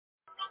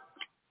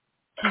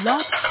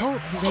Blog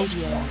Talk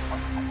Radio.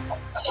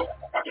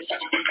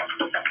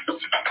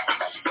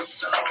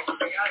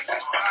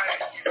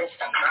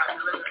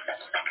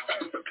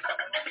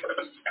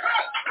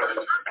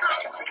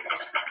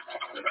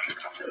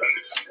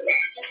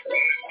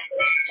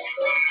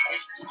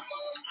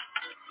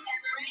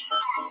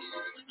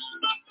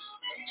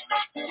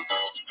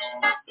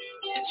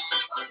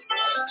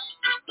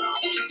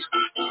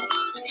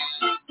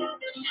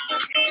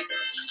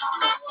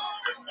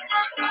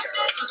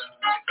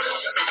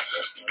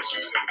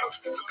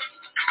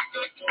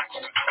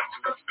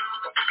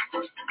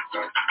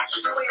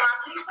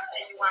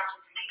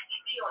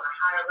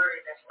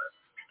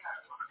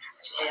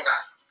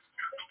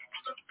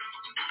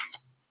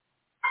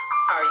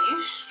 Are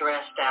you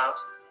stressed out?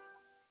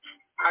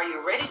 Are you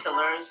ready to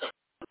learn some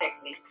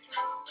techniques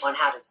on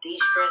how to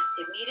de-stress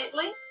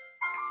immediately?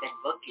 Then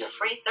book your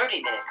free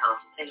 30-minute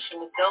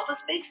consultation with Delva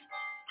Speaks,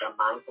 the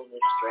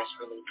Mindfulness Stress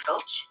Relief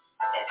Coach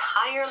at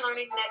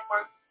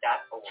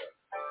higherlearningnetwork.org.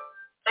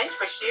 Thanks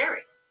for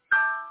sharing.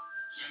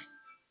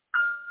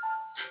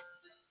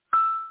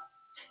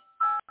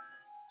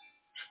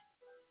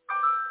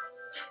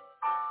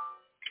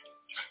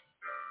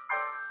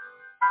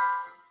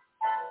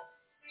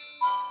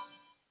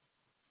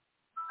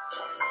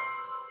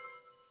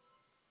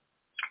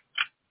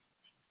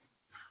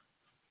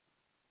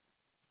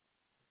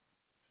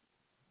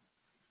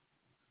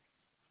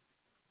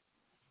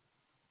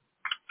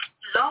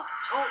 Blog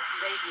Talk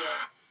Radio.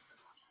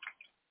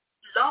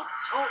 Blog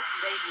Talk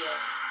Radio.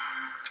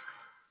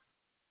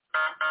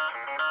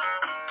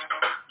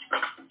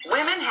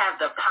 Women have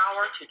the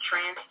power to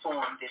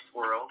transform this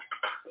world.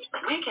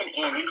 We can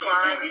end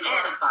crime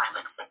and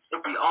violence if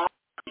we all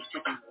need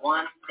to do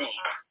one thing: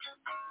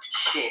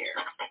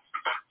 share.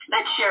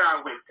 Let's share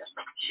our wisdom,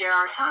 share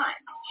our time,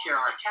 share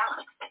our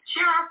talents,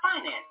 share our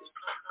finances,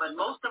 but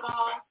most of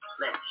all,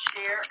 let's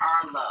share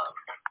our love.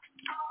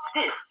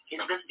 This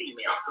is the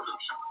Female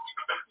Solution.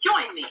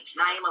 Join me,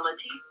 Naima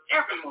Latif,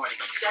 every morning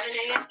at 7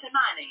 a.m. to 9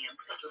 a.m.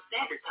 Central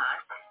Standard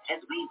Time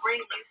as we bring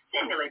you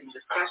stimulating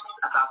discussions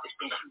about the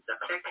issues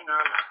affecting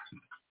our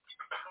lives.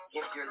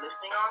 If you're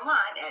listening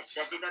online at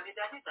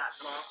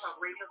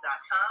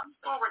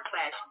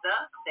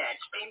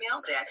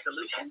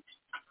www.blogtalkradio.com/the-female-solution,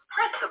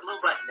 press the blue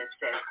button that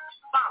says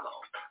follow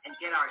and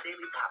get our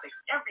daily topics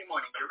every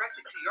morning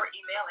directly to your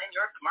email and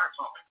your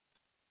smartphone.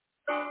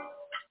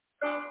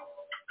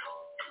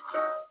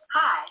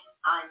 Hi,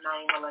 I'm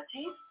Naima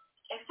Latif,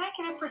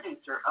 executive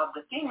producer of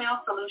the Female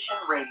Solution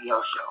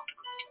radio show.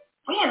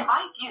 We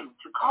invite you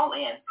to call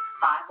in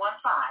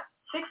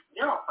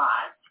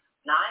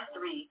 515-605-9325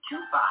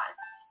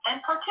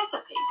 and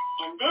participate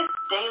in this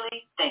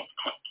daily think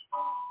tank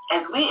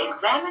as we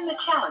examine the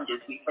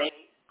challenges we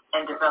face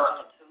and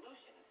develop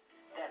solutions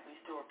that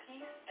restore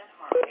peace and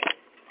harmony.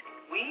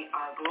 We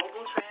are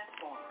global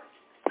transformers,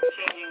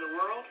 changing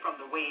the world from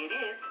the way it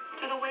is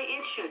to the way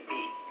it should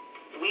be.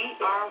 We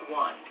are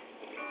one.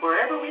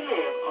 Wherever we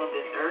live on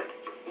this earth,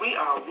 we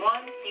are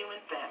one human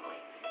family.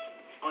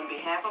 On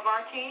behalf of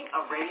our team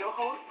of radio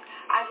hosts,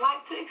 I'd like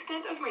to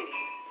extend a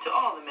greeting to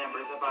all the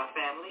members of our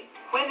family,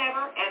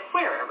 whenever and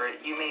wherever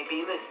you may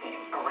be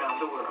listening around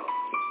the world.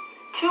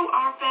 To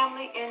our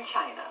family in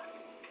China,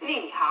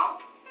 Ni Hao.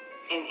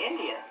 In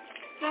India,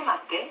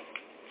 Namaste.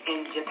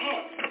 In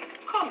Japan,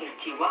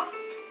 Konnichiwa.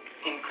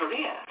 In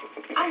Korea,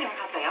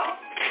 Annyeonghaseyo.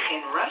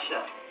 In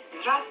Russia,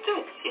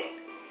 Здравствуйте.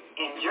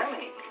 In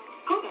Germany,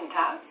 Guten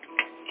Tag.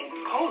 In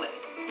Poland,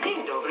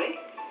 Dzień dobry.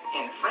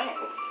 In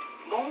France,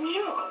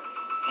 Bonjour.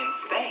 In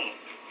Spain,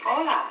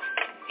 Hola.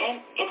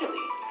 In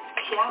Italy,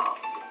 Ciao.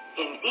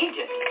 In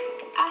Egypt,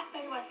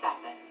 Asen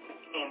Wasasen.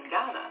 In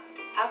Ghana,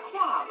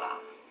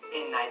 Akwaba.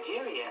 In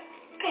Nigeria,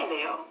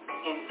 Peleo.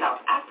 In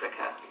South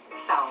Africa,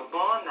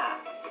 Sawubona.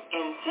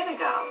 In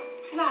Senegal,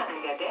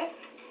 Nangadet.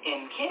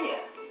 In Kenya,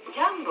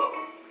 Jambo.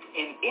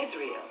 In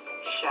Israel,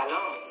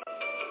 Shalom.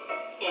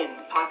 In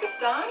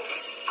Pakistan,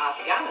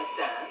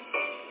 Afghanistan,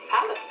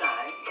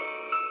 Palestine,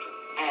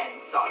 and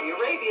Saudi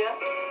Arabia,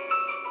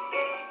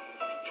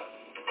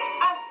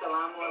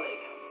 Assalamu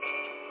alaikum.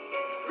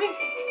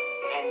 Greetings,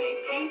 and may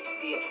peace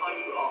be upon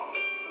you all.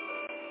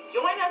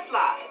 Join us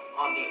live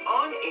on the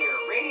on-air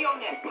radio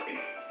network.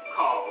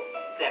 Call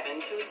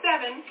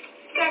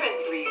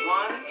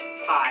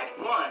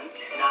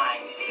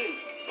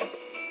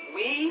 727-731-5192.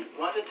 We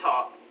want to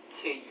talk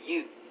to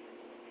you.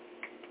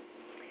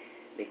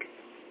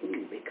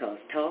 Because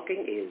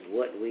talking is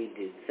what we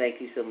do.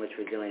 Thank you so much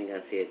for joining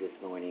us here this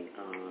morning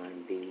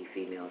on the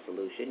Female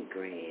Solution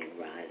Grand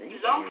Rising.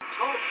 Blog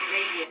Talk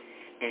Radio.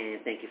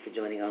 And thank you for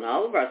joining on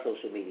all of our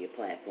social media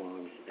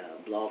platforms,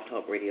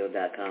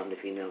 blogtalkradio.com, the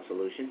Female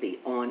Solution, the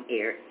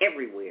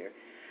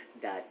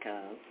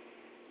onair.everywhere.com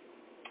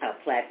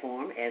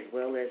platform, as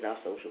well as our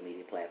social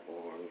media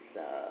platforms,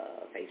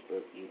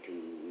 Facebook,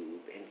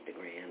 YouTube,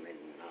 Instagram, and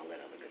all that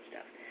other good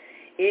stuff.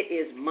 It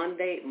is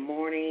Monday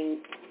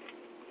morning,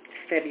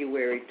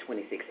 February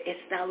 26th.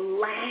 It's the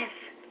last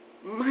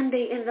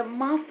Monday in the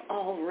month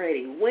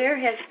already. Where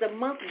has the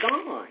month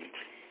gone?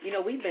 You know,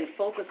 we've been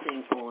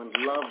focusing on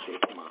love this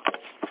month.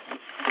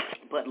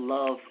 but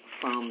love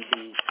from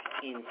the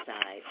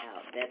inside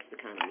out. That's the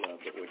kind of love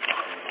that we're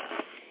talking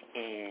about.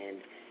 And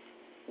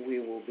we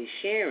will be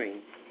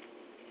sharing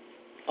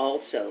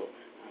also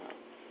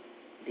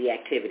the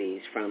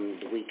activities from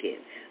the weekend.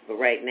 But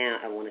right now,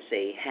 I want to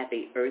say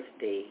happy Earth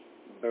Day,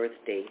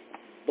 birthday,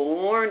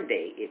 born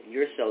day. If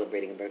you're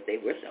celebrating a birthday,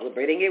 we're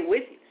celebrating it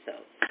with you. So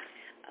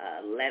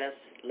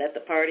let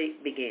the party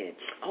begin.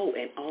 Oh,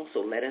 and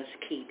also let us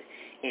keep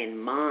in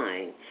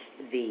mind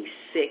the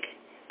sick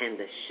and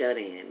the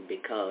shut-in,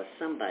 because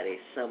somebody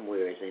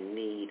somewhere is in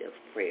need of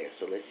prayer.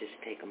 So let's just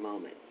take a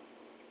moment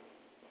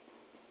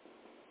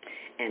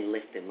and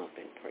lift them up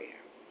in prayer.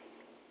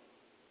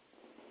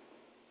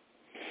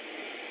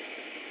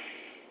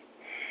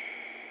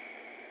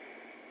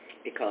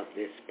 Because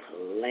this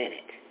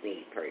planet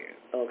needs prayer,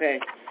 okay?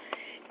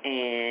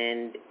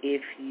 And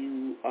if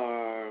you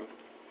are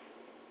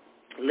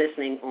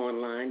listening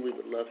online, we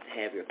would love to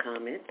have your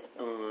comments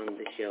on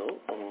the show,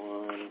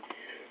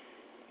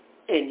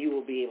 and you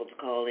will be able to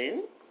call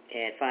in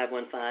at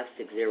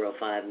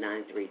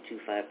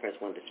 515-605-9325, press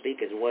 1 to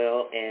speak, as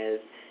well as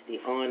the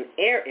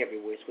on-air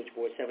everywhere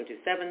switchboard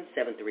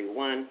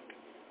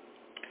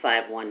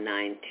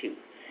 727-731-5192.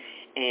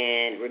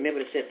 And remember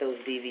to set those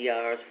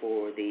DVRs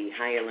for the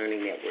Higher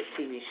Learning Network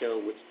TV show,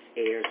 which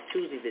airs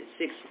Tuesdays at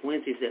 6,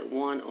 Wednesdays at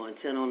 1 on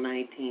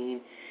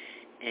 10/19,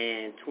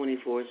 and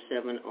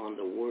 24/7 on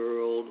the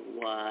World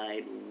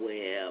Wide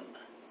Web.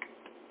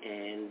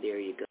 And there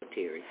you go,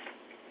 Terry.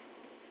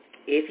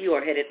 If you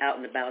are headed out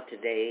and about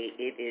today,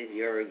 it is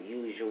your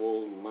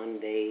usual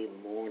Monday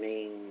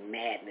morning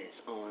madness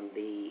on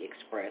the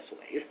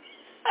expressway.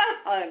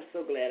 I'm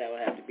so glad I will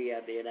have to be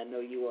out there, and I know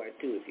you are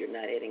too if you're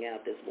not heading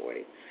out this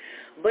morning.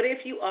 But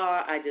if you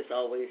are, I just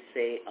always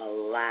say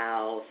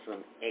allow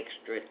some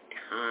extra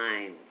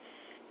time,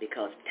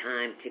 because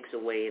time ticks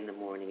away in the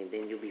morning, and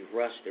then you'll be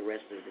rushed the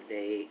rest of the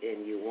day,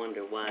 and you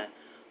wonder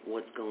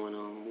what's going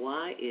on.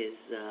 Why is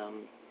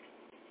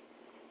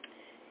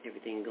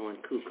everything going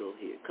cuckoo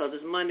here? Because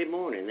it's Monday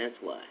morning, that's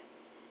why.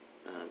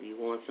 If you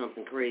want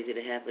something crazy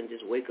to happen,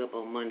 just wake up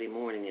on Monday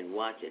morning and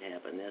watch it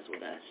happen. That's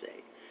what I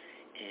say.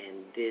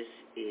 And this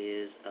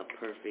is a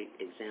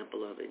perfect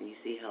example of it. And you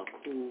see how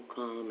cool,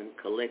 calm, and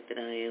collected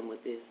I am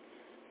with this?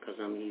 Because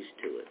I'm used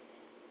to it.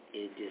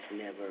 It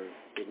never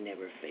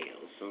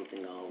fails.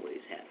 Something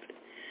always happens.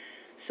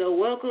 So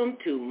welcome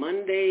to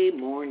Monday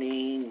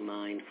Morning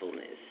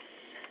Mindfulness.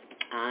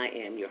 I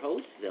am your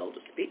host,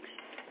 Zelda Speaks.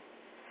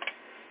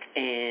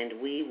 And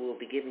we will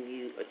be giving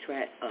you a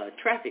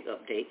traffic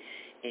update,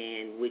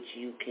 in which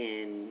you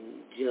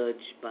can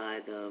judge by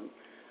the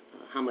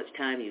how much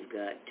time you've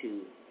got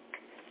to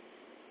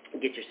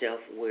get yourself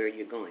where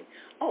you're going.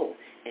 Oh,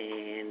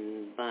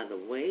 and by the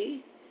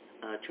way,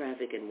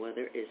 Traffic and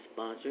Weather is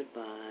sponsored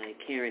by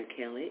Karen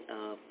Kelly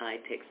of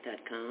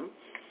itex.com.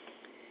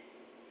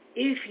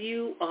 If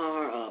you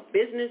are a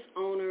business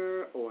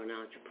owner or an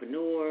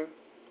entrepreneur,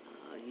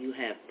 you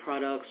have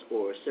products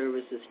or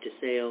services to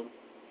sell,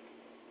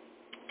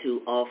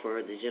 to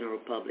offer the general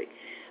public.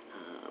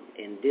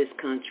 In this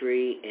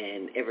country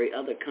and every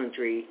other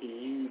country,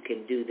 you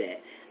can do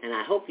that. And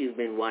I hope you've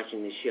been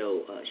watching the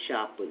show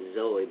Shop with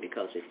Zoe,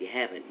 because if you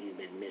haven't, you've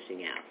been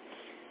missing out.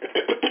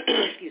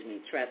 Excuse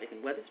me. Traffic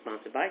and Weather,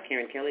 sponsored by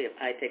Karen Kelly of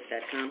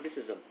itex.com. This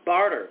is a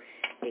barter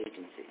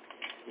agency.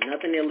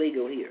 Nothing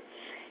illegal here.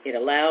 It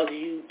allows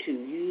you to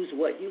use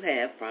what you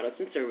have, products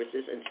and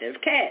services, instead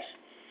of cash.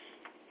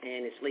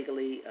 And it's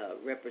legally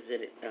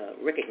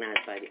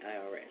recognized by the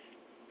IRS.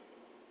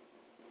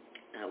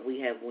 We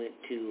have went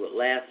to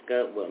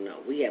Alaska. Well,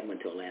 no, we haven't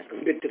went to Alaska.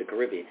 We've been to the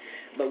Caribbean.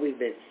 But we've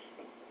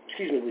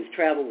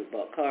traveled. We've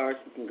bought cars.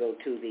 We can go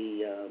to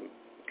the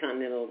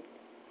continental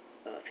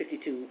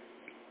 52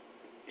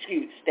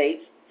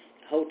 states,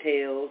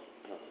 hotels,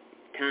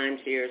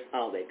 timeshares,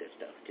 all that good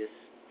stuff. Just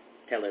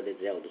tell her that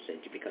Zelda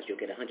sent you, because you'll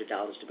get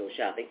 $100 to go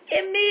shopping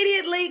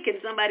immediately. Can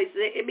somebody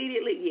say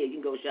immediately? Yeah, you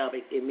can go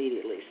shopping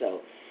immediately.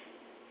 So,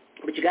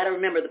 but you got to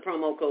remember the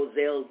promo code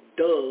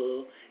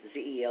ZELDA,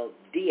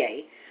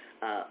 ZELDA.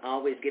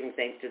 Always giving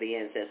thanks to the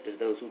ancestors,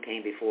 those who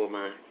came before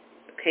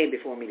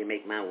me to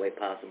make my way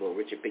possible.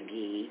 Richard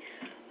McGee,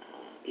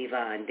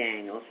 Yvonne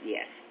Daniels,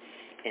 yes,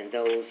 and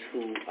those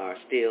who are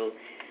still.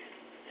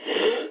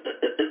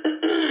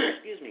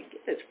 Excuse me,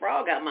 get this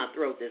frog out my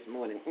throat this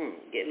morning.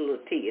 Get a little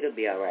tea, it'll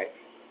be all right.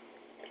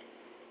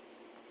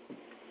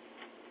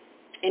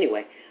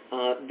 Anyway,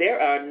 there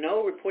are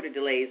no reported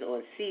delays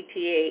on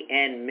CTA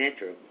and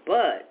Metro,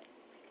 but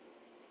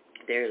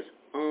there's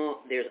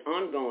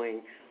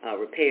ongoing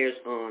repairs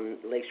on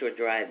Lakeshore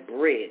Drive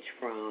Bridge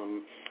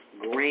from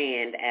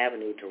Grand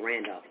Avenue to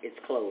Randolph. It's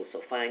closed,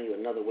 so find you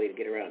another way to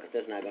get around, because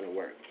that's not going to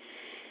work.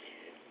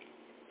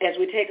 As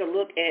we take a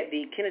look at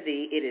the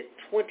Kennedy, it is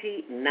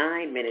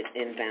 29 minutes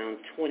inbound,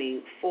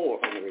 24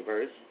 on the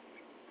reverse.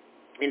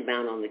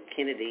 Inbound on the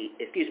Kennedy,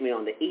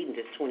 on the Eden,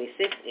 is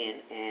 26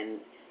 in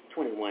and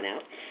 21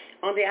 out.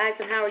 On the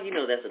Eisenhower,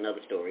 that's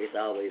another story. It's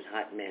always a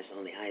hot mess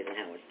on the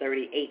Eisenhower.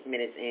 38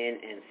 minutes in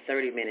and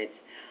 30 minutes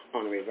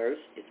on the reverse.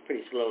 It's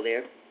pretty slow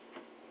there.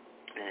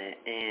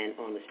 And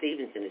on the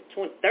Stevenson, it's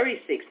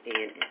 36 in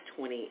and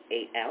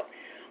 28 out.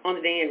 On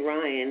the Dan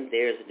Ryan,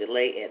 there's a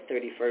delay at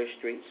 31st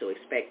Street, so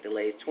expect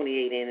delays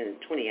 28 in and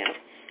 20 out.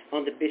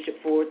 On the Bishop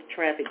Ford,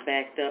 traffic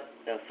backed up,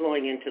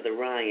 flowing into the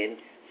Ryan,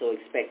 so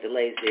expect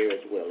delays there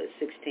as well. It's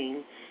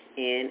 16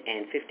 in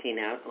and 15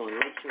 out. On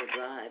Lakeshore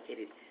Drive,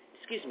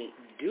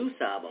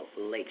 DuSable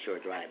Lakeshore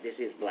Drive. This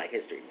is Black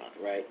History Month,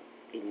 right?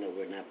 Even though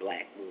we're not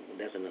black,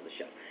 that's another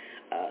show.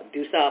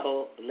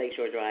 DuSable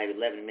Lakeshore Drive,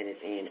 11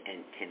 minutes in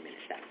and 10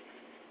 minutes out.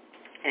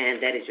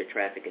 And that is your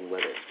traffic and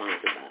weather,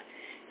 sponsored by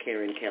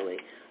Karen Kelly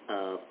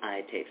of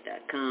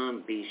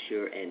iText.com. Be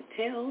sure and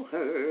tell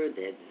her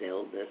that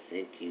Zelda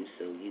sent you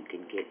so you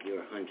can get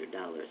your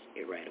 $100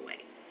 right away.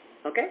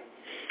 Okay?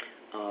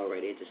 All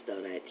right, I just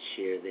thought I'd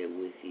share that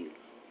with you.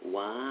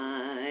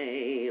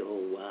 Why,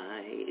 oh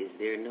why, is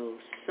there no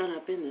sun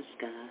up in the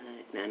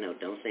sky? Now, no,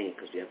 don't sing it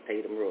because you have to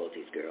pay them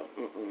royalties, girl.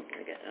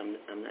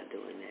 I'm not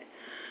doing that.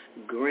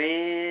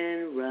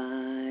 Grand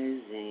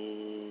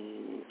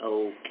Rising.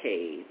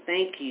 Okay,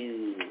 thank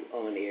you,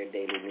 On Air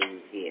Daily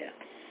News. Yeah,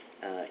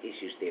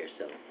 issues there,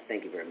 so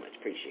thank you very much.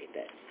 Appreciate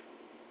that.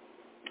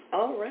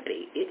 All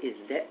righty, it is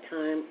that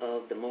time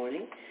of the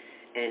morning,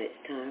 and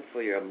it's time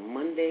for your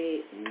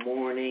Monday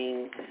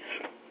morning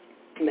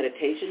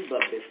meditation.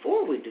 But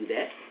before we do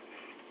that,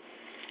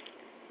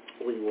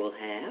 we will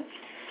have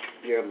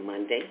your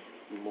Monday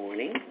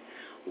morning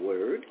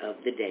word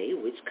of the day,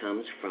 which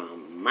comes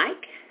from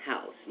Mike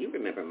House. You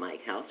remember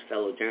Mike House,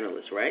 fellow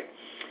journalist, right?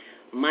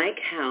 Mike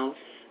House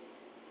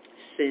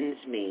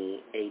sends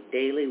me a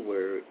daily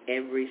word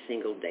every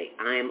single day.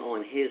 I am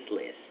on his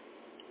list,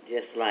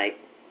 just like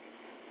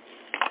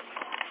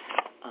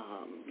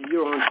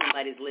you're on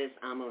somebody's list,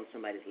 I'm on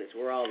somebody's list.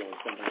 We're all on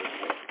somebody's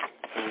list.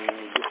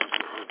 And this is what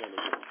we're going to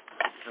do.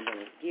 I'm going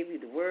to give you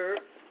the word,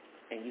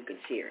 and you can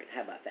share it.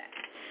 How about that?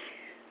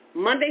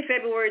 Monday,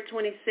 February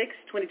 26,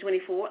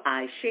 2024,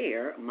 I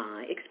share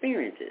my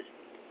experiences.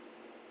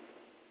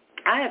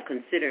 I have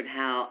considered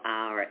how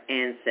our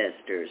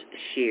ancestors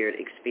shared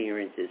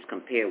experiences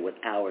compared with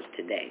ours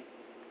today.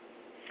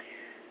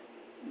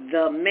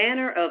 The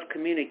manner of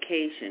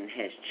communication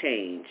has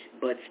changed,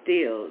 but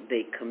still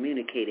they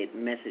communicated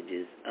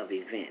messages of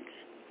events.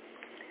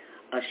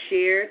 A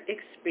shared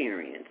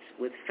experience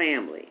with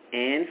family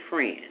and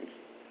friends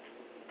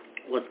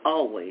was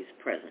always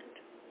present.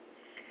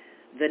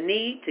 The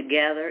need to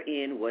gather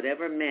in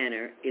whatever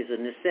manner is a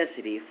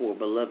necessity for a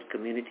beloved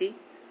community.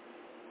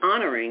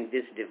 Honoring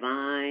this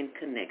divine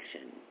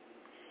connection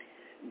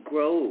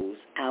grows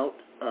out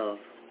of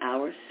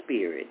our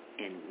spirit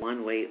in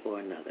one way or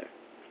another.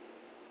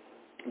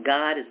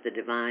 God is the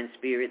divine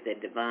spirit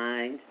that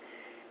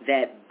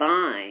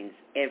binds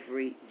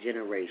every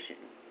generation.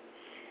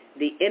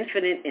 The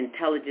infinite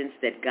intelligence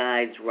that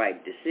guides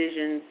right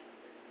decisions,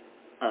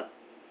 a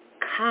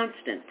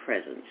constant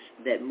presence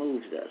that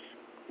moves us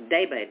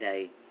day by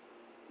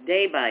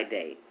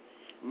day,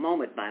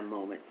 moment by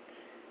moment.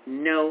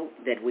 Know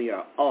that we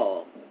are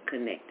all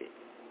connected.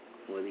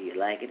 Whether you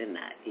like it or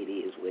not, it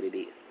is what it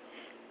is.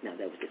 Now,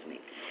 that was just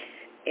me.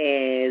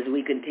 As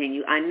we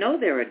continue, I know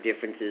there are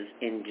differences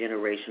in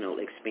generational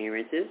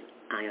experiences.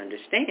 I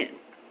understand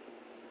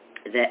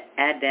that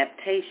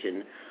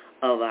adaptation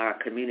of our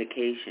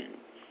communication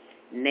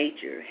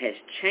nature has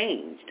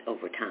changed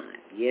over time.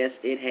 Yes,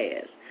 it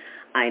has.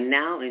 I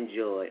now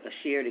enjoy a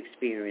shared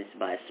experience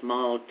by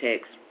small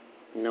text.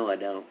 No, I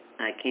don't.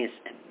 I can't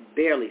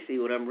barely see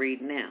what I'm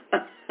reading now,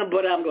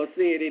 but I'm going to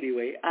say it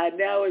anyway. I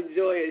now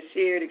enjoy a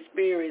shared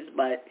experience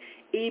by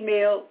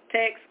email,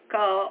 text,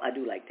 call. I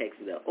do like text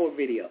though, or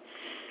video.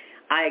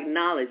 I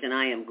acknowledge and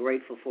I am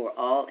grateful for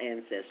all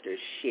ancestors'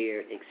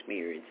 shared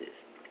experiences.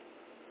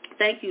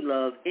 Thank you,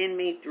 love, in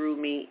me, through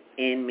me,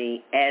 in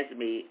me, as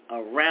me,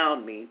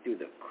 around me, through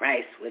the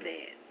Christ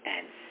within.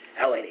 And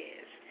so it is.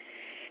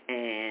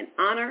 And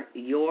honor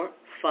your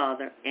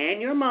father and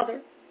your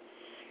mother,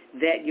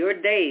 that your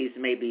days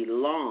may be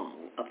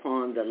long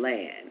upon the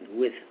land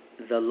with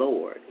the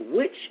Lord,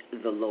 which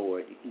the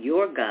Lord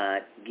your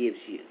God gives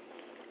you.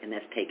 And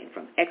that's taken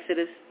from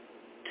Exodus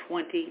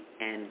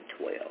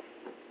 20:12.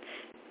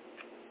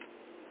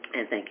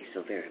 And thank you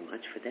so very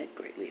much for that.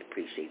 Greatly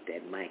appreciate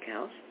that, Mike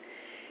House.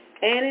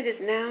 And it is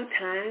now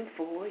time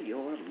for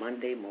your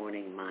Monday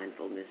morning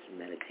mindfulness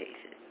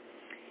meditation.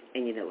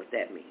 And you know what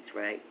that means,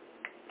 right?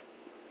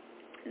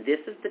 This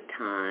is the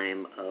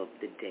time of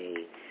the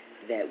day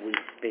that we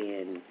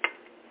spend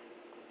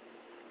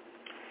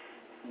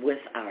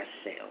with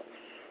ourselves.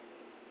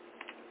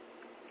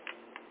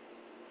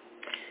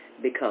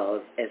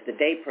 Because as the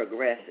day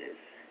progresses,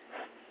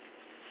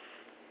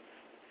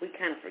 we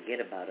kind of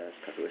forget about us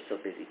because we're so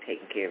busy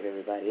taking care of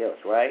everybody else,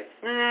 right?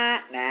 Nah,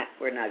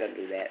 we're not going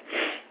to do that.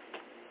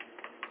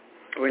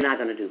 We're not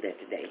going to do that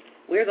today.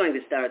 We're going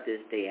to start this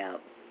day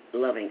out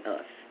loving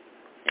us.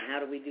 And how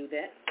do we do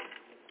that?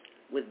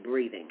 With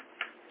breathing,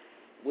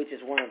 which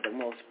is one of the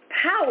most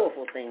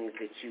powerful things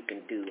that you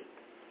can do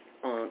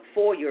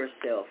for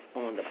yourself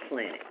on the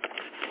planet,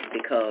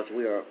 because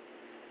we are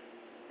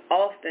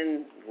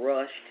often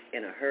rushed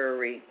in a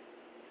hurry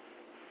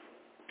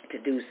to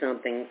do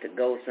something, to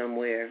go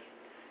somewhere,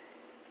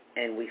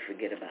 and we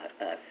forget about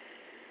us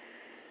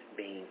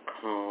being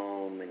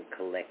calm and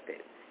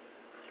collected.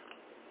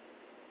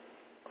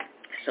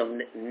 So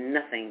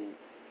nothing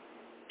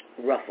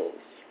ruffles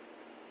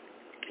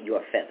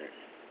your feathers.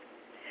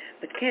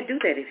 But you can't do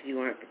that if you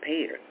aren't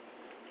prepared.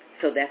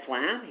 So that's why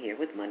I'm here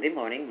with Monday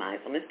Morning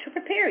Mindfulness, to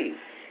prepare you.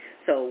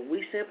 So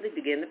we simply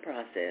begin the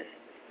process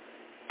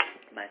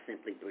by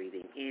simply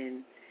breathing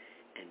in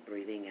and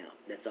breathing out.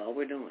 That's all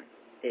we're doing.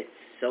 It's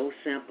so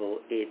simple,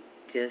 it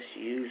just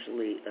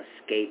usually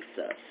escapes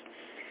us.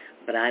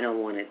 But I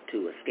don't want it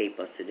to escape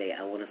us today.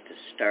 I want us to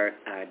start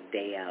our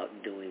day out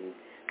doing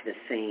the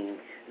thing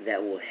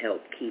that will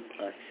help keep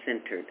us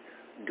centered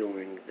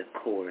during the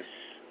course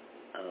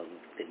of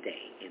the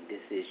day. And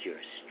this is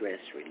your stress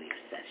relief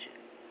session.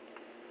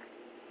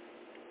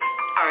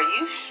 Are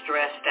you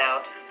stressed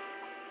out?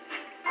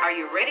 Are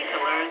you ready to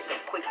learn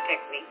some quick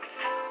techniques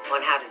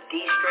on how to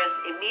de-stress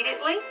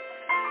immediately?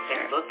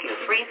 Then book your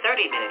free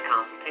 30-minute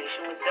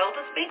consultation with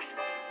Zelda Speaks,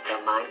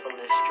 the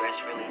Mindfulness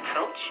Stress Relief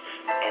Coach,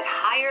 at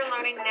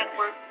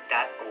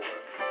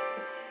higherlearningnetwork.org.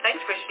 Thanks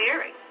for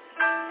sharing.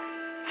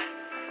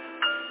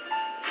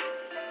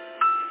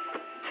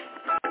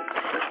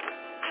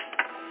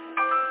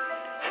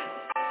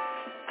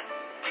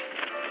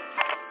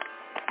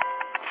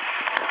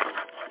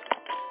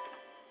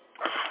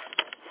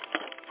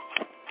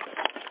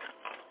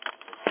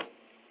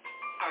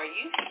 Are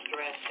you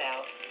stressed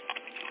out?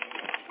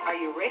 Are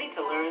you ready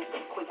to learn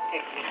some quick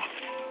techniques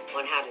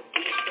on how to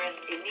de-stress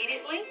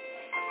immediately?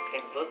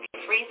 Then book your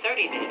free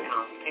 30-minute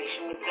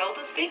consultation with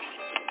Zelda Speaks,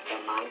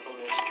 the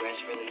Mindfulness Stress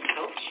Relief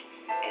Coach,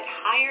 at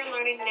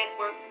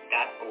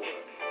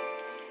higherlearningnetwork.org.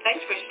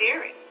 Thanks for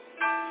sharing.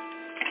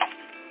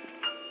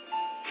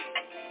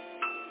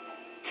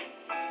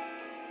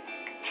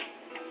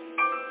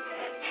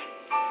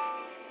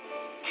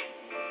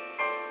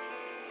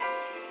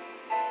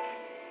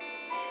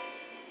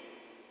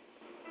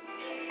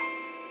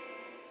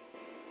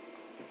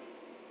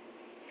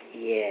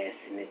 Yes,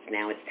 and it's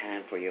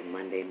time for your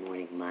Monday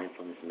morning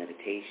mindfulness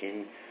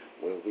meditation,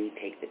 where we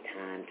take the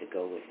time to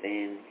go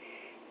within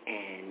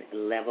and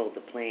level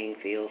the playing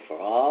field for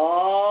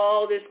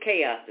all this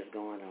chaos that's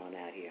going on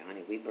out here,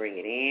 honey. We bring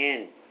it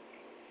in,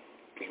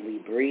 and we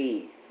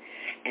breathe,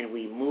 and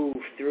we move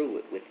through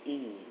it with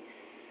ease.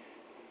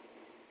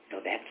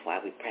 So that's why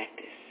we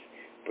practice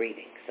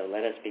breathing. So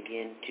let us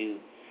begin to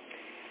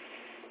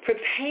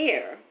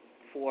prepare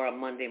for a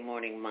Monday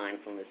morning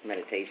mindfulness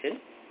meditation,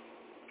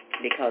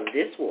 because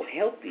this will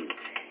help you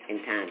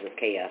in times of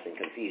chaos and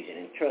confusion.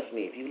 And trust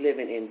me, if you're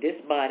living in this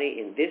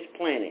body, in this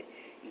planet,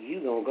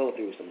 you're going to go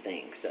through some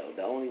things. So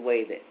the only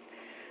way that,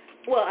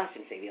 well, I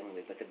shouldn't say the only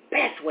way, but the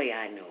best way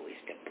I know is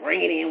to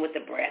bring it in with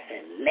the breath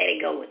and let it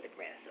go with the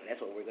breath. So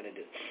that's what we're going to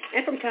do.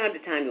 And from time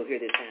to time, you'll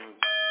hear this sound.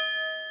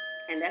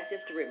 And that's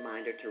just a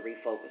reminder to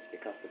refocus,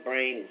 because the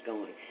brain is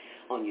going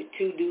on your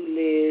to-do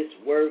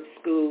list, work,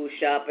 school,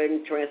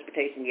 shopping,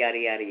 transportation, yada,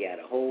 yada,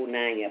 yada. Whole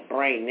nine. Your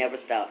brain never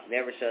stops,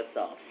 never shuts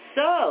off.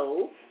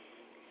 So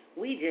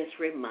we just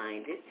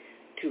reminded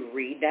to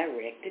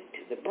redirect it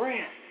to the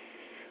breath.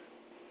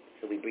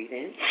 So we breathe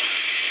in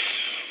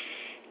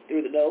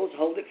through the nose,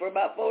 hold it for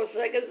about 4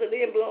 seconds, and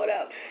then blow it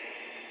out.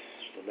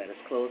 So let us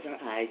close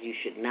our eyes. You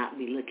should not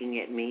be looking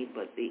at me,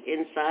 but the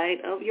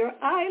inside of your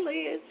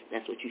eyelids.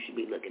 That's what you should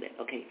be looking at.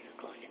 Okay, so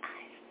close your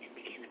eyes and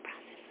begin the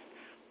process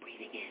of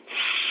breathing in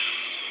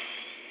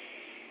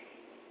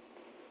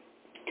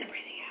and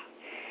breathing out.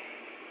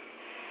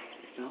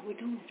 That's all we're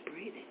doing is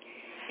breathing.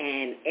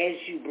 And as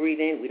you breathe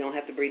in, we don't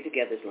have to breathe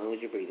together as long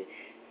as you're breathing.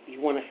 You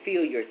want to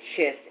feel your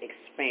chest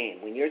expand.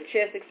 When your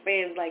chest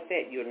expands like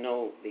that, you'll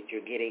know that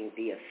you're getting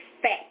the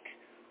effect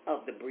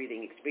of the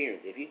breathing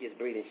experience. If you just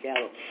breathe in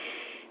shallow,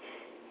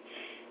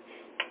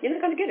 you're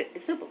not going to get it.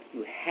 It's simple.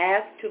 You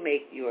have to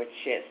make your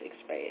chest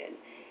expand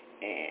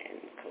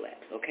and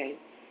collapse, okay?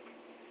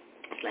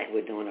 It's like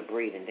we're doing a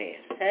breathing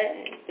dance.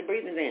 Hey, it's a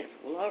breathing dance.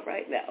 Well, all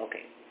right now.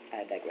 Okay,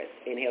 I digress.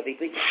 Inhale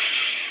deeply.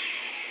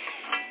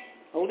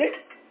 Hold it.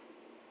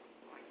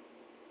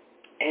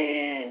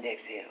 And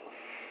exhale.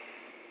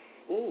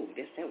 Ooh,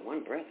 just that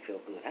one breath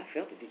felt good. I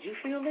felt it. Did you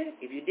feel that?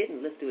 If you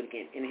didn't, let's do it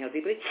again. Inhale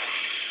deeply.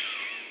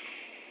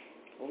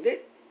 Hold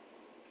it.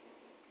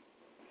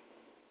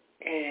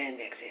 And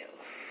exhale.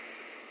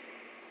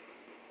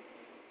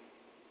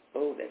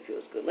 Oh, that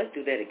feels good. Let's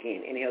do that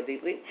again. Inhale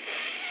deeply.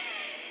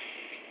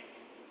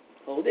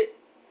 Hold it.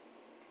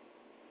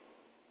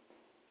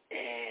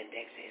 And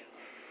exhale.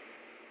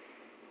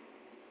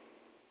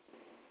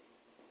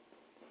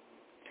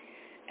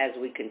 As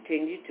we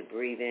continue to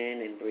breathe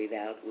in and breathe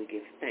out, we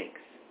give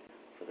thanks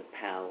for the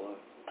power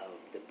of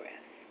the breath.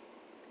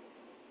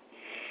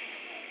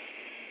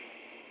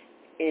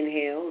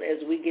 Inhale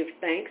as we give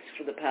thanks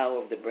for the power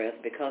of the breath,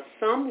 because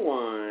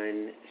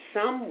someone,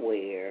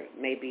 somewhere,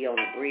 may be on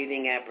a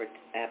breathing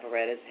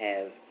apparatus,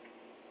 have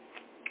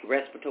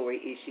respiratory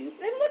issues.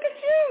 And look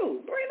at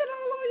you, breathing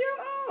all on your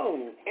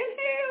own.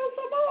 Inhale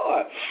some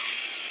more.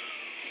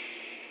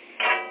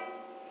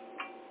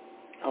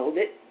 Hold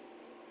it.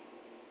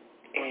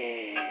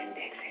 And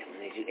exhale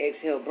you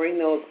exhale, bring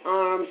those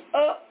arms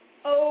up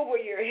over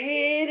your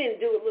head and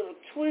do a little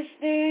twist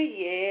there.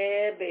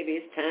 Yeah,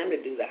 baby, it's time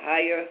to do the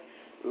higher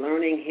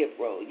learning hip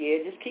roll. Yeah,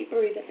 just keep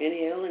breathing.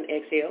 Inhale and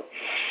exhale.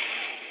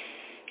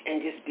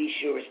 And just be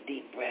sure it's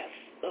deep breaths,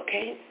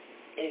 okay?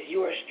 As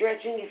you are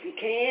stretching, if you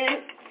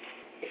can,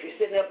 if you're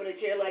sitting up in a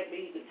chair like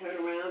me, you can turn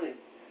around and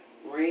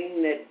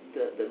ring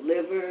the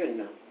liver and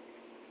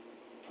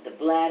the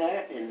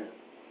bladder and the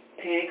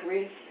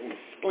pancreas and the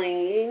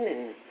spleen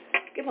and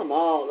give them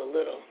all a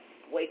little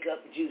wake-up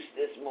juice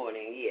this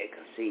morning. Yeah,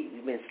 because, see,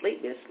 you've been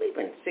sleeping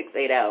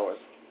 6-8 hours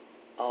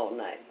all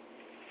night.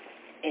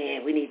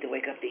 And we need to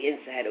wake up the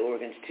inside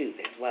organs, too.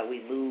 That's why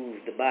we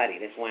move the body.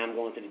 That's why I'm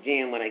going to the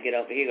gym when I get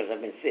off of here, because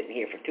I've been sitting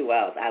here for 2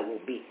 hours. I will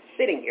be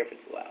sitting here for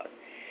 2 hours.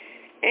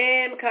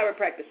 And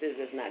chiropractic says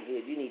that's not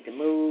good. You need to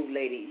move,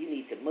 lady. You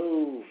need to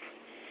move.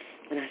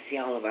 And I see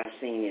all of our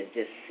seniors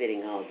just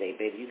sitting all day.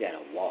 Baby, you got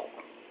to walk.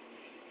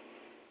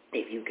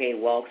 If you can't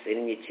walk, sit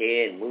in your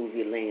chair and move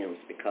your limbs,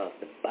 because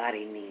the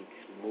body needs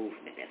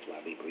movement. That's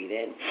why we breathe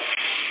in.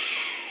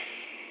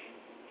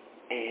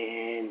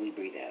 And we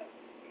breathe out.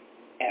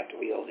 After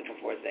we hold it for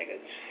 4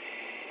 seconds.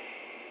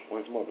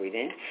 Once more, breathe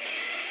in.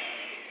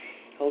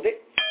 Hold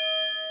it.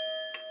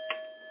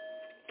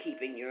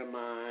 Keeping your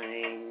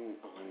mind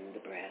on the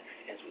breath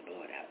as we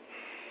blow it out.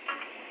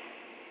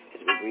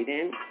 As we breathe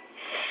in,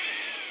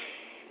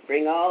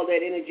 bring all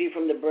that energy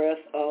from the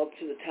breath up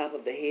to the top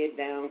of the head,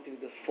 down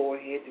through the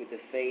forehead, through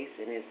the face,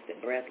 and as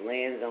the breath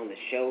lands on the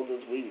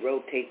shoulders, we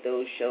rotate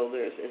those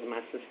shoulders, as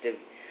my sister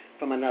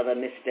from another,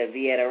 Mr.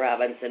 Vieta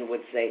Robinson,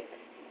 would say.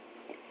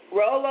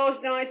 Roll those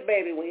joints,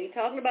 baby. We ain't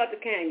talking about the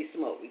kind you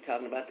smoke. We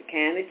talking about the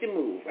kind that you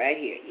move right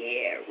here.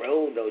 Yeah,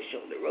 roll those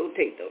shoulders,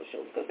 rotate those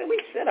shoulders. Because we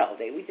sit all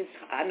day.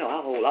 I know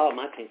I hold all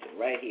my tension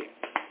right here.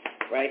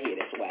 Right here.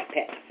 That's why I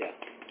pat myself.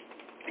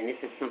 And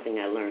this is something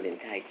I learned in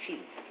Tai Chi.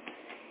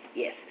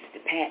 Yes, it's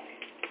to pat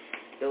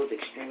those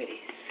extremities.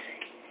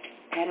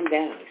 Pat them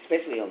down,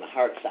 especially on the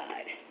heart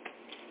side.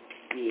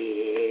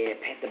 Yeah,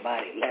 pat the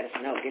body. Let us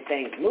know. Get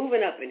things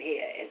moving up in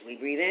here as we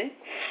breathe in.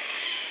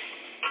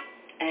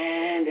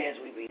 And as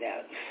we breathe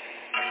out,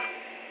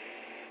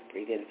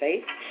 breathe in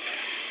faith.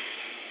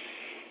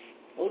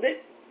 Hold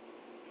it.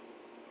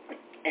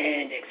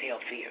 And exhale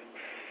fear.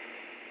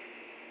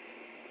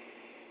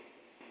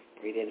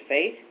 Breathe in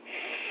faith.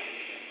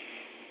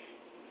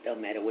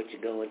 Don't matter what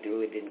you're going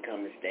through, it didn't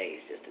come to stay.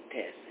 It's just a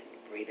test.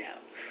 And breathe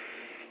out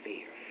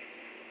fear.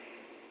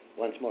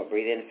 Once more,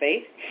 breathe in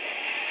faith.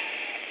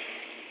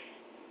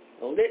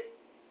 Hold it.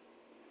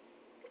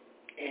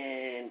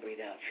 And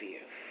breathe out fear.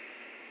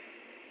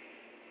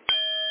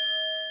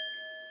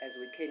 As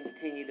we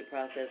continue the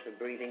process of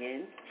breathing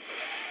in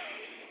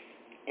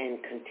and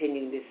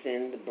continue to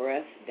send the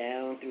breath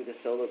down through the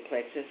solar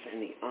plexus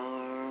and the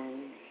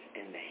arms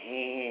and the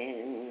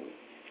hands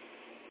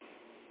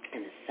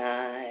and the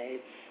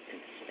sides and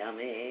the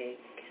stomach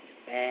and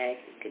the back,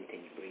 we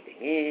continue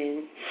breathing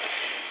in,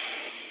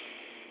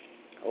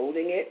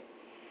 holding it,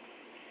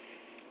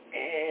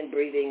 and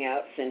breathing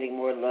out, sending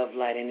more love,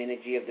 light, and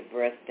energy of the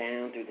breath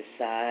down through the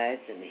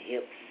sides and the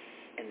hips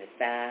and the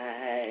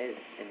thighs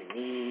and the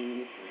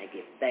knees. And I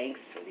give thanks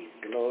for these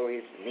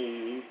glorious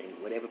knees,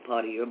 and whatever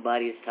part of your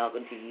body is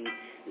talking to you,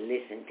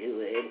 listen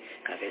to it,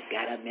 because it's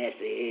got a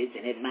message,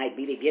 and it might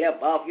be to get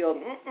up off your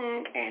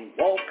and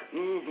walk.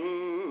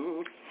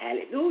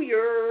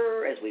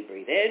 Hallelujah. As we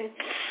breathe in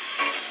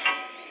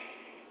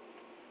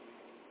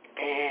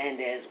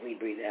and as we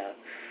breathe out,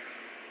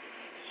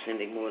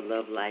 sending more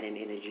love, light, and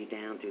energy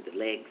down through the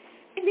legs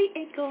and the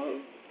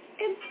ankles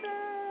and the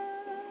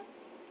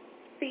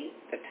feet,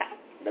 the top,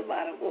 the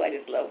bottom. Oh, I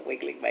just love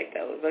wiggling my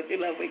toes. Don't you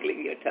love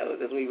wiggling your toes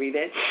as we breathe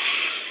in?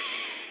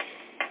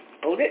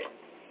 Hold it.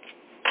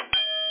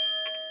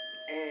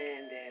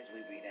 And as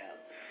we breathe out,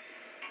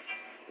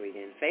 breathe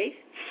in faith.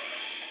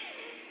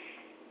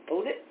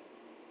 Hold it.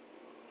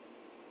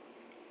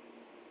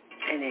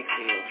 And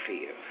exhale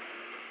fear.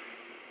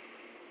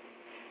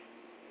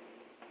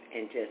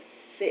 And just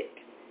sit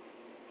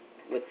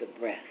with the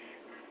breath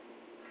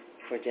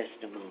for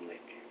just a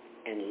moment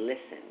and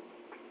listen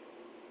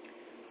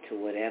to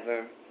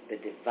whatever the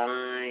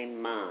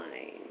divine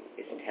mind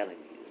is telling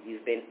you.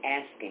 You've been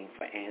asking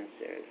for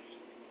answers,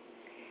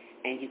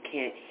 and you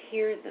can't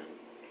hear them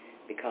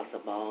because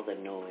of all the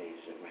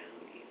noise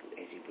around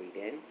you. As you breathe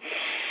in,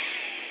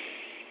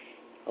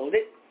 hold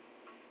it,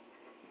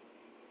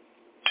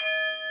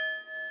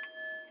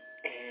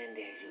 and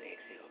as you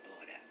exhale,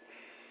 blow it out.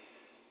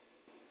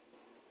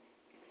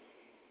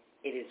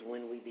 It is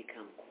when we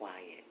become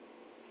quiet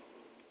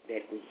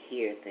that we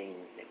hear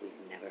things that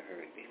we've never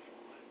heard before.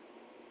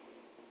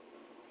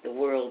 The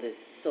world is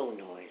so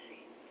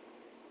noisy.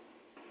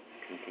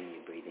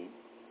 Continue breathing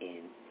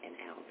in and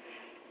out.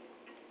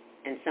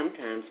 And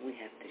sometimes we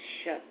have to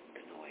shut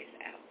the noise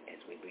out as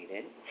we breathe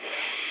in.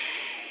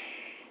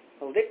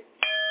 Hold it.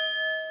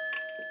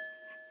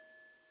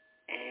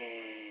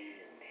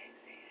 And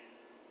exhale.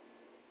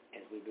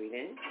 As we breathe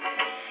in,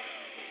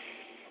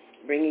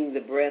 bringing the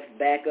breath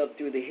back up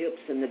through the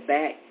hips and the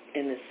back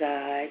in the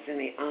sides and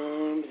the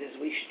arms as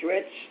we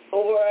stretch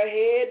over our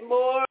head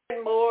more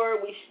and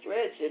more. We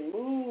stretch and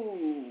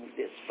move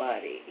this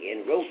body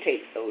and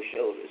rotate those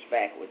shoulders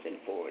backwards and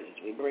forwards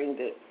as we bring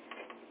the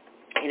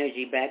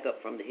energy back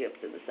up from the hips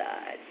and the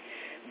sides,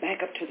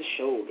 back up to the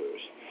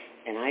shoulders.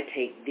 And I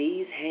take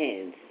these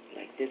hands,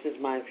 like this is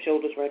my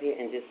shoulders right here,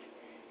 and just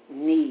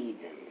knead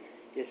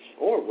them,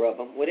 or rub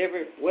them,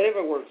 whatever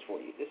works for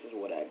you. This is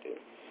what I do,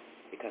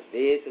 because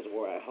this is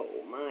where I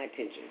hold my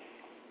attention.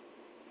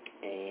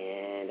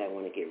 And I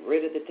want to get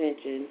rid of the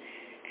tension,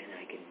 and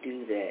I can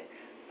do that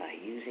by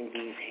using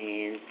these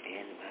hands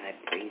and by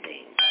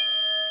breathing.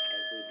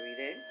 As we breathe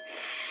in,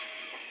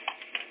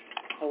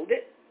 hold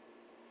it,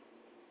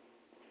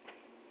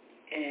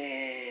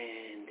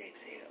 and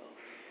exhale.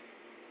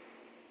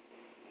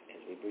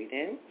 As we breathe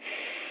in,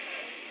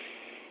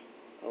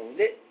 hold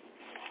it,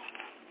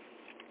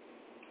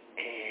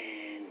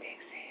 and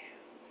exhale.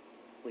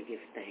 We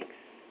give thanks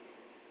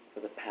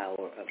for the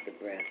power of the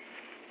breath,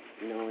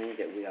 knowing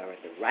that we are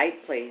at the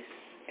right place,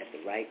 at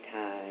the right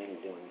time,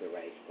 doing the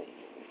right thing.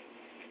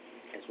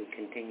 As we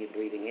continue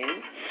breathing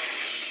in,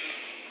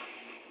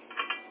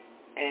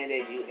 and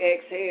as you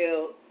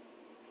exhale,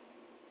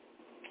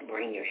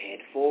 bring your head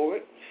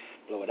forward,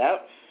 blow it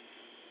out,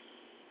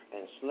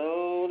 and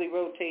slowly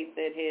rotate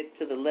that head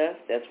to the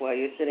left. That's why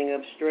you're sitting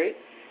up straight.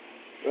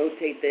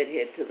 Rotate that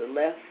head to the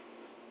left,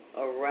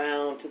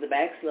 around to the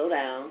back, slow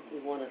down.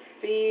 We want to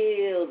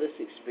feel this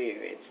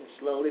experience, and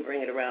slowly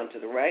bring it around to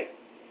the right,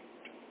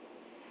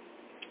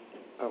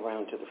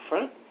 around to the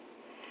front,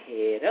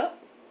 head up,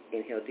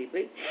 inhale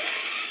deeply,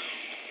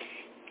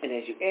 and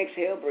as you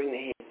exhale, bring the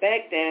head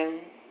back down,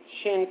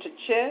 chin to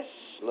chest,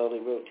 slowly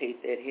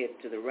rotate that head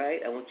to the right.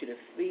 I want you to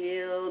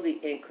feel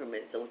the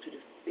increments. I want you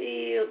to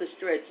feel the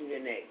stretch in your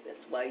neck.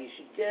 That's why you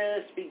should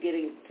just be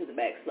getting to the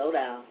back. Slow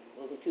down,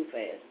 moving too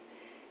fast,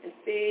 and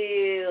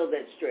feel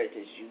that stretch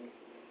as you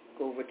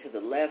go over to the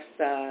left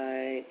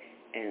side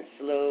and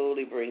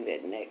slowly bring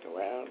that neck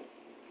around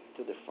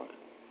to the front.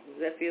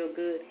 Does that feel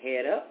good?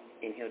 Head up.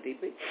 Inhale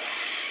deeply.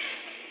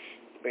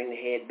 Bring the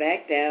head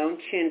back down,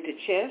 chin to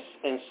chest,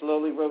 and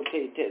slowly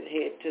rotate that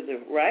head to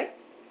the right.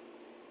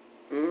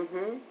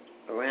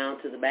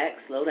 Around to the back.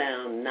 Slow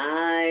down.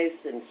 Nice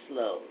and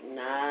slow.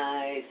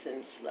 Nice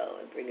and slow.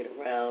 And bring it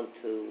around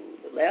to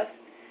the left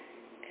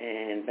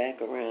and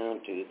back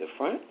around to the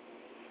front.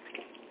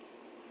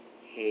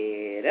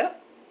 Head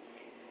up.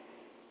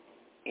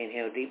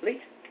 Inhale deeply.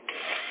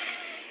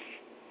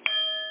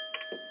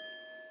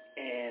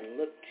 And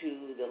look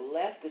to the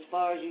left as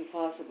far as you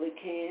possibly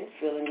can,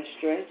 feeling the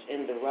stretch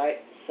in the right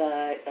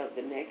side of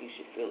the neck. You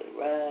should feel it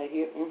right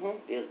here.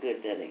 Feels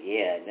good, doesn't it?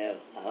 Yeah, I know.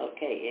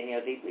 Okay,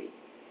 inhale deeply.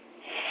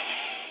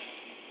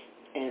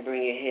 And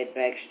bring your head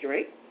back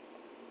straight.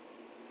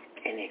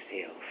 And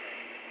exhale.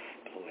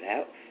 Blow it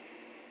out.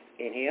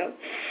 Inhale.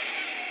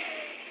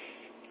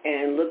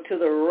 And look to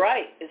the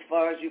right as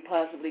far as you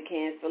possibly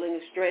can, feeling a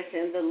stretch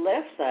in the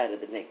left side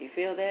of the neck. You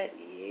feel that?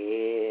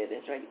 Yeah,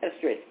 that's right. You got to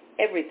stretch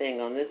everything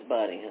on this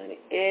body, honey.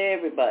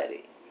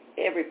 Everybody.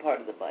 Every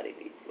part of the body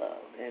needs love.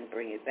 And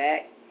bring it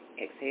back.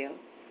 Exhale.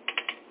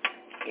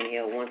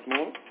 Inhale once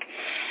more.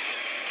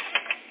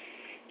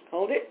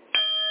 Hold it.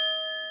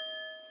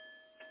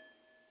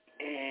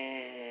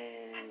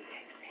 And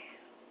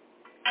exhale.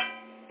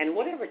 And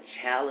whatever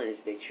challenge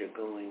that you're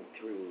going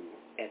through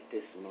at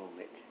this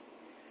moment,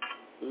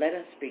 let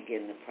us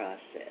begin the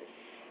process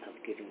of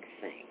giving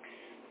thanks.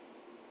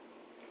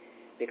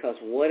 Because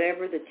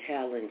whatever the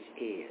challenge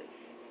is,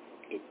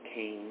 it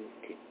came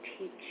to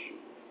teach you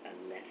a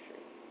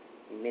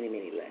lesson, many,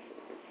 many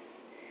lessons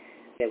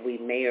that we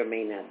may or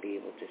may not be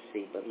able to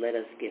see. But let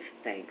us give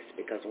thanks,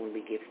 because when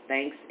we give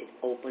thanks, it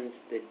opens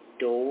the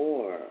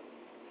door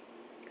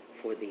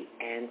for the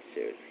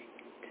answers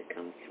to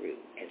come through.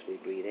 As we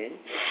breathe in,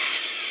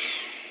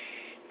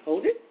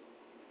 hold it,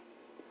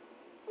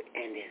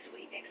 and as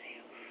we exhale.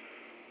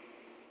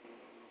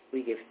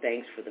 We give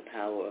thanks for the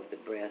power of the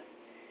breath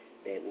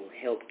that will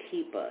help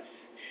keep us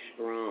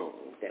strong,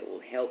 that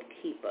will help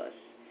keep us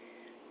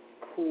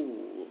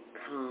cool,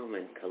 calm,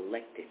 and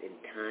collected in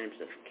times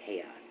of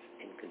chaos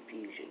and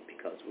confusion,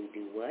 because we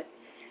do what?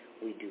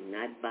 We do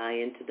not buy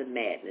into the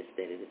madness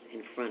that is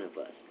in front of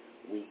us.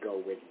 We go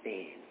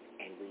within,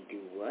 and we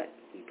do what?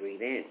 We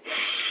breathe in,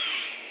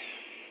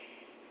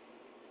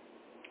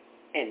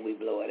 and we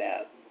blow it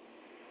out.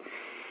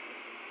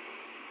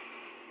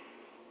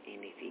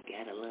 And if you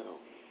got a little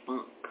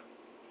funk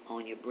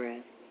on your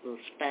breath, a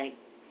little stank,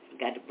 you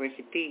got to brush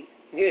your teeth.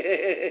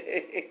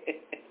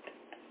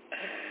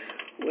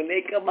 When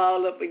they come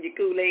all up in your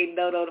Kool-Aid and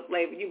don't know the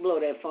flavor, you blow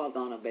that funk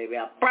on them, baby.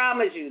 I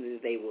promise you that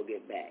they will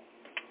get back.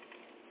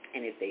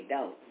 And if they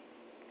don't,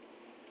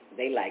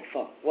 they like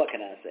funk. What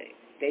can I say?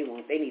 They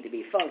need to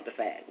be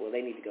funkified. Well,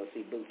 they need to go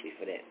see Bootsy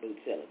for that. Boot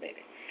Seller,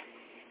 baby.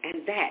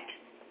 And that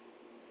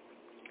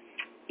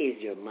is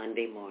your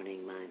Monday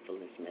morning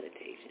mindfulness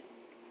meditation.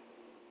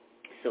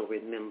 So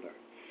remember,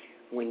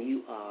 when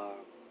you are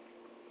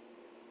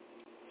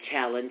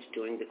challenged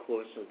during the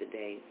course of the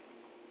day,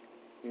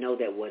 know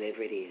that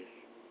whatever it is,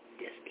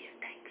 just give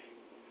thanks.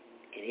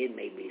 And it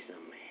may be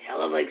some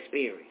hell of an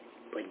experience,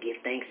 but give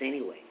thanks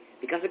anyway,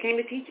 because it came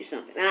to teach you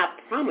something. And I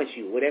promise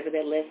you, whatever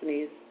that lesson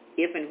is,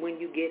 if and when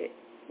you get it,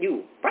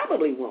 you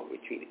probably won't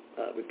repeat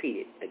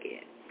it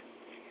again.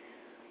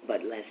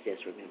 But let's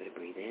just remember to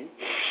breathe in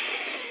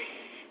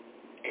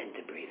and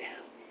to breathe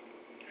out.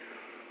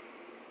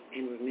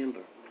 And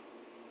remember,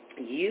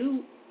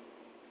 you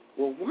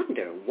will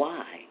wonder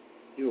why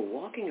you're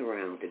walking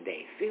around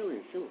today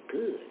feeling so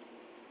good.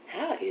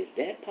 How is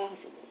that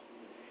possible?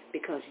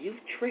 Because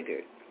you've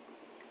triggered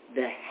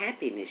the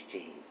happiness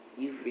gene.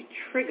 You've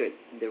triggered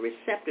the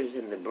receptors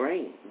in the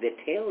brain that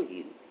tell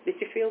you that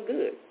you feel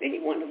good. And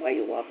you wonder why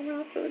you're walking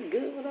around feeling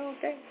good all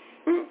day.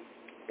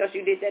 Because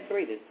you did that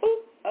breathing. Boop.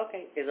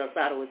 Okay, as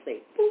Osada would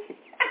say. Boop.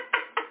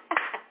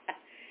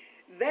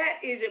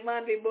 That is your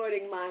Monday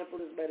morning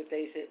mindfulness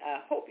meditation. I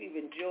hope you've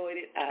enjoyed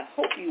it. I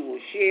hope you will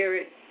share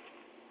it.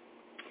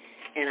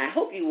 And I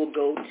hope you will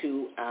go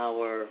to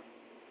our,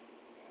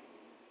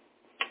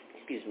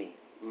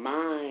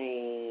 my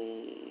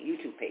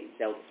YouTube page,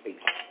 Zelda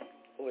Speaks,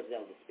 or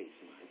Zelda Speaks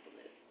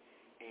Mindfulness,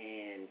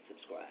 and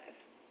subscribe.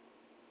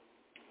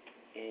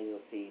 And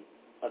you'll see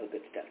other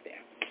good stuff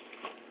there.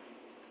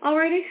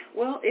 Alrighty,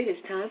 well, it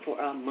is time for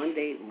our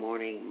Monday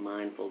morning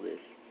mindfulness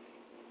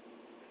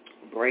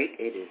break.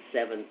 It is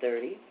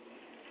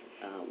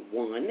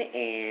 7:31,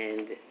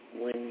 and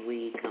when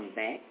we come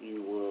back,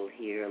 you will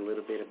hear a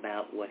little bit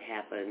about what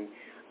happened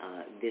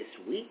this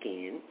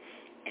weekend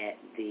at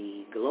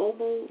the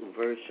Global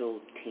Virtual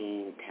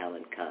Teen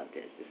Talent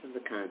Contest. This is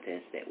a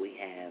contest that we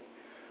have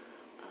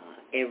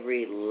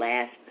every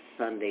last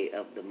Sunday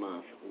of the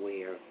month,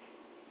 where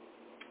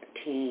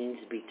teens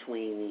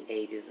between the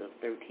ages of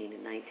 13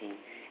 and 19,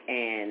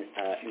 and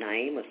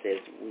Naima says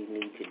we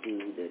need to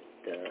do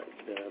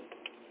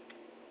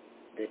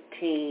the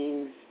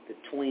teens, the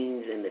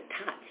tweens, and the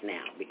tots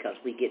now, because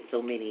we get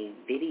so many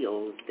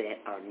videos that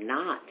are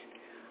not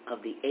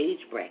of the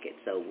age bracket.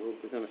 So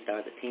we're going to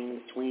start the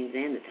teens, tweens,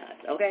 and the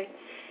tots, okay?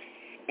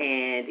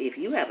 And if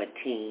you have a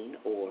teen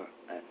or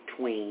a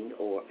tween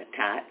or a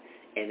tot,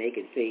 and they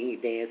can sing,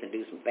 dance, and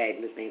do some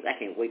fabulous things, I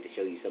can't wait to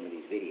show you some of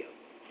these videos.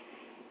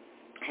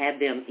 Have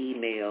them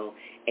email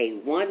a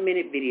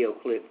 1-minute video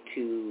clip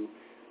to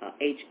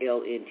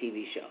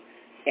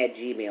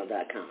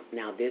HLNTVshow@gmail.com.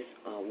 Now, this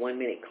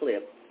 1-minute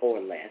clip or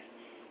less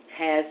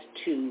has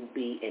to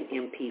be an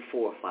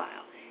MP4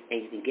 file,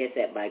 and you can get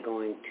that by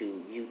going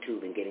to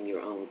YouTube and getting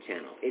your own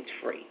channel. It's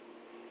free.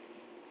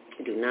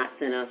 Do not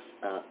send us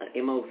an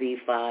MOV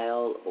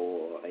file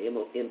or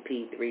an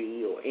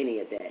MP3 or any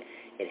of that.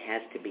 It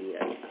has to be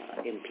an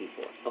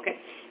MP4. Okay?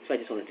 So I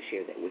just wanted to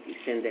share that with you.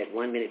 Send that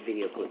 1-minute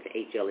video clip to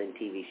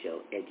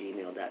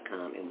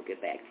HLNTVshow@gmail.com, and we'll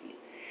get back to you.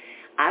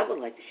 I would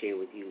like to share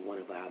with you one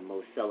of our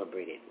most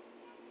celebrated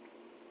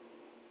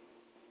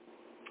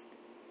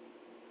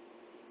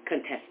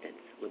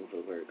contestants. Looking for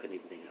the word, couldn't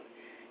even think of it.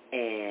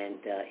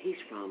 And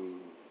he's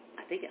from,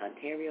 I think,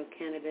 Ontario,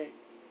 Canada.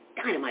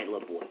 Dynamite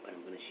little boy, but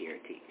I'm going to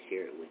share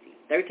it with you.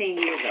 13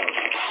 years old.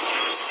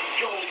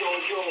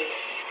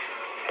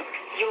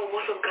 Yo,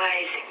 what's up,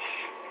 guys?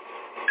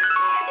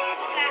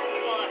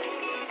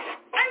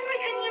 I'm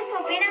listening you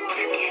for being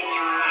pretty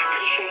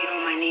sure you know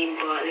my name,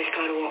 but let's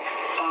start all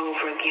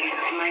over again.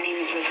 My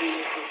name is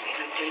Reverend Yusuf,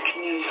 and I'm 13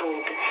 years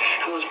old.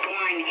 I was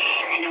born,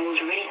 and I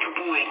was ready to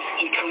born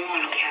in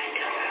Toronto,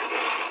 Canada.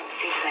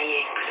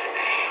 6IX.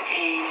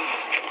 And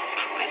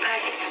my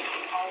passion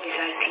always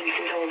acting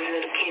since I was a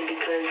little kid,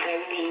 because I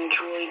really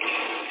enjoyed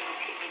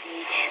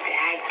the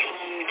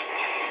acting.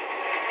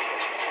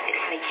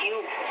 It's like you,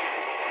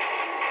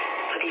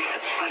 but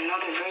it's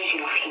another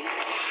version of you.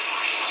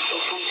 So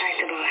fun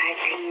fact about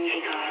acting,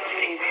 it got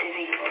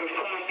specific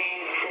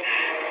performance,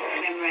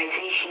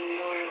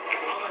 memorization work,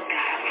 all of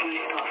that fun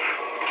stuff.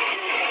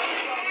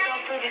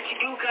 Without further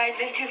ado, guys,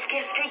 let's just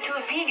get straight to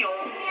the video.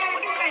 What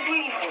are you guys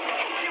waiting for?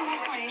 No,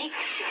 I'm on Nick.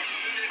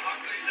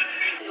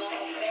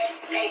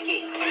 Take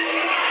it.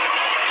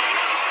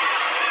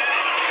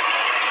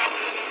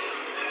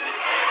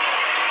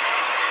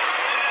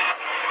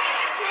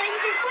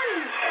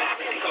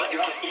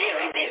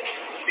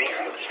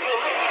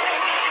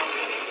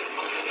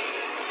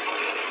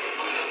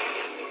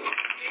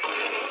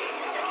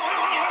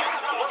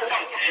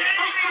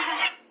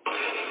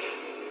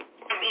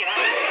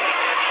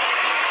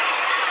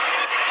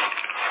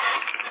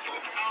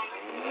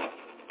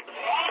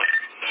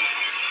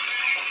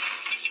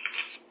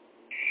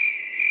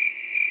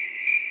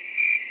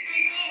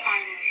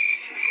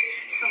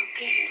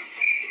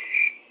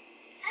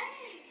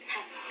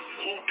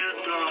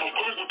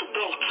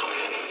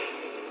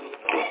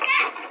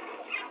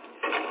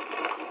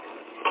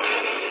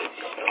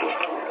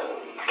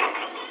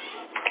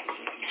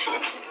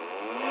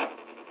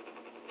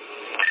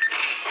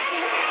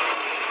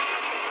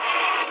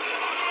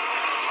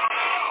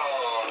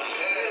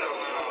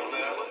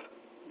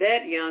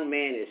 That young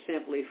man is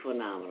simply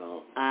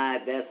phenomenal.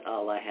 That's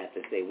all I have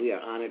to say. We are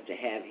honored to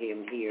have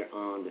him here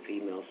on The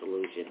Female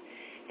Solution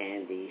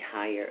and the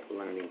Higher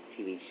Learning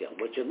TV show.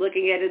 What you're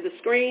looking at the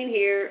screen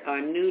here, our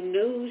new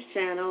news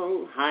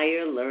channel,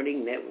 Higher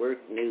Learning Network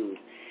News.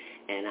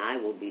 And I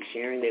will be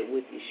sharing that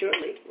with you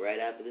shortly, right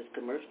after this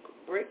commercial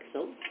break,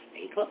 so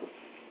stay close.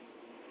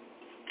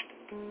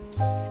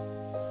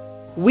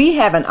 We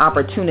have an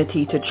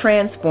opportunity to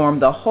transform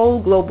the whole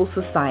global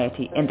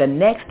society in the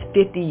next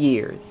 50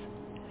 years.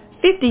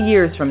 50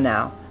 years from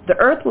now, the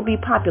earth will be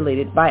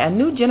populated by a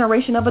new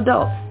generation of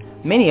adults,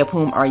 many of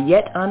whom are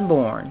yet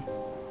unborn.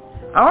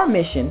 Our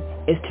mission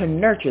is to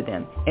nurture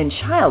them in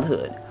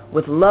childhood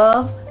with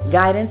love,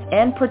 guidance,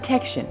 and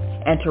protection,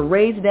 and to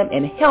raise them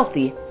in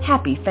healthy,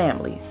 happy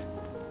families.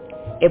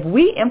 If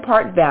we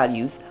impart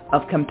values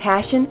of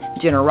compassion,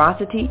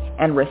 generosity,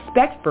 and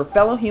respect for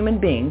fellow human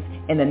beings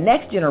in the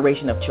next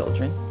generation of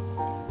children,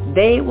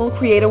 they will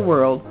create a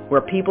world where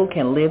people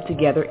can live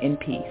together in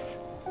peace.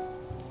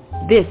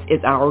 This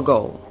is our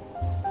goal.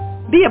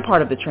 Be a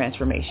part of the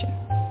transformation.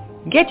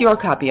 Get your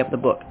copy of the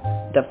book,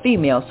 The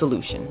Female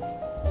Solution.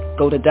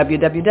 Go to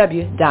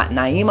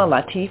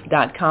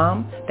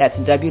www.naimalatif.com. That's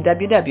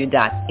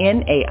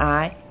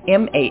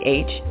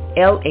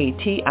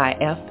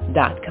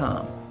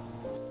www.naimalatif.com.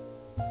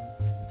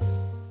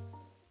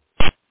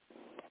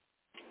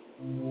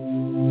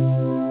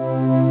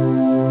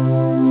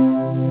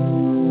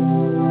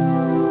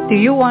 Do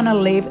you want to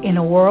live in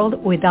a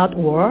world without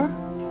war?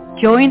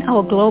 Join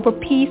our global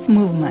peace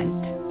movement.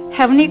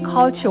 Heavenly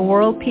Culture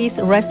World Peace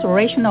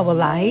Restoration of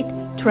Light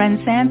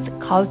transcends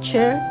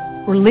culture,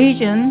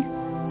 religion,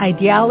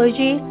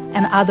 ideology,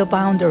 and other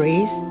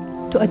boundaries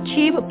to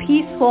achieve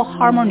peaceful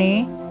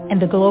harmony in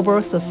the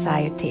global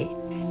society.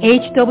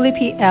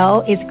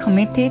 HWPL is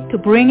committed to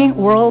bringing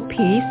world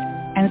peace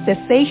and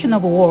cessation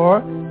of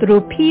war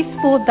through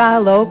peaceful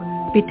dialogue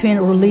between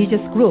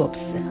religious groups.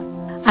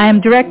 I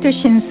am Director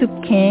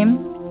Shin-Suk Kim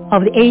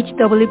of the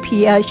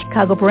HWPL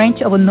Chicago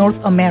branch of North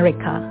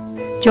America.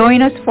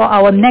 Join us for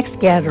our next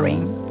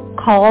gathering.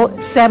 Call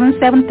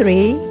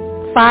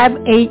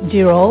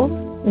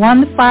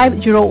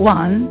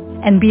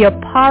 773-580-1501 and be a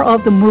part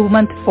of the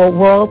movement for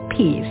world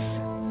peace.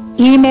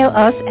 Email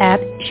us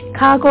at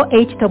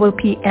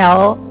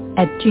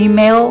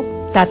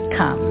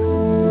chicagohwpl@gmail.com.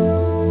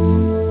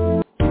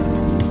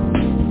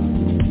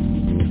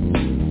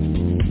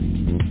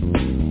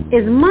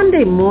 Is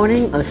Monday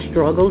morning a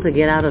struggle to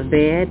get out of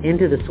bed,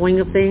 into the swing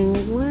of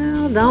things?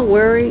 Well, don't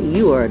worry,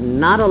 you are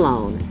not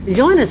alone.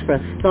 Join us for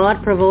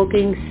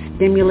thought-provoking,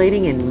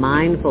 stimulating, and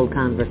mindful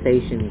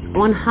conversations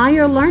on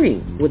higher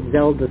learning with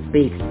Zelda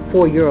Speaks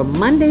for your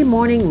Monday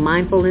morning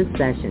mindfulness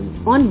sessions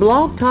on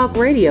Blog Talk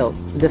Radio,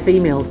 The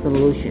Female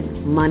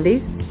Solution,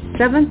 Mondays,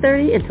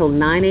 7:30 until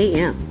 9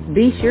 a.m.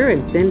 Be sure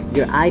and send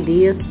your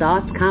ideas,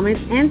 thoughts,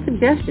 comments, and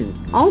suggestions.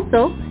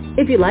 Also,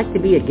 if you'd like to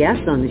be a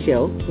guest on the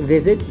show,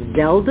 visit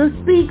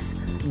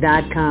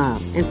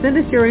ZeldaSpeaks.com and send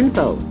us your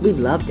info. We'd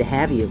love to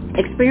have you.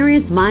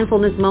 Experience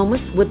mindfulness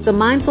moments with the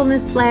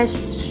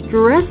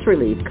mindfulness/stress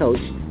relief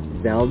coach,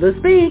 Zelda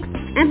Speaks.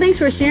 And thanks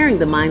for sharing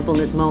the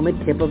mindfulness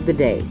moment tip of the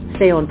day.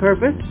 Stay on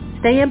purpose,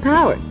 stay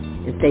empowered,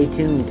 and stay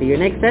tuned to your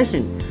next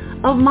session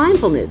of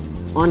Mindfulness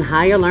on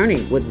Higher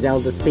Learning with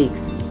Zelda Speaks.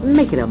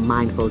 Make it a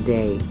mindful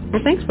day.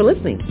 And thanks for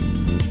listening.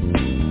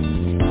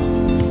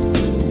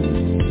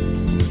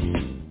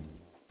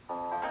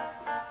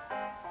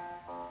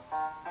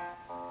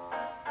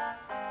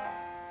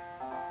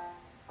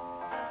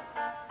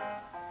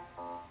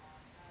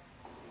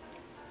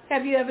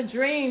 Have you ever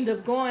dreamed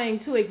of going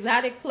to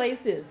exotic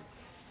places,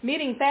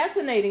 meeting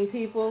fascinating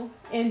people,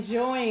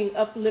 enjoying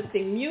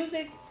uplifting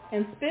music,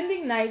 and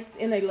spending nights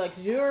in a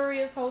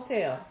luxurious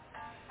hotel?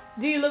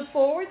 Do you look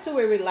forward to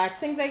a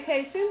relaxing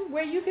vacation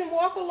where you can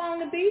walk along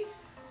the beach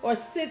or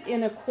sit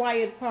in a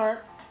quiet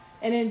park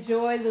and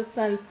enjoy the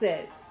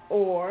sunset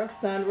or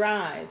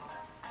sunrise?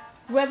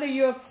 Whether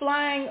you're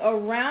flying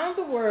around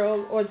the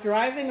world or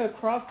driving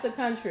across the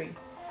country,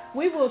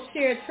 we will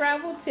share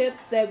travel tips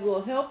that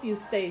will help you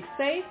stay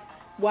safe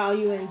while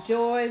you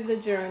enjoy the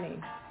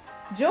journey.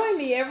 Join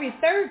me every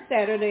third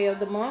Saturday of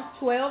the month,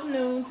 12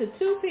 noon to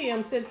 2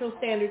 p.m. Central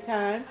Standard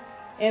Time,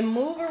 and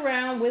move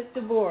around with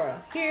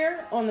Deborah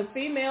here on the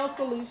Female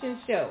Solution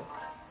Show.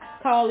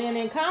 Call in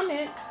and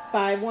comment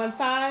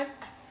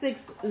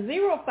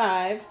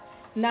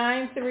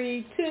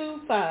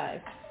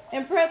 515-605-9325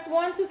 and press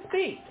 1 to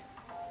speak.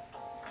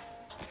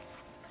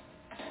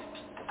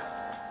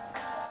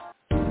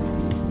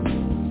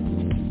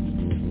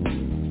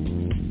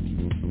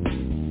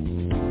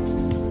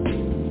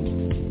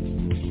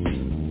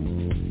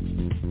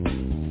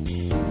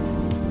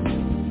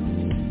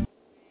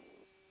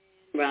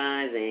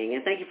 Rising,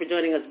 and thank you for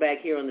joining us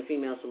back here on The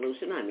Female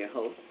Solution. I'm your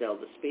host,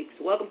 Zelda Speaks.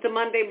 Welcome to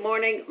Monday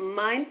Morning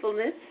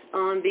Mindfulness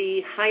on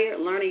the Higher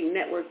Learning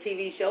Network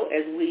TV show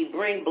as we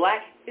bring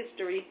Black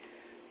History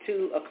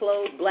to a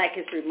close. Black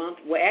History Month.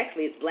 Well,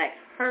 actually, it's Black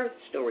Her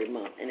Story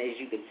Month, and as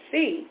you can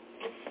see,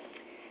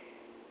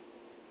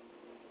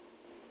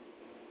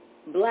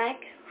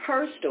 Black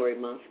Her Story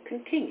Month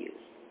continues,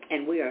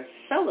 and we are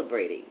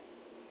celebrating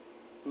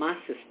my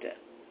sister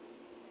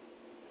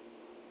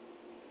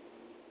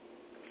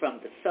from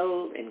the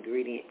Soul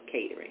Ingredient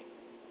Catering.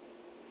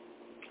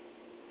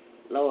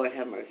 Lord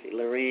have mercy,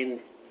 Lorraine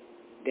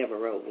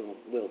Devereaux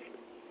Wilford.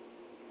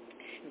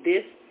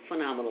 This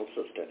phenomenal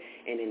sister,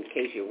 and in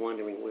case you're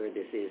wondering where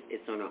this is,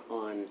 it's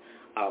on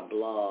our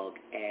blog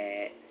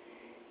at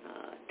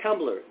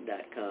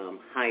tumblr.com,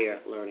 Higher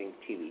Learning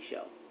TV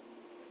Show.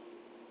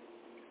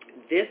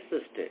 This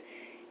sister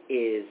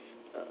is,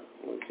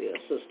 a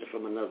sister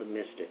from another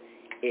mister,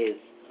 is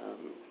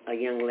a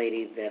young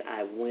lady that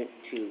I went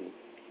to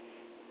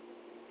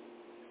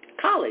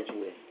college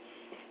with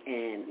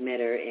and met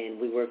her, and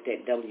we worked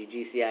at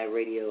WGCI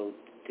Radio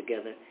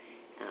together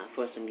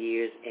for some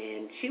years,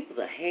 and she was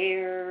a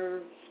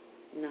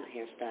not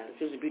hairstylist,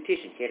 she was a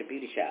beautician. She had a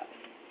beauty shop.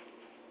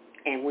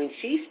 And when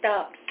she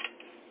stopped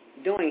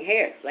doing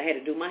hair, so I had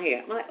to do my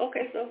hair, I'm like,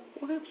 okay, so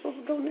where am I supposed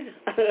to go now?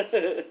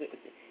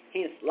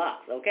 Hence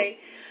locks, okay?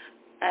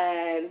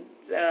 And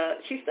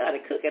she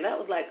started cooking. I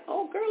was like,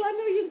 oh, girl, I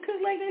know you can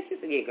cook like that. She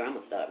said, yeah, girl, I'm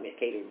going to start my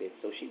catering business.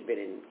 So she's been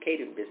in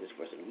catering business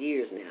for some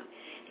years now.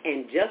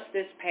 And just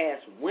this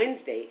past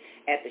Wednesday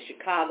at the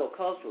Chicago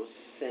Cultural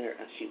Center,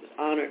 she was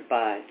honored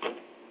by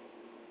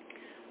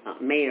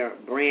Mayor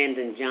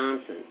Brandon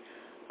Johnson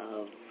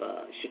of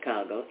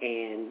Chicago,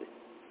 and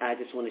I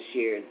just want to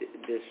share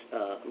this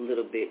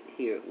little bit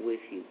here with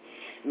you.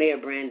 Mayor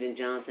Brandon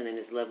Johnson and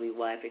his lovely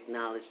wife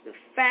acknowledged the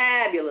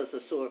fabulous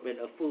assortment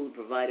of food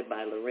provided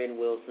by Loren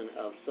Wilson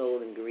of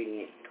Soul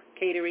Ingredient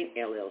Catering,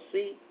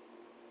 LLC,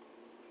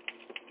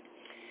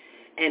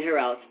 and her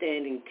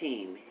outstanding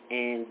team.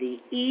 And the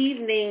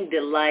evening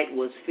delight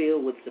was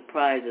filled with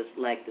surprises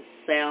like the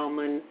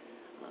salmon,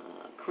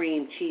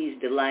 cream cheese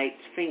delights,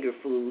 finger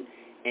food,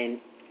 and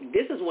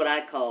this is what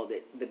I called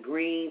it, the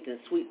greens and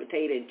sweet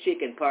potato and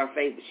chicken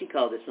parfait, but she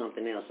called it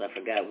something else. I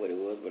forgot what it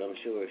was, but I'm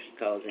sure if she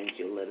calls in,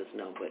 she'll let us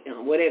know. But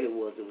whatever it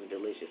was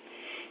delicious.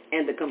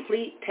 And the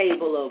complete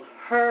table of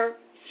her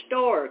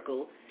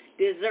historical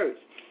desserts.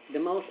 The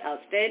most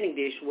outstanding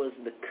dish was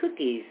the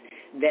cookies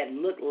that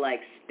looked like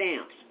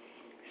stamps,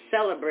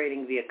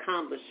 celebrating the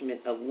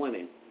accomplishment of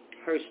women.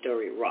 Her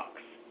story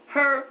rocks.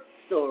 Her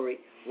story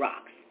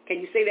rocks. Can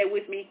you say that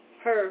with me?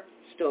 Her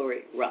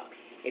story rocks.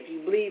 If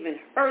you believe in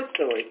her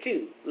story,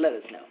 too, let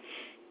us know.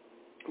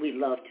 We'd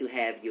love to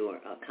have your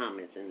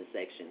comments in the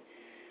section.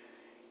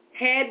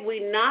 Had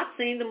we not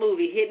seen the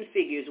movie Hidden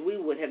Figures, we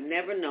would have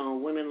never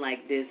known women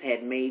like this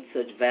had made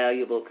such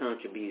valuable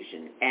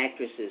contribution.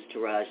 Actresses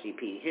Taraji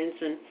P.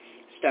 Henson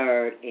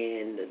starred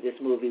in this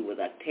movie with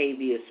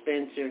Octavia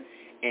Spencer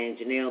and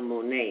Janelle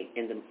Monáe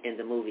in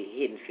the movie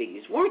Hidden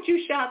Figures. Weren't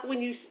you shocked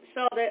when you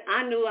saw that?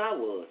 I knew I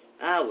was.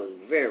 I was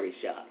very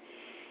shocked.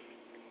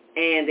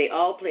 And they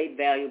all played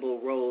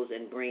valuable roles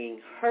in bringing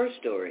her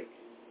story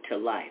to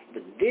life.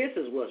 But this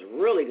is what's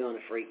really going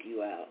to freak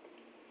you out.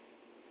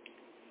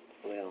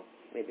 Well,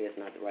 maybe that's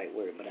not the right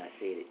word, but I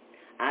said it.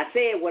 I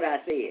said what I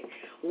said.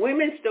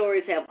 Women's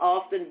stories have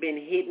often been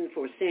hidden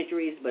for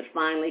centuries, but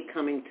finally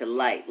coming to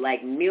light,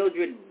 like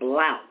Mildred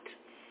Blount,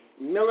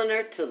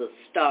 milliner to the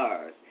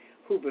stars,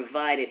 who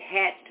provided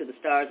hats to the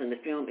stars in the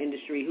film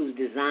industry, whose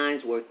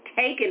designs were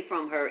taken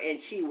from her, and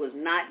she was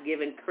not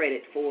given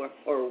credit for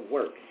her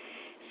work.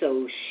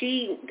 So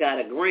she got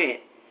a grant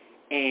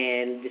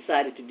and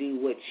decided to do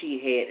what she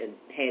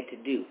had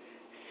to do.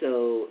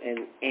 So,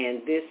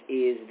 and this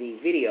is the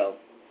video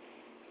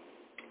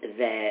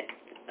that,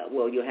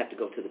 well, you'll have to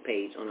go to the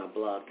page on our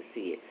blog to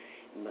see it,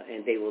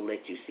 and they will let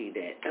you see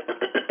that.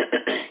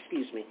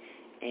 Excuse me.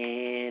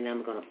 And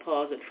I'm going to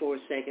pause it for a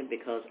second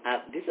because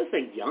this is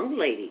a young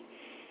lady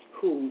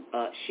who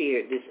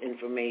shared this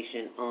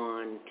information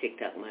on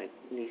TikTok. My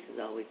niece is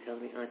always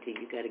telling me, Auntie,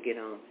 you got to get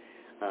on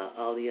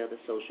all the other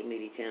social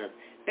media channels.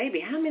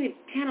 Baby, how many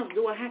channels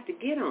do I have to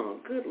get on?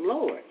 Good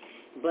Lord.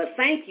 But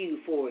thank you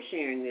for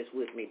sharing this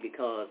with me,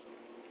 because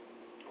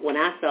when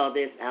I saw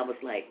this, I was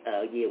like,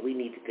 yeah, we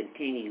need to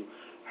continue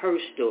her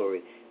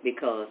story,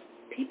 because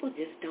people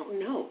just don't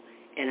know.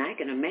 And I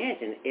can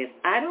imagine if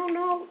I don't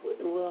know,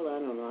 well, I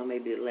don't know. I may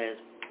be the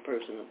last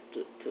person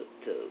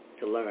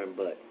to learn,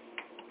 but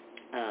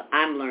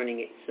I'm learning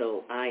it,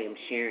 so I am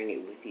sharing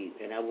it with you,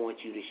 and I want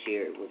you to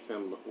share it with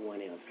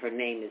someone else. Her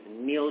name is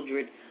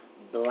Mildred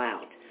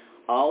Blount.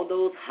 All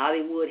those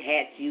Hollywood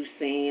hats you've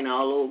seen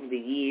all over the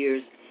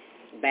years,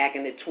 back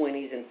in the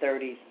 20s and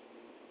 30s,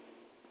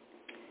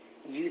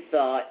 you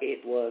thought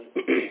it was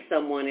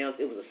someone else.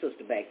 It was a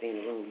sister back there in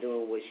the room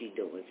doing what she's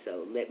doing.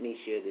 So let me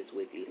share this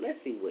with you.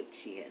 Let's see what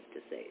she has to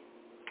say.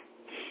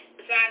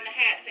 Designed the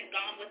hats and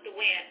Gone with the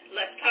Wind.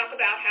 Let's talk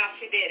about how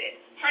she did it.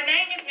 Her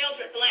name is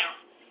Mildred Blount.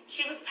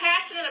 She was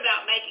passionate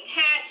about making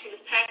hats. She was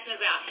passionate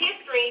about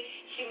history.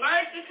 She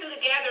merged the two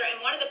together,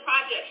 and one of the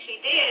projects she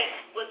did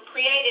was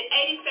created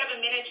 87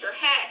 miniature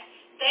hats.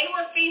 They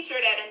were featured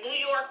at a New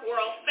York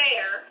World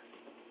Fair.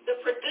 The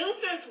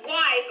producer's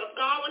wife of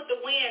Gone with the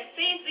Wind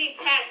sees these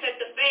hats at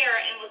the fair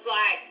and was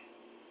like,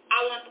 I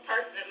want the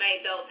person that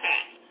made those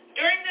hats.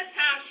 During this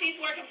time, she's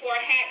working for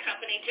a hat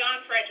company,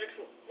 John Fredericks,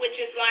 which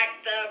is like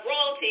the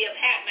royalty of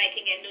hat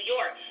making in New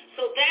York.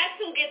 So that's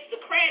who gets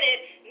the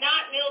credit,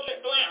 not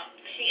Mildred Blount.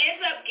 She ends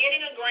up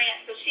getting a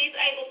grant, so she's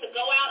able to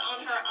go out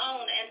on her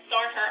own and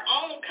start her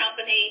own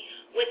company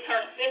with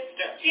her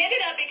sister. She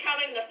ended up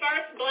becoming the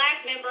first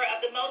black member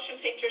of the Motion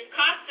Pictures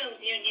Costumes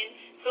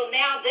Union, so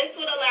now this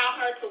would allow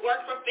her to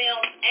work for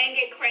films and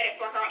get credit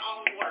for her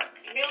own work.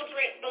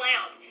 Mildred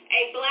Blount,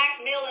 a black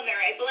milliner,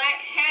 a black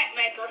hat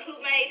maker who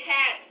made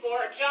hats for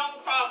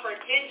Joan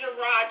Crawford, Ginger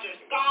Rogers,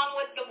 Gone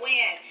with the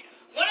Wind.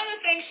 One of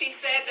the things she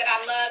said that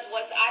I loved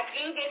was, I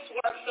do this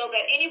work so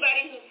that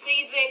anybody who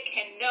sees it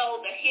can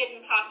know the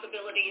hidden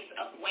possibilities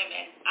of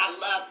women. I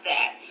love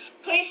that.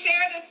 Please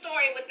share this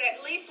story with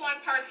at least one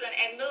person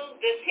and move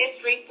this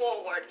history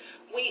forward.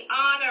 We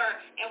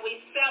honor and we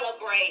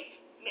celebrate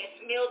Miss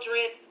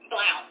Mildred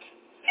Blount.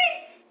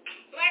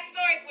 Black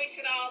stories we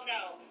should all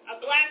know. A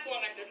black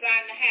woman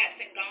designed the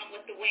hats in Gone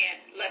with the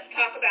Wind. Let's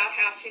talk about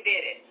how she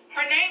did it.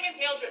 Her name is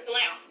Mildred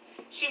Blount.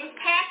 She was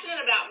passionate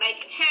about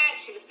making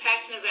hats. She was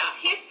passionate about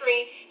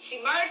history.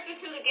 She merged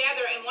the two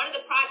together, and one of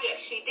the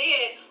projects she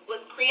did was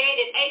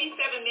created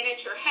 87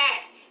 miniature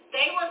hats.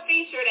 They were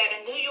featured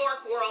at a New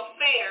York World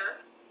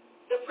Fair.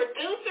 The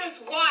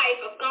producer's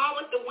wife of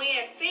Gone with the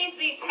Wind sees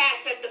these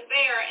hats at the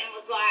fair and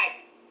was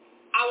like,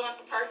 I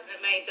want the person that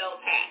made those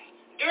hats.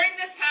 During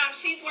this time,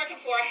 she's working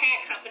for a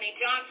hat company,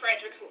 John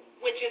Fredericks,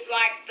 which is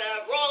like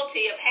the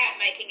royalty of hat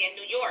making in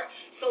New York.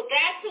 So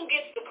that's who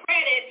gets the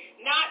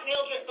credit, not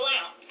Mildred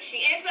Blount.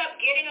 She ends up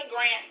getting a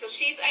grant, so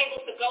she's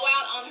able to go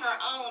out on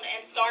her own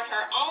and start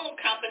her own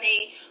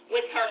company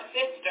with her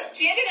sister.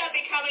 She ended up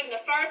becoming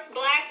the first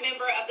black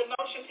member of the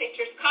Motion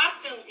Pictures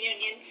Costumes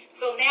Union,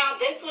 so now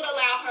this would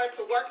allow her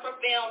to work for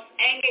films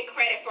and get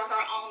credit for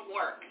her own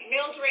work.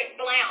 Mildred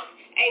Blount,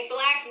 a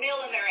black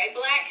milliner, a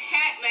black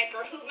hat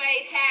maker who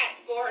made hats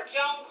for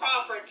Joan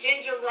Crawford,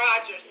 Ginger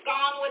Rogers,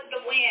 Gone with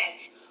the Wind.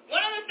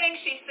 One of the things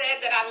she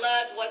said that I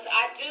loved was,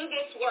 I do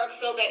this work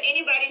so that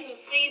anybody who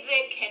sees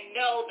it can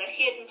know the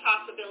hidden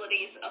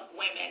possibilities of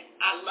women.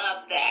 I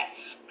love that.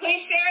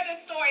 Please share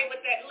this story with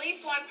at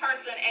least one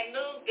person and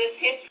move this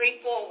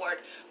history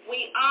forward.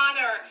 We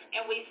honor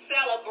and we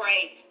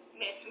celebrate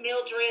Miss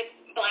Mildred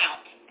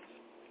Blount.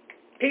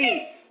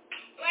 Peace.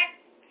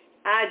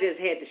 I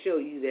just had to show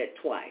you that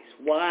twice.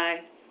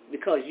 Why?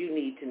 Because you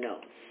need to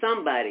know.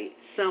 Somebody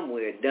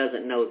somewhere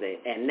doesn't know that,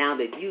 and now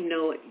that you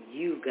know it,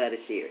 you've got to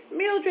share it.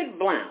 Mildred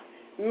Blount,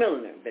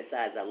 milliner.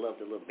 Besides, I love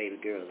the little baby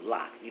girl's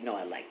locks. You know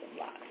I like the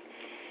locks.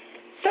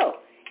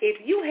 So,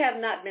 if you have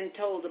not been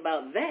told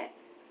about that,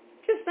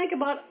 just think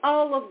about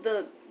all of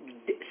the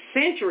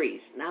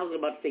centuries, and I was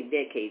about to say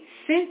decades,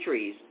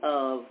 centuries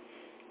of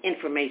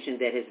information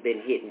that has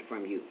been hidden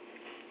from you.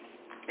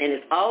 And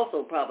it's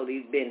also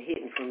probably been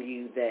hidden from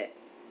you that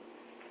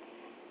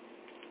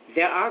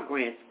there are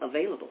grants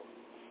available.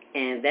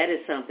 And that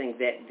is something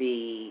that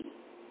the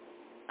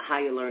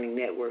Higher Learning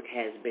Network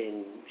has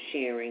been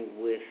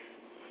sharing with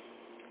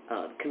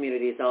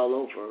communities all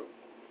over,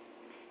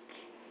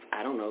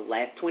 I don't know,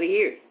 last 20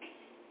 years.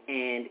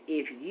 And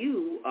if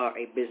you are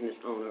a business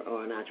owner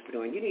or an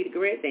entrepreneur and you need a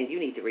grant, then you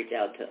need to reach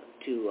out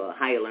to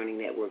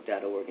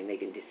higherlearningnetwork.org, and they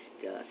can just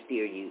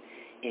steer you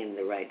in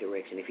the right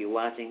direction. If you're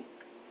watching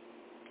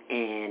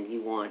and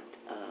you want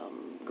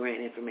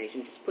grant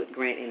information, just put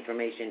grant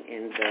information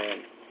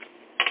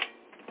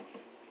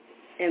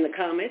in the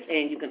comments,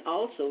 and you can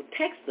also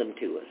text them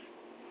to us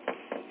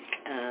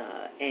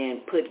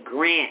and put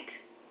grant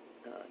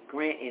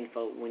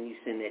info when you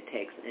send that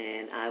text,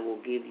 and I will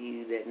give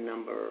you that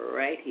number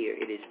right here.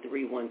 It is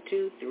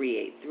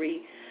 312-383-9749.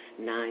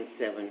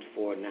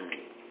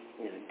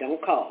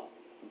 Don't call,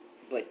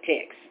 but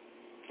text.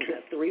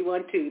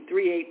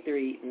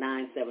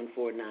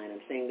 312-383-9749.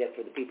 I'm saying that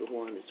for the people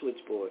who are on the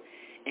switchboard.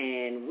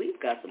 And we've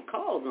got some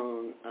calls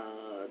on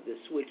the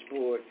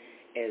switchboard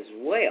as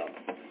well,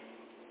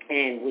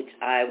 and which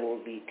I will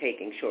be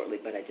taking shortly,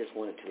 but I just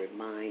wanted to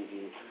remind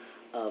you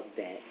of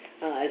that.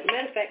 As a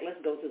matter of fact,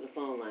 let's go to the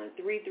phone line.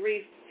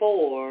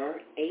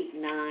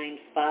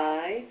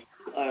 334-895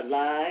 are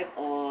live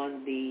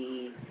on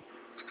the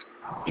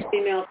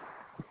Female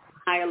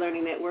Higher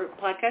Learning Network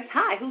podcast.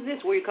 Hi, who's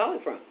this? Where are you calling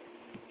from?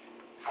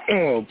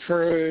 Oh,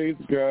 praise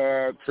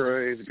God,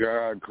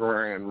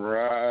 Grand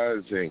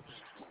Rising.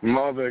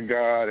 Mother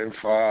God and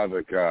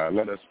Father God,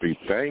 let us be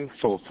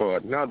thankful for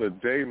another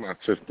day, my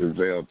sister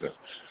Zelda.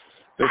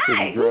 This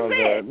is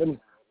brother.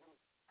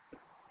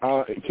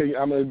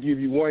 I'm going to give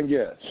you one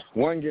guess.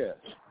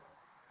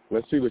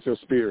 Let's see what your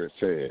spirit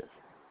says.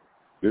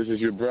 This is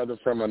your brother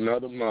from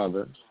another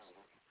mother.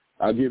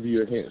 I'll give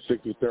you a hint.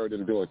 63rd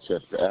in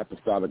Dorchester,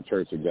 Apostolic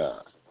Church of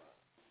God.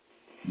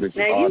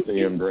 Bishop Arthur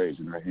M.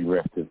 Brazier, may he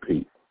rest in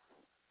peace.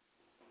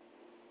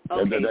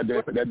 Okay.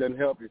 That doesn't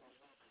help you?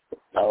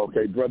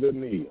 Okay, Brother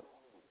Neil,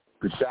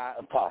 the Shy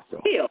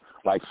Apostle. Neil.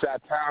 Like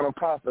Chi-Town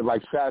Apostle,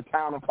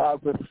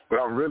 but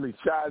I'm really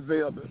Shy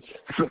Zelda.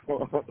 So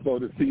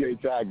the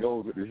CHI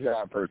goes with the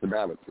Shy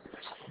personality.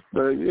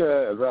 But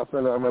yeah,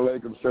 Assalamu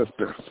alaikum,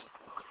 sister.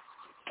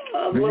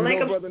 Do you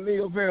know Brother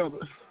Neil Zelda?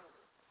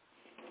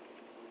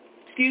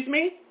 Excuse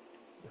me?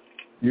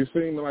 You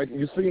seem like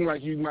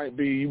you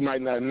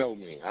might not know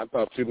me. I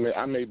thought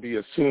I may be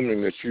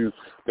assuming that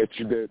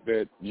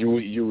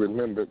you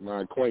remembered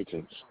my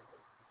acquaintance.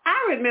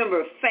 I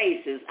remember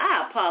faces.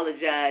 I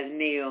apologize,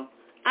 Neil.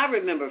 I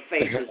remember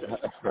faces.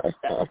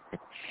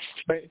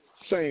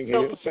 Same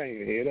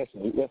here.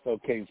 That's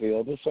okay,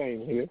 Phil. The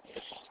same here.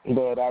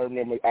 But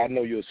I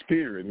know your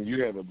spirit, and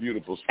you have a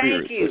beautiful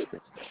spirit. Thank you.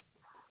 Sister.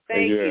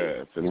 Thank you.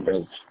 Yes,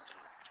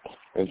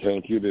 and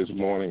thank you this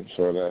morning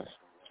for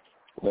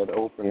that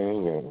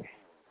opening and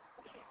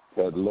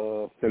that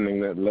love, sending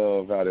that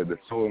love out. It is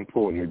so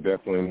important. We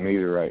definitely need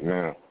it right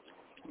now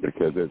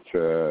because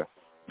there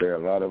are a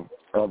lot of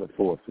other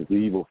forces,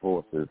 evil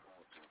forces,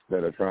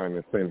 that are trying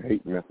to send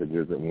hate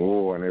messages and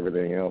war and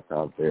everything else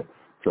out there.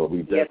 So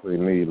we definitely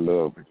need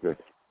love because,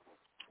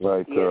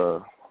 like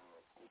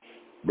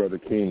Brother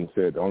King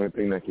said, the only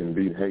thing that can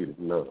beat hate is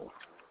love.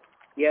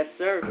 Yes,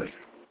 sir.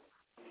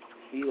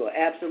 You are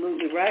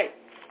absolutely right.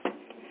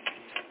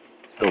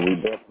 So we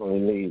definitely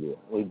need it.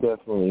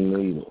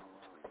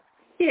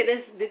 Yeah,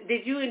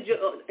 did you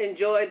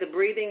enjoy the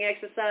breathing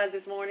exercise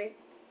this morning,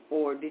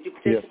 or did you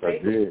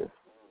participate? Yes, I did.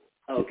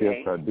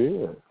 Okay. Yes, I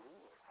did.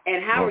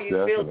 And how are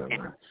you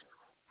feeling?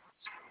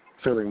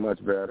 Feeling much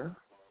better.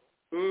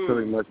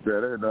 Feeling much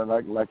better.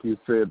 Like you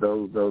said,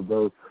 those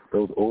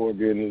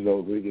organs, and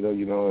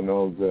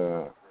those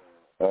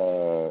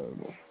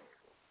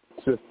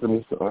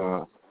systems,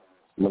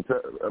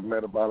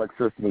 metabolic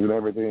systems, and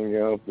everything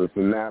else. The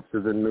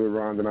synapses and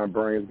neurons in our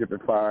brains get to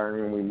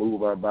firing, and we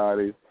move our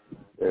bodies,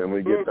 and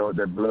we get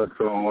that blood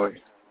flowing.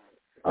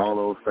 All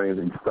those things,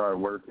 and start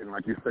working.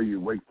 Like you say,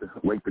 you wake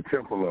the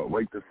temple up,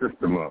 wake the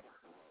system up.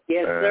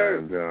 Yes, sir.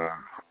 And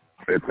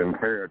it's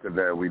imperative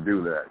that we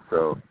do that.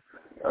 So,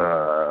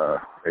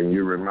 and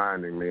you're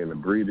reminding me, and the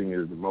breathing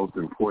is the most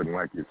important,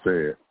 like you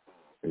said.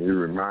 And you're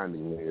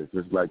reminding me, it's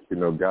just like,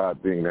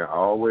 God being there,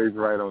 always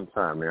right on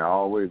time. They're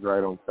always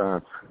right on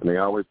time. And they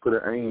always put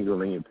an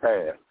angel in your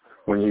path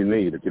when you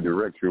need it to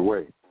direct your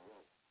way.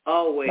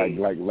 Always.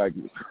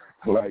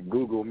 Like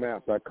Google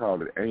Maps, I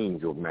call it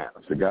angel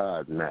maps,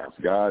 God's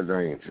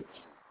angels.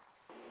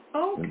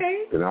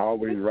 Okay. And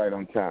always right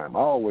on time.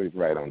 Always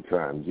right on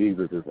time.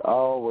 Jesus is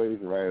always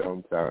right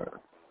on time.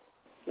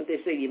 But they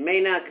say you may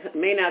not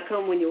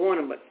come when you want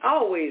them, but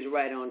always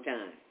right on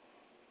time.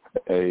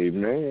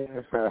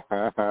 Amen.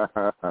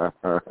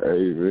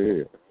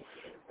 Amen.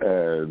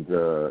 And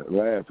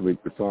last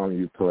week the song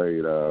you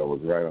played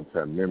was right on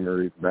time.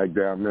 Memories, back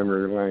down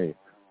memory lane.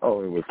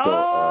 Oh, it was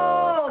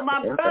so.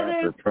 My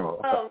brother.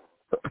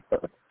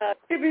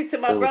 Tribute to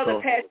my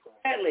brother, Pastor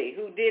Bradley,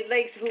 who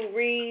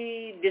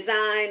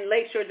redesigned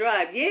Lakeshore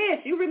Drive.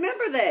 Yes, you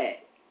remember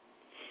that.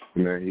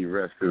 Man, he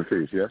rests in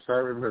peace. Yes, I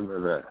remember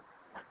that.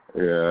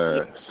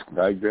 Yes,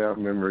 back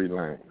down memory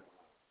lane.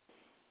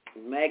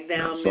 Back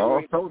down I memory. saw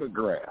a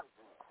photograph.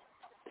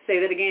 Say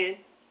that again.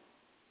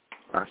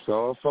 I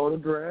saw a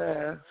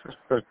photograph.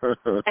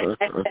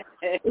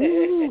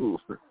 Ooh,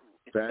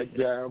 back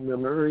down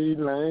memory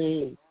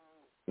lane.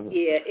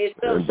 Yeah, it's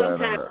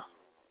sometimes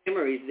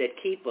memories that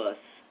keep us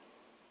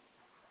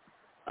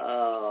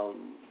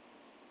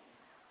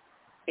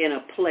in a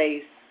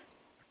place.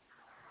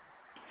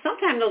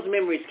 Sometimes those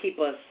memories keep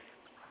us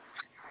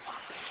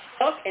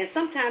up, and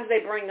sometimes they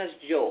bring us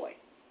joy.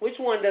 Which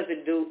one does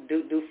it do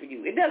for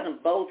you? It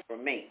doesn't both for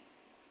me.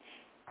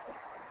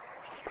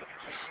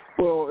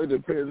 Well, it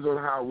depends on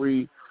how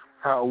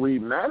we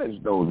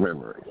manage those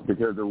memories,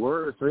 because the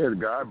Word says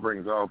God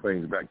brings all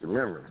things back to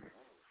memory.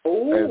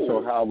 Ooh. And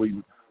so how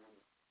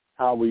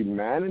we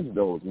manage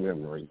those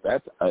memories,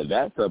 that's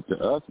up to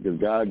us, because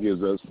God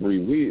gives us free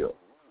will.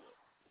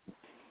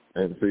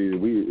 And see,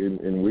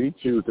 we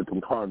choose to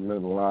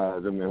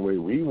compartmentalize them the way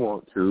we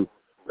want to.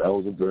 That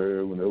was a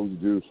bad one, that was a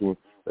good one.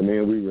 And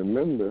then we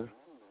remember.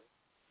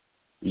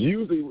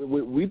 Usually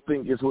we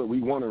think it's what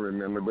we want to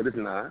remember, but it's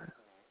not.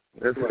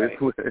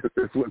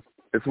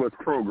 It's what's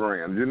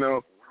programmed,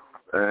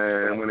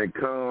 And when it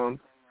comes,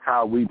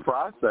 how we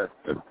process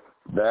it,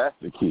 that's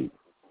the key.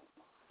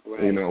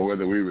 Right.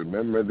 Whether we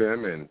remember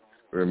them and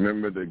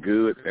remember the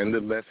good and the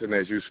lesson,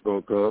 as you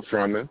spoke of,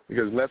 from them,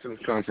 because lessons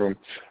come from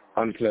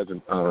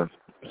unpleasant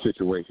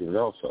situations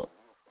also.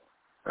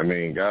 I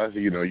mean, guys,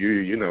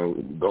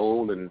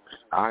 gold and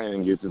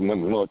iron gets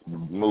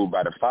moved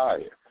by the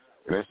fire.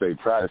 And they say,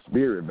 try the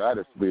spirit by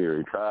the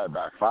spirit, try it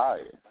by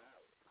fire.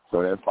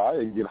 So that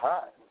fire get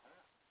hot.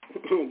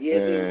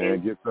 Yes, and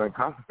it gets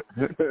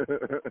uncomfortable.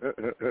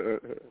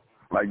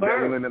 Like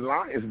Daniel and the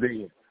Lions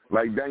Den.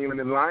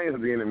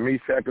 And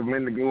Meshach,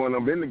 Abednego, and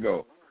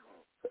Abednego.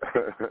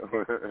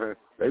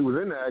 They was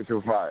in the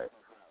actual fire.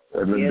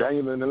 And then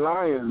Daniel and the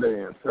Lions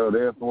Den. So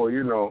therefore,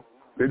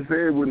 they said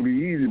it wouldn't be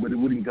easy, but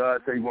wouldn't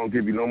God say he won't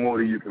give you no more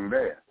than you can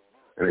bear?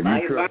 And if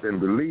you trust and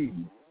believe.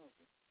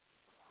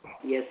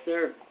 Yes,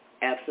 sir.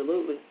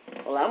 Absolutely.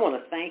 Well, I want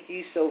to thank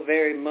you so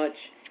very much,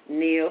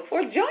 Neil,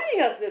 for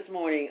joining us this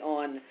morning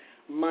on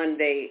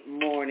Monday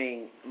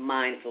Morning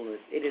Mindfulness.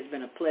 It has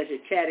been a pleasure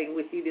chatting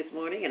with you this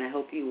morning, and I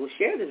hope you will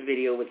share this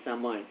video with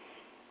someone.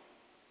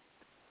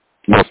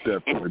 Most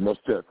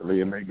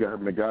definitely. And may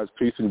God's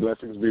peace and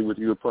blessings be with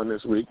you upon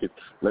this week. And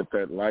let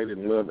that light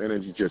and love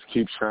energy just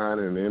keep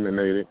shining and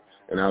emanating.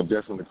 And I'll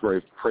definitely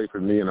pray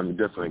for me, and I'm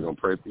definitely going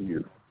to pray for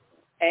you.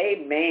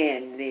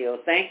 Amen, Neil.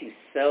 Thank you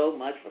so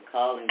much for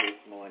calling this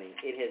morning.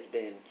 It has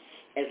been,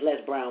 as Les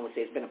Brown would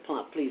say, it's been a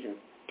plump, pleasing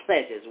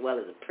pleasure as well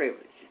as a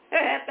privilege.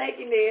 Thank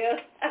you, Neil.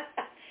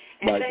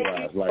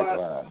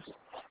 Likewise.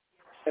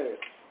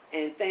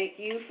 And thank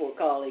you for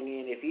calling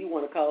in. If you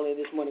want to call in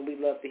this morning,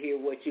 we'd love to hear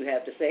what you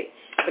have to say.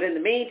 But in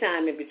the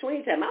meantime, in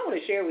between time, I want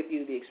to share with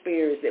you the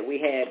experience that we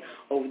had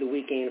over the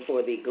weekend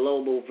for the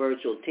Global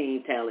Virtual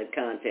Teen Talent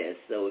Contest.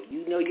 So if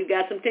you know you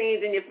got some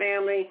teens in your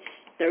family,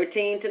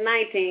 13 to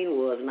 19,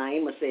 well, as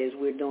Naima says,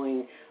 we're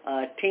doing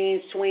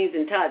teens, tweens,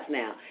 and tots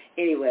now.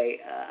 Anyway,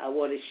 I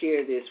want to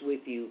share this with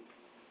you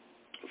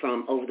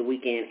from over the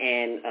weekend.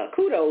 And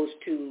kudos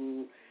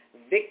to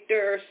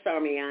Victor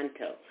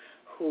Sarmiento,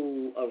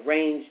 who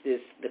arranged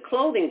the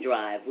clothing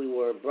drive. We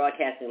were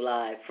broadcasting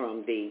live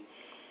from the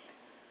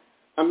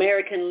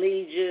American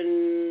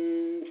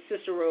Legion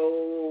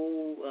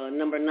Cicero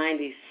number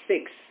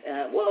 96.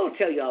 We'll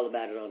tell you all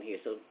about it on here,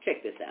 so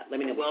check this out. Let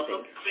me know what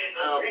you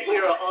think. We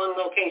are on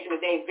location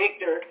today.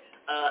 Victor,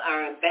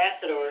 our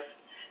ambassador,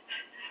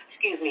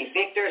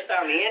 Victor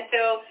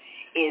Sarmiento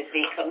is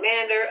the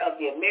commander of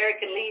the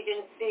American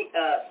Legion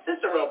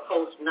Cicero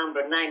Post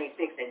number 96.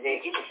 And as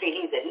you can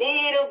see, he's a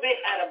little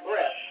bit out of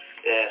breath.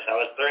 Yes, I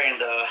was throwing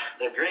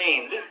the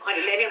greens.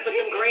 Let him put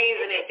some greens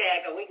in that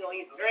tackle. We're going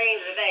to eat some greens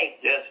today.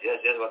 Yes.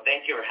 Well,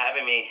 thank you for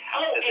having me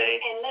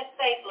today. And let's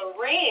thank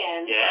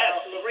Loren.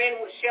 Yes.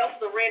 Chef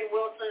Loren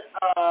Wilson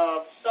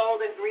of Soul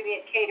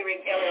Ingredient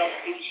Catering,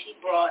 LLC. She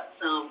brought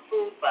some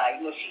food by.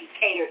 She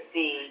catered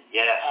the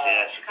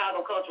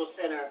Chicago Cultural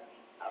Center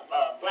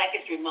Black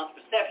History Month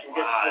reception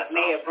just with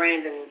Mayor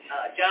Brandon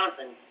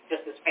Johnson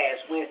just this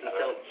past Wednesday.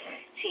 So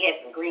she had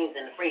some greens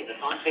in the freezer.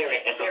 So I'm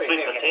very happy.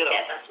 Sweet potato.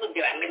 Yes, I'm sweet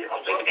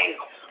potato.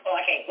 Oh,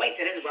 I can't wait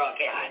till this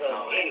broadcast. I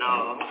know.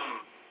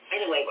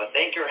 Anyway. Well,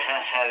 thank you for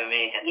having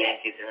me, and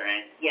thank you,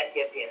 Lorraine. Yes.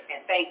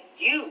 And thank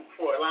you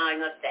for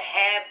allowing us to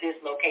have this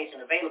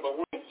location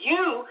available where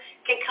you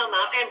can come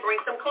out and bring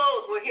some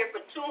clothes. We're here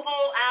for 2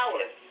 whole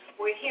hours.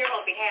 We're here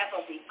on behalf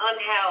of the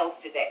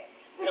unhoused today.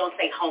 We don't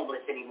say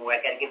homeless anymore.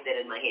 I got to get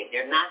that in my head.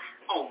 They're not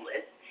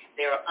homeless.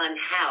 They're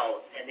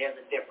unhoused, and there's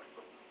a difference.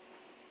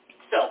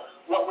 So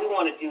what we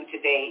want to do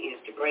today is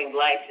to bring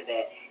light to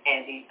that,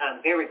 and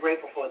I'm very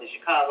grateful for the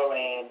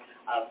Chicagoland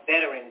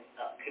veteran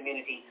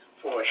community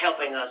for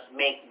helping us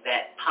make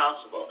that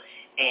possible.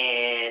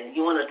 And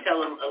you want to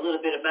tell them a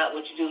little bit about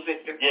what you do,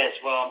 Victor? Yes.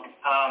 Well,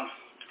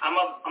 I'm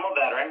a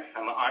veteran.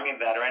 I'm an Army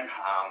veteran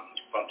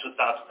from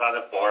 2004,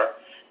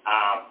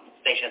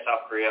 stationed in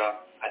South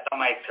Korea. I thought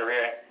my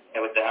career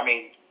with the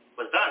Army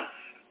was done.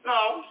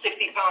 No, 60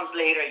 pounds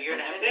later, a year and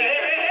a half later,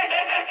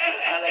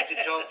 I like to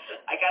joke,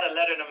 I got a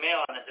letter in the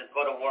mail and it says,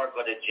 go to war,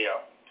 go to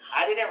jail.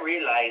 I didn't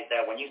realize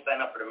that when you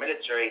sign up for the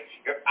military,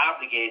 you're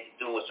obligated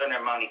to do a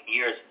certain amount of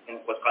years in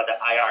what's called the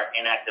IR,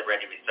 Inactive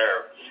Ready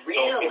Reserve.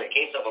 Really? So in the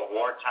case of a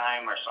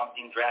wartime or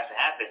something drastic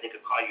happens, they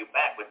could call you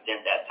back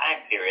within that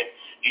time period.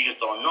 You just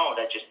don't know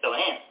that you're still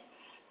in.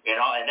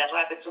 And that's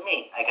what happened to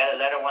me. I got a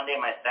letter one day.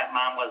 My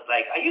stepmom was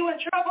like, are you in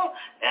trouble?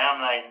 And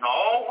I'm like,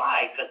 no,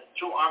 why? Because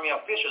 2 Army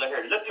officials are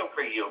here looking for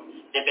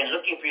you. They've been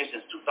looking for you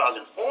since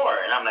 2004.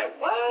 And I'm like,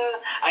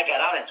 what? I got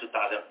out in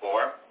 2004.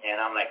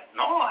 And I'm like,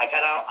 no, I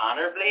got out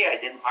honorably.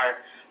 I did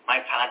my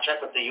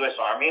contract with the U.S.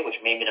 Army, which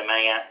made me the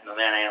man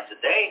I am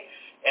today.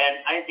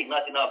 And I didn't think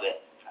nothing of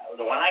it.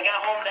 When I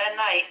got home that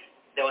night,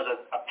 there was a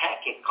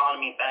packet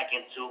calling me back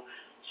into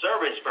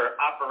service for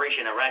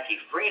Operation Iraqi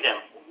Freedom.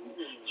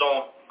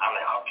 So I'm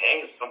like,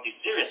 okay, it's something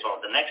serious. So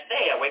the next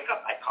day I wake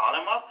up, I call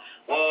him up.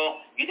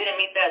 Well, you didn't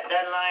meet that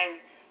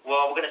deadline.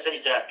 Well, we're going to send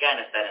you to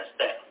Afghanistan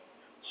instead.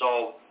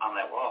 So I'm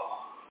like,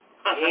 whoa.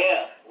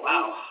 Yeah.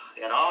 Wow.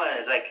 And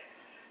it's like,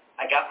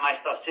 I got my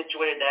stuff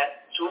situated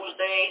that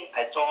Tuesday.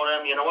 I told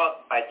him, you know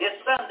what, by this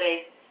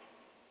Sunday,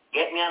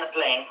 get me on a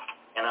plane,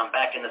 and I'm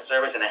back in the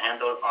service, and I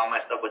handled all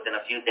my stuff within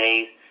a few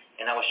days,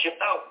 and I was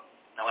shipped out.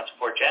 I went to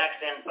Fort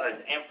Jackson,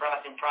 started the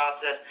in-processing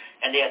process,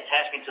 and they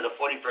attached me to the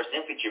 41st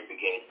Infantry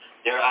Brigade.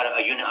 They're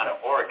a unit out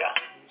of Oregon.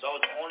 So I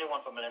was the only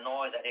one from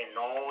Illinois that didn't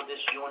know this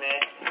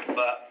unit,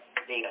 but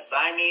they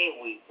assigned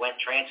me. We went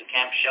trained to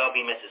Camp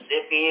Shelby,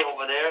 Mississippi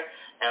over there,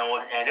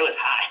 and it was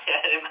hot.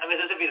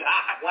 Mississippi's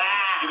hot.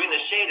 Wow. You're in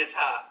the shade, it's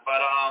hot. But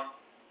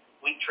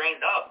we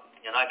trained up.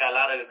 I got a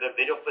lot of good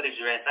video footage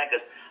during that time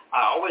because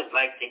I always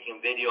like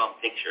taking video and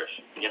pictures,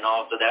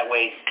 so that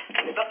way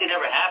if something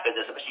ever happens,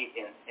 especially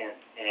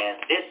in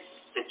this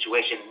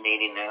situation,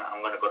 meaning I'm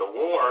going to go to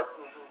war,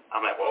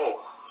 I'm like, whoa,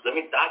 let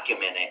me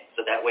document it.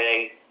 So that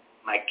way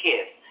my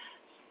kids,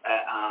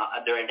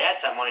 during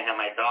that time I only had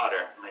my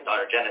daughter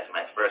Janice,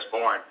 my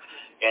firstborn,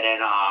 and then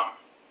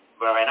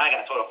right now I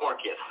got a total of 4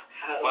 kids.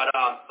 But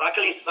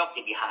luckily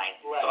something behind.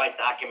 Right. So I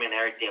document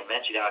everything.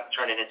 Eventually I'll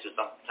turn it into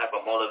some type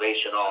of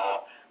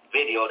motivational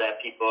video that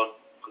people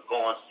could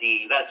go and see.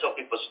 You got to tell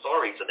people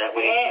stories so that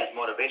way it gives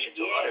motivation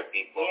to other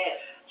people.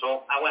 Yes.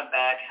 So I went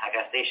back. I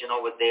got stationed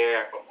over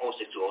there from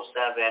 06 to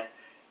 07.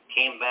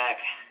 Came back.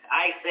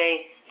 I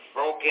say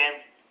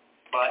broken,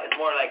 but it's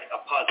more like a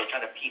puzzle,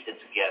 trying to piece it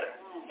together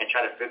and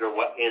try to figure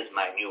what is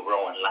my new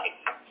role in life.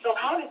 So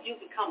how did you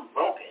become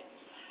broken?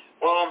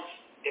 Well,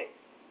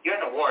 you're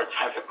in a war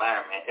type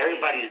environment.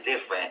 Everybody's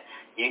different.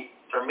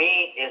 For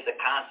me, it's the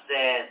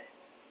constant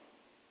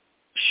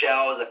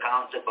shells, the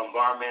constant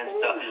bombardments,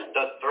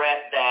 the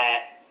threat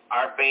that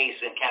our base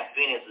in Camp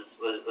Phoenix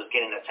was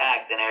getting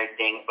attacked and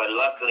everything. But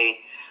luckily,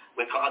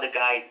 we called the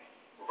guy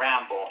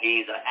Rambo.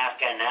 He's an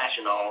Afghan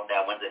national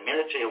that when the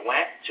military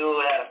went to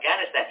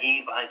Afghanistan,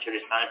 he volunteered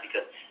his time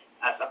because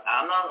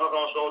I'm not going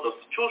to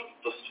show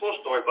the full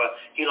story, but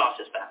he lost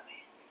his family.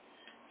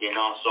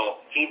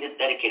 So he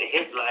dedicated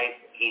his life.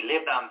 He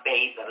lived on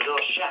base in a little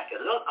shack,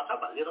 I'm talking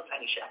about a little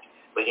tiny shack,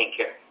 but he didn't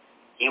care.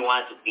 He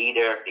wanted to be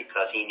there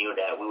because he knew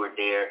that we were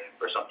there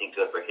for something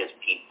good for his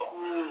people.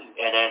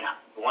 And then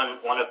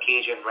one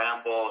occasion,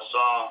 Rambo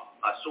saw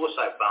a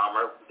suicide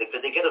bomber because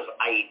they get us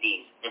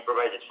IEDs,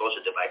 improvised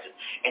explosive devices,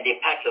 and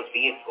they pack the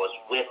vehicles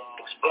with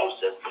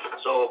explosives.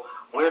 So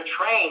we're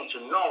trained to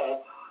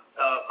know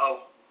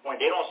when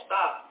they don't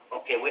stop,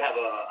 okay, we have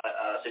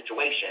a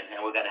situation and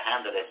we're going to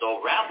handle it.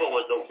 So Rambo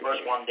was the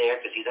first one there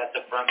because he's at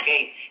the front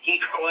gate. He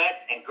went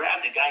and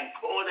grabbed the guy and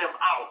pulled him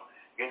out.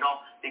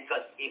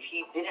 Because if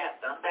he didn't have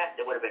done that,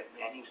 there would have been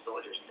many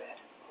soldiers dead.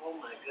 Oh,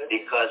 my goodness.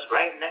 Because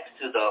right next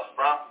to the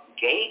front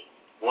gate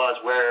was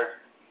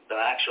where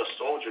the actual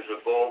soldiers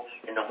would go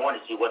in the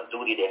morning to see what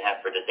duty they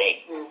had for the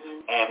day.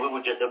 And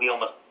there'd be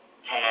almost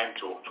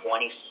 10 to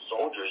 20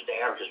 soldiers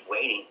there just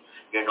waiting,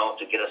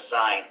 to get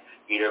assigned,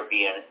 either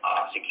being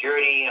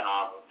security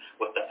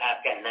with the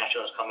Afghan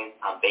nationals coming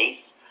on base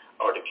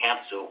or the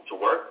camp to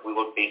work. We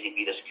would basically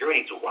be the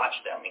security to watch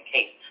them in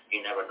case.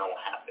 You never know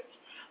what happens.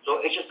 So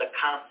it's just a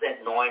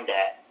constant knowing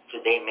that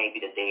today may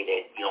be the day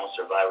that you don't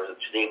survive, or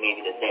today may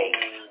be the day.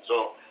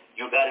 So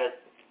you got to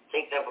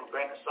take that with a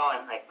grain of salt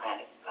and like,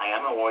 man, I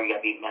am a warrior. You got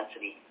to be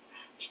mentally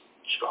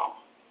strong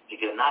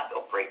because not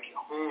they'll break you.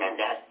 And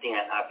that's the thing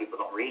that a lot of people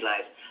don't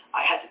realize.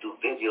 I had to do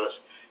videos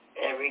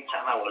every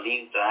time I would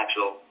leave the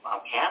actual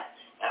camp.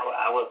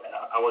 I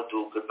would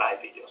do goodbye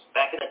videos.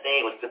 Back in the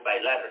day, it was goodbye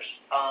letters.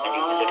 And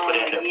you could just put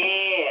it in there.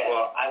 Yeah.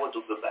 Well, I would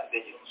do goodbye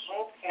videos.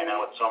 Okay. And I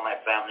would tell my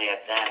family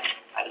at that,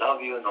 I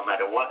love you no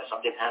matter what. If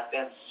something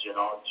happens,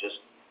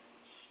 just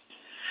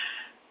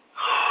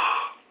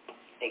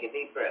take a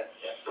deep breath.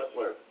 That's what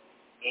works.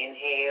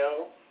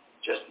 Inhale,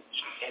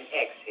 and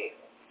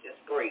exhale.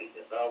 Just breathe.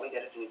 That's all we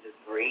got to do is just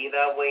breathe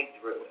our way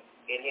through it.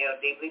 Inhale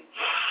deeply.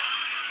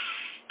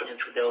 And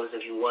for those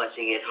of you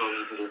watching at home,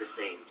 you can do the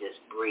same.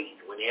 Just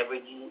breathe. Whenever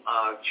you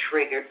are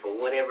triggered for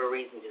whatever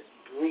reason, just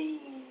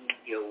breathe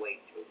your way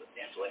through it.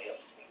 That's what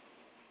helps me.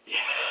 Yeah.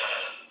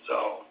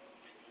 So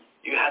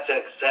you have to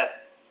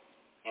accept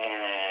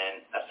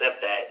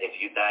that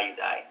if you die, you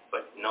die.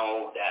 But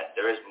know that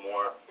there is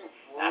more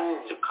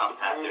to come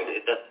after.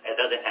 It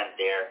doesn't end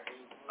there.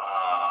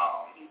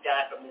 You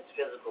die from this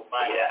physical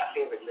body. Yeah.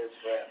 Spirit lives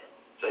forever.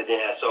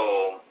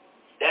 So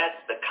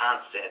that's the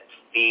constant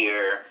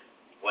fear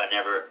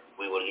whenever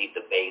we will leave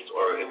the base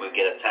or if we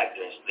get attacked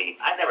during sleep.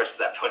 I never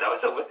slept when I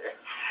was over there.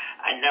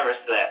 I never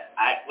slept.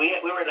 We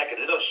were like a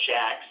little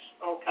shacks,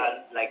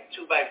 like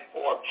 2x4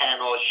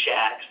 panel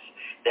shacks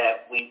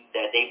that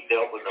they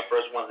built was the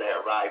first ones that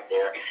arrived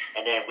there.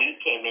 And then we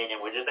came in and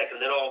we're just like a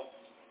little,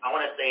 I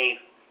want to say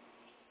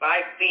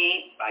 5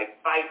 feet by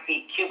 5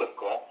 feet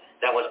cubicle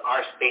that was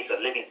our space, a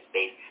living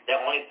space that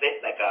only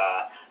fit like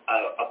a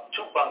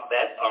 2 bunk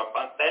bed or a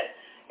bunk bed.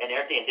 And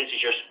everything, and this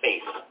is your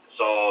space.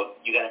 So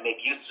you got to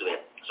make use of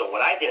it. So what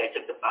I did, I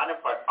took the bottom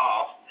part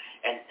off,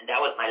 and that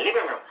was my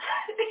living room.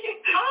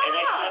 And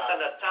I slept on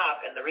the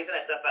top. And the reason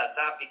I slept on the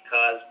top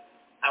because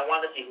I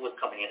wanted to see who was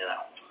coming in and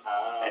out.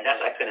 And that's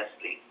why I couldn't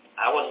sleep.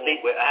 I would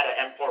sleep with, I had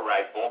an M4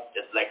 rifle,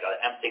 just like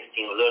an M16,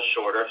 a little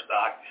shorter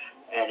stock,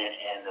 and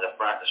the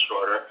front is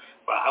shorter.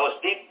 But I would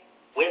sleep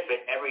with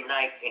it every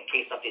night in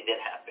case something did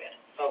happen.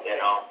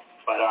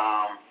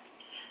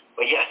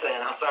 But yes,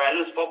 and I'm sorry, I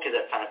lose focus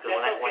at times because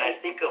when I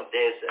think of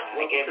this,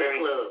 I get very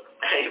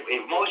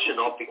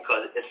emotional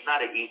because it's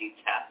not an easy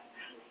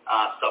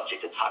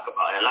subject to talk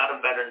about. And a lot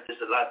of veterans, there's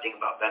a lot of things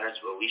about veterans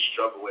where we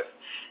struggle with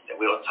that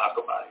we don't talk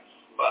about it.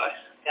 But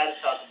got to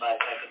talk about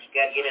it, but you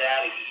got to get it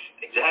out of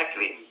you.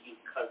 Exactly.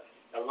 Because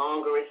the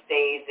longer it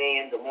stays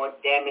in, the more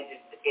damage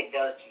it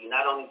does to you,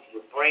 not only to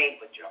your brain,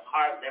 but your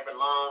heart, liver,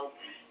 lungs,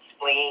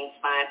 spleen,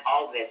 spine,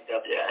 all that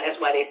stuff. Yeah.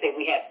 That's why they say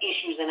we have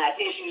issues in our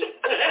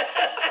tissues.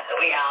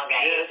 We all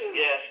got issues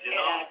in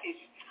our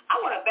tissues. I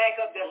want to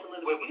back up just a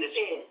little bit. You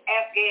said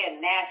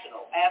Afghan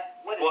national.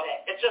 What is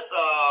that? It's just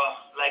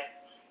like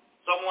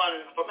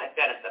someone from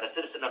Afghanistan, a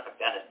citizen of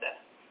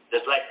Afghanistan.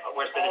 Just like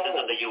we're citizens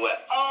of the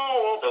U.S.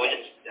 Oh, okay. So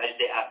I just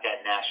say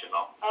Afghan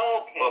national.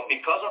 Okay. But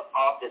because of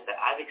all this that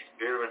I've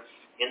experienced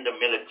in the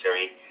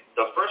military,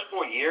 the first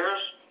 4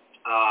 years,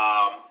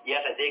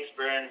 yes, I did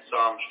experience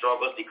some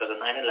struggles because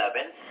of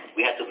 9/11.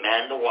 We had to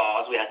man the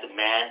walls. We had to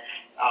man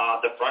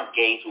the front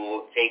gate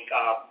to take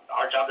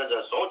our job as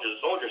a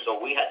soldier. So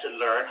we had to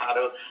learn how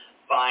to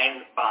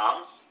find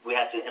bombs. We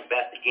had to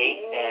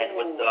investigate, and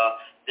with the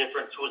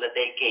different tools that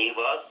they gave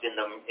us in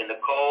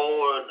the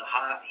cold,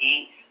 hot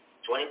heat,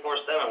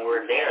 24/7, we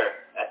were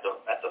there at the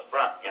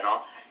front.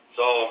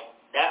 So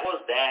that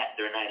was that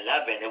during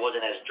 9/11. It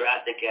wasn't as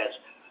drastic as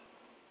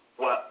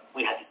what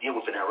we had to deal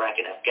with in Iraq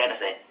and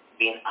Afghanistan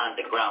being on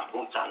the ground,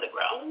 boots on the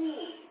ground.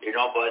 You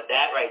know, but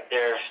that right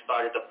there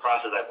started the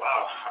process like,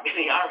 wow, I'm in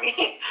the Army.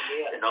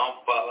 You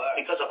know, but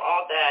because of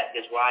all that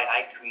is why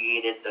I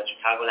created the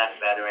Chicagoland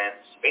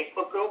Veterans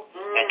Facebook group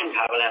and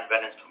Chicagoland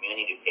Veterans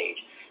community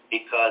page.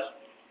 Because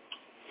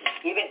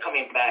even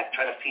coming back,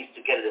 trying to piece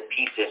together the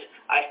pieces,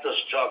 I still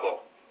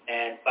struggle.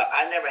 But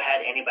I never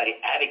had anybody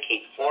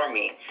advocate for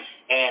me,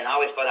 and I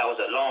always thought I was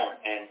alone.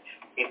 And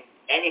if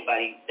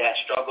anybody that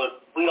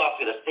struggled, we all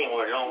feel the same,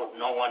 where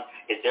no one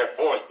is there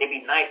for us. It'd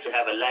be nice to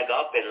have a leg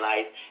up in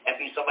life and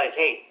be somebody,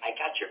 hey, I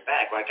got your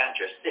back, or I got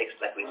your six,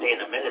 like we say in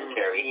the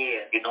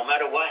military. No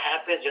matter what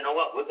happens, you know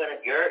what?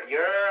 Your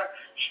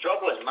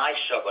struggle is my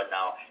struggle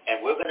now,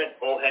 and we're gonna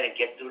go ahead and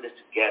get through this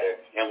together.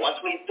 And once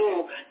we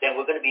do, then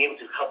we're gonna be able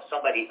to help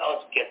somebody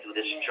else get through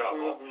this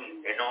struggle.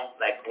 You know,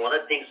 like one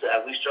of the things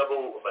that we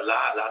struggle with a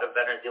lot of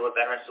veterans deal with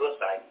veteran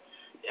suicide.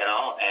 You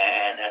know,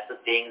 and that's the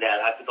thing that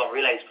I don't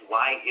realize.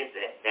 Why is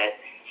it that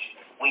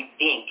we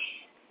think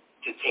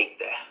to take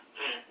that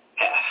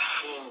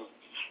path?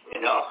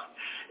 You know,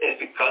 it's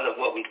because of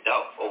what we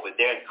dealt over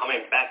there and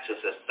coming back to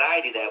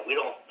society that we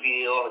don't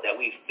feel that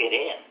we fit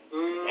in.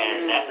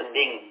 And that's the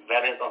thing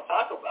veterans don't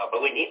talk about,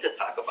 but we need to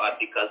talk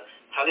about it, because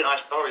telling our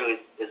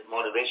story is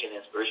motivation and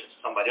inspiration to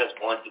somebody else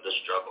going through the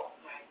struggle.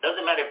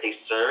 Doesn't matter if they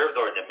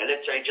served or in the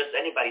military, just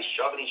anybody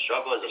struggling.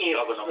 Struggle is a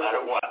struggle no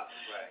matter what.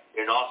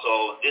 You know,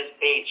 so this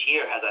page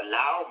here has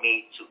allowed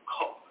me to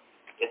cope.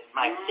 It's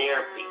my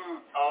therapy.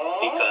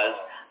 Because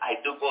I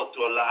do go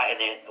through a lot,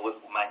 and then with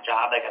my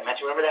job, like I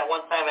mentioned, remember that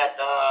one time at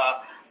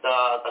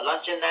the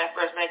luncheon that I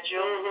first met you?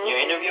 You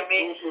interviewed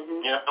me?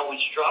 You know, we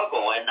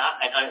struggle, and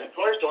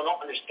employers don't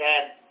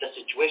understand the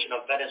situation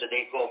of veterans, that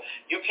they go,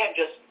 you can't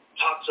just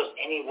talk to us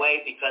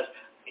anyway, because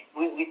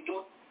we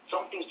do.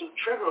 Some things do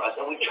trigger us,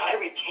 and we try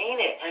to retain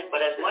it.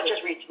 But as much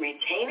as we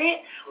retain it,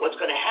 what's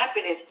going to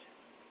happen is,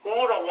 who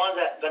are the ones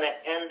that are going to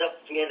end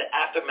up feeling the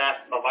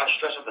aftermath of our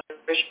stress and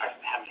frustration? Our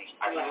families,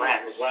 our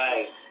friends.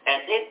 Right.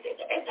 And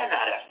they're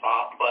not at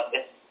fault, but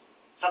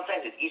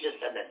sometimes it's easier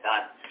said than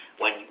done.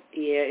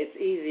 It's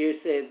easier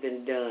said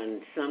than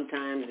done.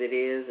 Sometimes it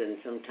is, and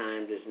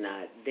sometimes it's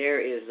not. There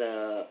is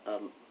the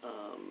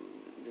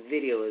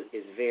video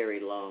is very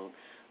long,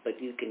 but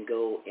you can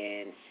go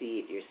and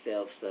see it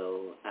yourself.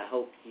 So I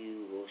hope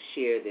you will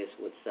share this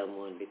with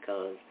someone,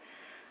 because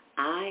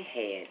I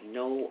had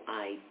no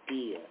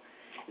idea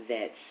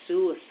that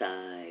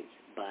suicides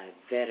by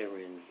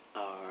veterans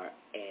are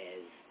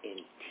as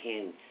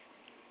intense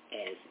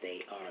as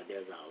they are.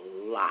 There's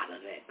a lot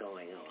of that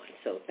going on.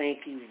 So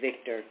thank you,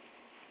 Victor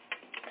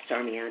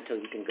Sarmiento.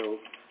 You can go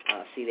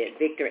see that.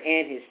 Victor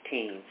and his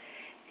team,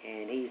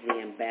 and he's the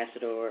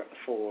ambassador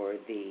for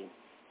the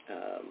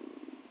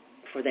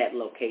for that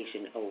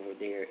location over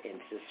there in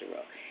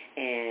Cicero.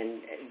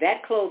 And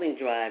that clothing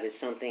drive is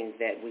something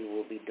that we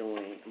will be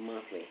doing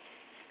monthly.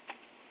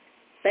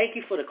 Thank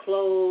you for the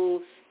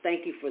clothes.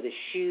 Thank you for the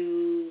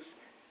shoes.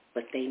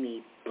 But they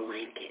need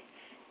blankets.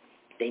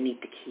 They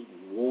need to keep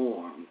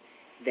warm.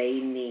 They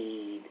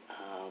need,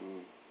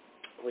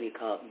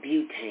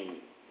 butane.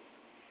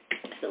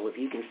 So if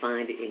you can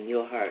find it in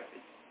your heart,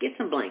 get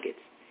some blankets.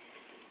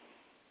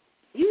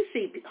 You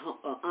see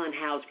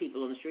unhoused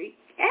people on the street,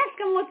 ask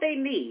them what they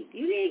need.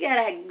 You ain't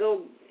got to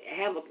go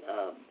have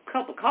a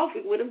cup of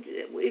coffee with them.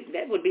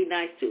 That would be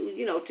nice too,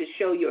 to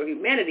show your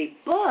humanity.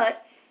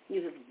 But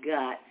you have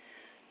got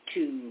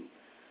to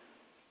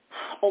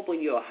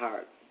open your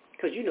heart,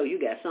 because you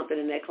got something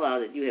in that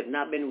closet you have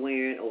not been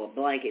wearing, or a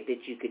blanket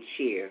that you could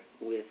share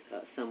with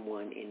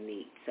someone in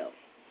need. So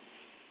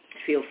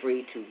feel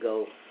free to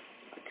go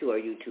to our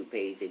YouTube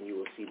page, and you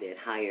will see that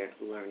Higher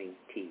Learning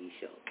TV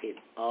show. It's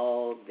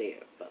all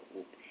there.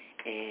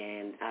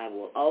 And I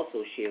will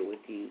also share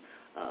with you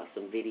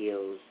some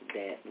videos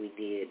that we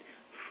did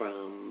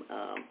from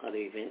other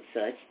events,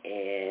 such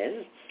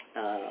as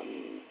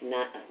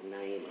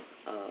Naima.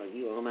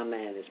 You were on my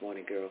mind this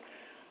morning, girl.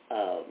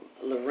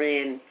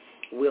 Lorraine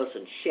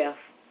Wilson, Chef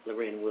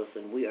Lorraine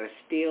Wilson. We are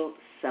still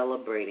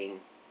celebrating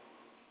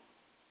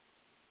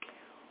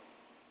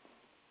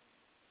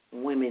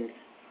Women's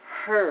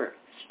Her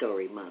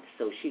Story Month,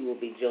 so she will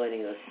be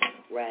joining us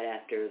right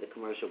after the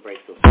commercial break.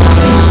 So, do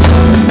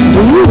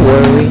you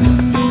worry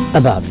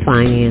about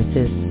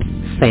finances,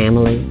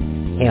 family,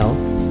 health,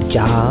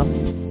 job,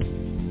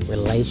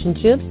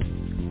 relationships?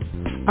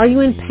 Are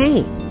you in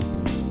pain?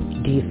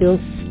 Do you feel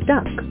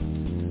stuck?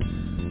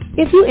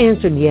 If you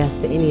answered yes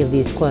to any of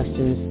these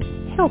questions,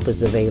 help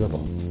is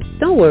available.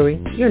 Don't worry,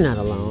 you're not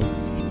alone.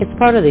 It's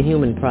part of the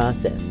human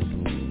process.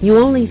 You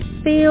only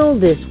feel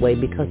this way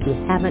because you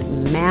haven't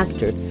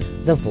mastered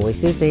the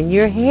voices in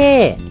your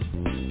head.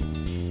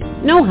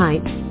 No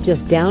hype,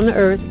 just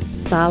down-to-earth,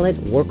 solid,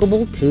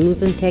 workable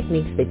tools and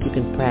techniques that you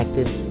can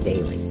practice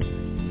daily.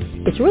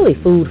 It's really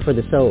food for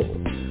the soul,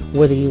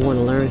 whether you want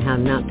to learn how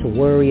not to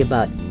worry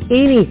about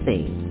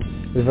anything,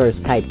 reverse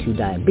type 2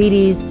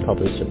 diabetes,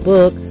 publish a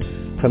book,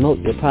 promote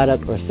your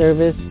product or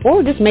service,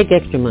 or just make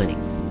extra money.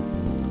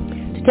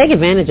 To take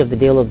advantage of the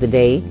deal of the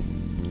day,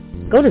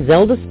 go to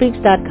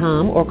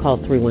zeldaspeaks.com or call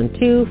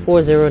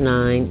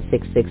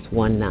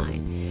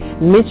 312-409-6619.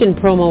 Mention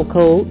promo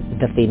code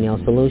The Female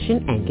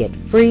Solution and get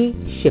free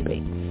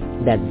shipping.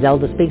 That's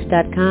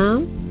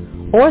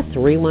ZeldaSpeaks.com or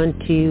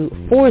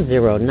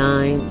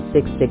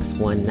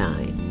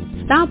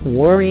 312-409-6619. Stop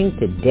worrying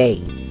today.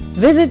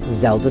 Visit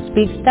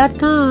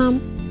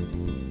ZeldaSpeaks.com.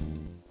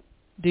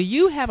 Do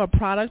you have a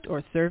product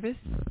or service?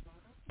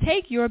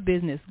 Take your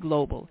business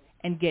global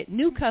and get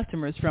new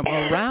customers from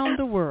around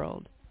the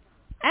world.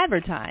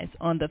 Advertise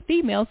on the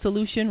Female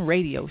Solution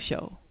Radio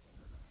Show.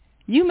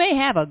 You may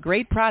have a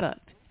great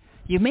product.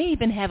 You may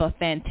even have a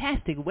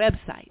fantastic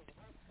website.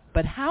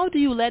 But how do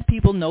you let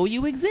people know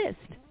you exist?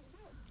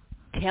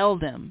 Tell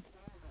them.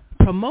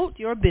 Promote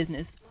your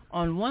business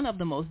on one of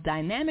the most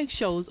dynamic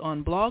shows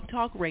on Blog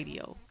Talk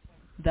Radio,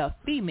 The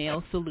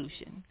Female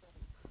Solution.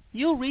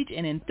 You'll reach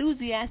an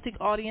enthusiastic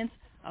audience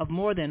of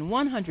more than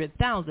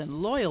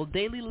 100,000 loyal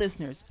daily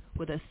listeners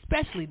with a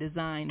specially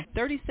designed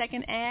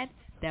 30-second ad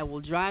that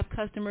will drive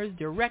customers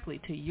directly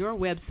to your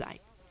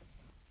website.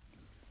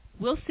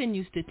 We'll send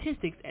you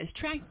statistics as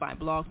tracked by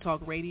Blog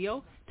Talk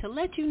Radio to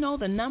let you know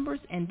the numbers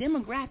and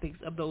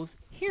demographics of those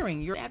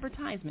hearing your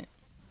advertisement.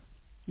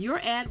 Your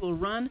ad will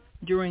run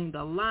during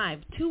the live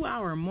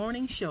 2-hour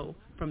morning show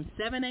from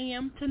 7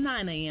 a.m. to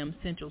 9 a.m.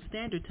 Central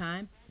Standard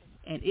Time,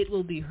 and it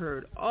will be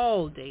heard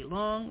all day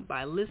long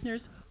by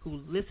listeners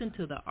who listen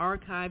to the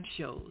archived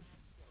shows.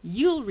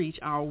 You'll reach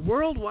our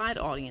worldwide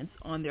audience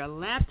on their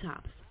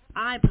laptops,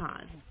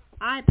 iPods,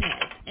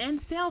 iPads, and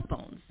cell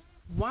phones.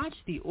 Watch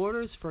the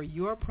orders for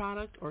your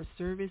product or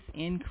service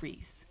increase.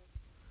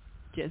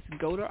 Just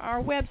go to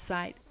our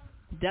website,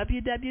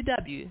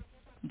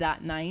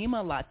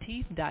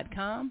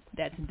 www.naimalatif.com.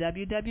 That's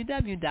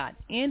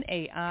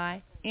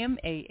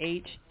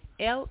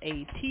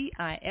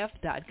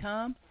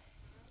www.naimalatif.com,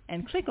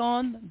 and click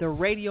on the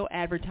radio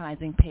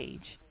advertising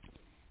page.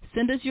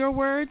 Send us your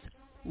words.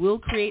 We'll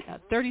create a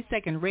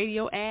 30-second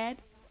radio ad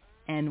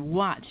and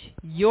watch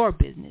your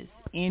business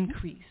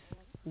increase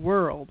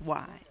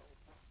worldwide.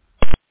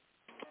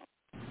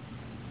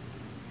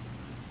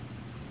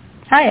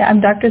 Hi,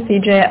 I'm Dr.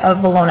 CJ of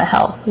Valona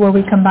Health, where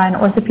we combine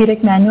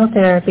orthopedic manual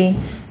therapy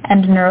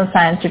and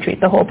neuroscience to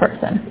treat the whole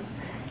person.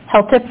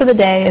 Health tip for the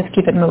day is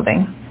keep it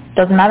moving.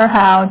 Doesn't matter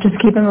how, just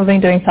keep it moving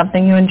doing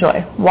something you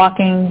enjoy.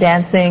 Walking,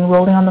 dancing,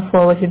 rolling on the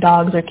floor with your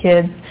dogs or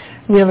kids,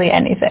 really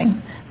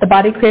anything. The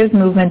body craves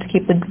movement to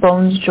keep the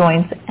bones,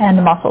 joints,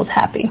 and muscles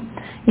happy.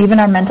 Even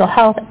our mental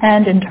health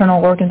and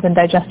internal organs and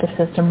digestive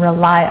system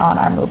rely on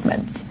our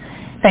movements.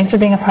 Thanks for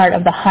being a part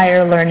of the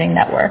Higher Learning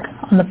Network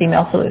on The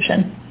Female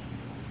Solution.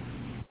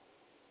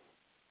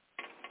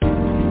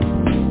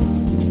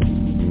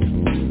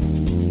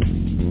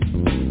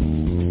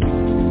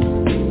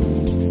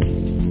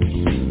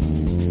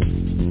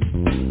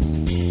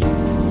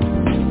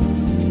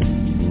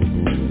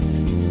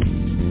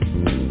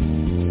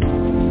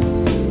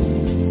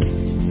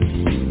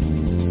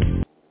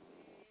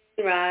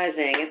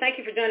 And thank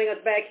you for joining us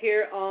back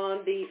here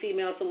on the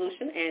Female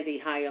Solution and the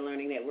Higher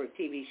Learning Network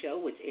TV show,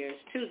 which airs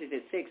Tuesdays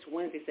at 6,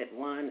 Wednesdays at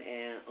 1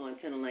 and on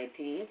Channel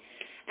 19,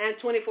 and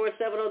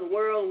 24/7 on the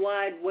World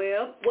Wide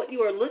Web. What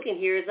you are looking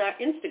here is our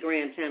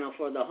Instagram channel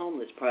for the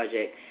Homeless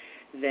Project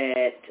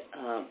that,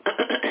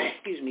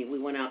 we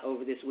went out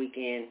over this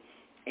weekend,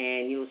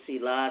 and you'll see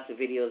lots of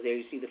videos there.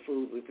 You see the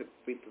food we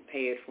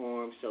prepared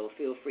for them, so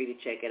feel free to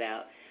check it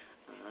out.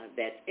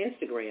 That's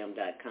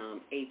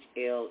Instagram.com,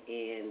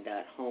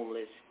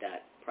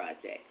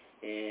 hln.homeless.project.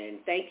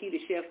 And thank you to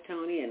Chef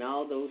Tony and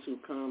all those who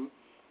come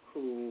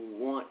who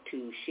want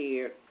to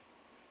share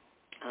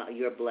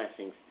your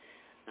blessings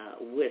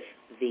with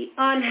the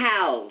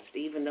unhoused,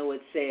 even though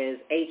it says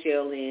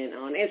HLN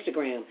on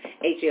Instagram,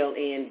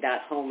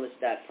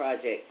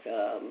 hln.homeless.project.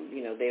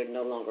 They're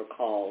no longer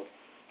called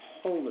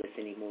homeless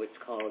anymore.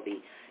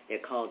 They're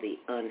called the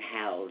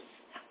unhoused.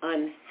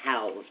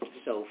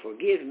 So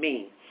forgive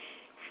me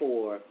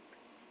for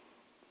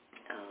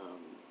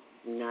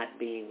not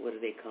being,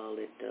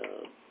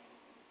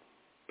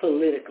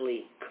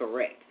 politically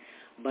correct.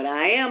 But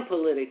I am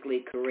politically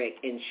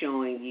correct in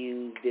showing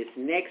you this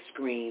next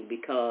screen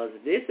because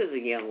this is a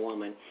young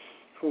woman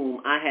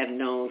whom I have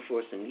known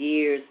for some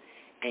years,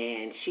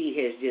 and she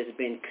has just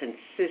been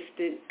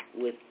consistent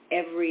with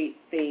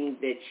everything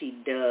that she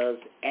does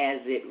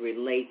as it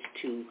relates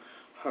to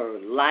her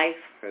life,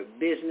 her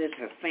business,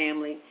 her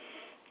family,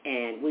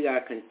 and we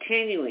are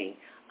continuing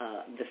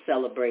the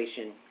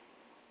celebration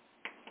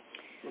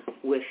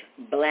with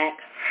Black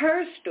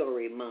Her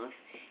Story Month,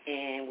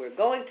 and we're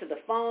going to the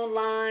phone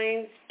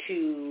lines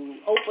to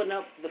open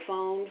up the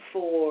phone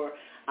for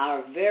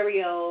our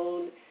very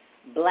own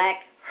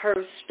Black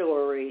Her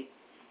Story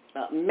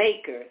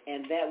maker,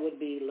 and that would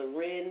be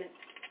Loren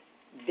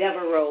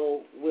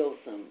Devereaux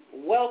Wilson.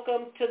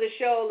 Welcome to the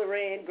show,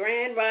 Loren.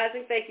 Grand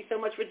Rising, thank you so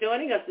much for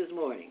joining us this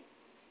morning.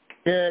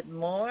 Good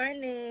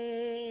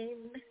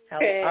morning. How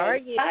are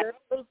you?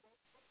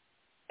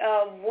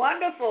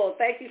 Wonderful.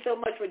 Thank you so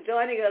much for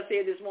joining us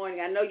here this morning.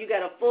 I know you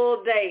got a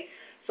full day,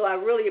 so I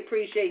really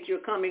appreciate your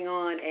coming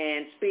on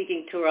and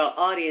speaking to our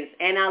audience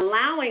and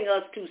allowing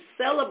us to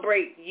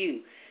celebrate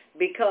you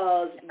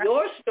because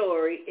your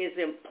story is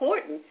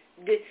important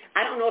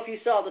I don't know if you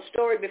saw the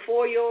story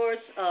before yours.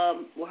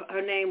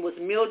 Her name was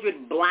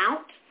Mildred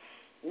Blount.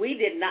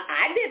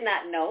 I did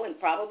not know, and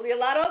probably a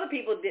lot of other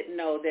people didn't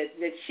know,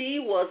 that she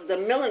was the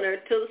milliner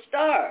to the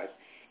stars.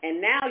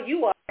 And now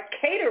you are a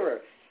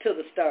caterer to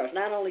the stars,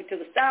 not only to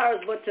the stars,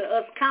 but to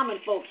us common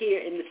folk here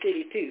in the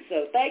city, too.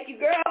 So thank you,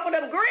 girl, for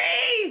them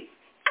greens.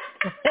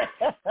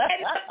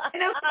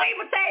 and those sweet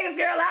potatoes,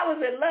 girl, I was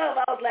in love.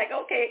 I was like,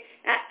 okay,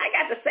 I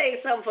got to save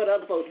some for the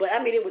other folks, but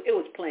I mean, it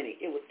was plenty.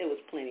 It was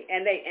plenty,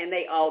 and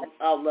they all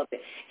loved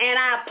it. And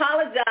I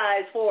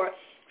apologize for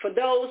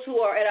those who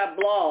are at our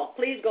blog.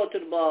 Please go to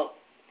the blog,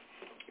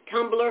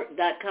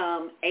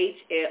 tumblr.com,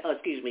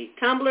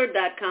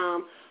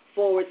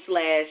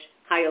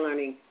 tumblr.com/Higher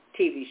Learning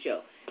TV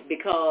Show,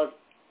 because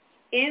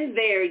in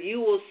there you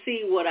will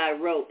see what I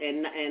wrote,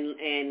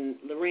 and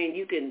Lorraine,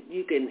 you can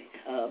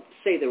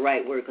say the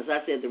right word because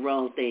I said the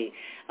wrong thing.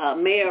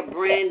 Mayor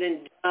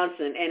Brandon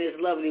Johnson and his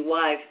lovely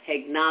wife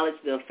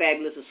acknowledged the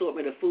fabulous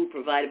assortment of food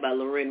provided by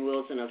Lorraine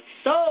Wilson of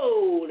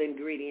Soul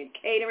Ingredient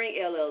Catering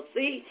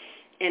LLC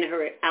and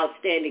her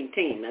outstanding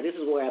team. Now this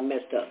is where I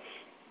messed up.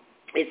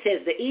 It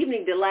says the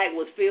evening delight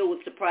was filled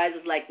with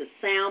surprises like the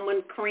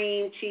salmon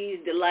cream cheese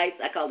delights.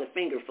 I call it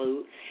finger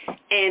food.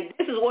 And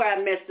this is where I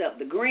messed up.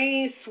 The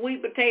green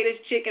sweet potatoes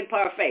chicken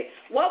parfait.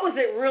 What was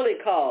it really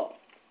called?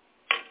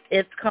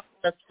 It's called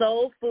the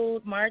Soul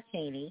Food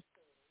Martini.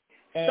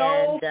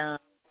 Soul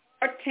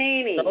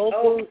Martini.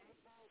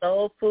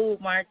 Soul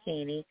Food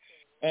Martini.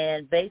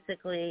 And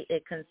basically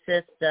it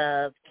consists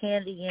of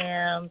candy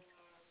yams,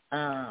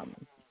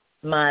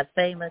 my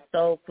famous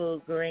soul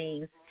food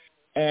greens,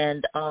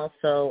 and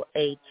also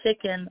a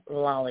chicken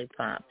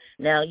lollipop.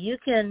 Now, you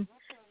can,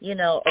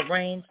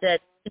 arrange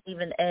that. You can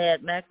even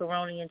add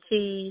macaroni and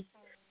cheese.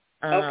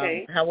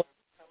 Okay. However,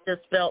 I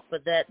just felt for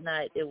that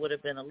night it would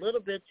have been a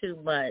little bit too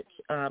much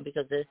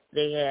because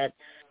they had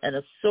an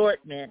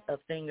assortment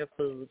of finger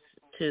foods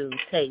to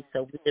taste,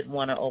 so we didn't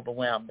want to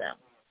overwhelm them.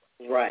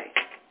 Right.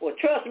 Well,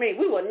 trust me,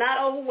 we were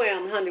not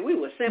overwhelmed, honey. We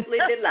were simply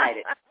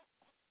delighted.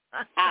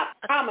 I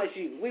promise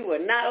you, we were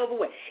not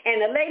overwhelmed. And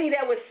the lady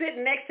that was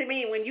sitting next to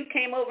me when you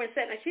came over and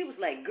sat there, she was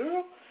like,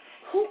 girl,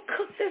 who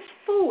cooked this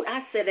food?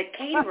 I said, a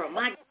caterer,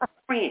 my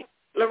friend,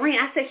 Lorraine.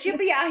 I said, she'll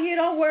be out here,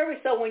 don't worry.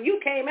 So when you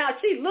came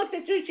out, she looked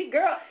at you, she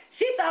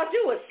thought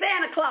you was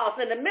Santa Claus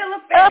in the middle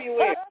of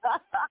February.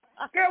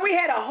 Girl, we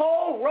had a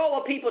whole row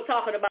of people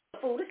talking about the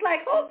food. It's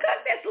like, who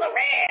cooked this?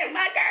 Lorraine,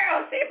 my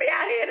girl. She'll be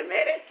out here in a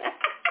minute.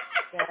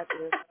 That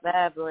is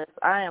fabulous.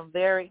 I am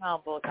very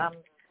humbled.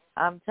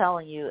 I'm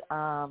telling you,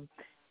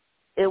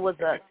 it was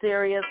a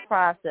serious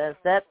process.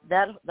 That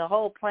the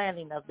whole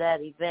planning of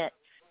that event,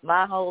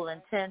 my whole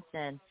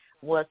intention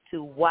was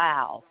to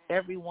wow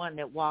everyone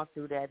that walked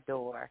through that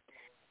door,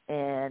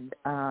 and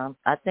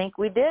I think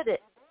we did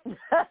it.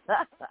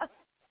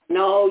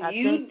 No,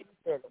 you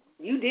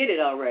did it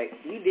all right.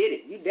 You did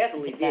it. You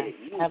definitely did it.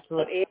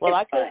 Absolutely. Well,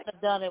 I couldn't have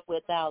done it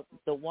without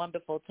the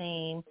wonderful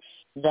team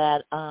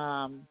that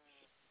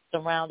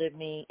surrounded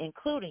me,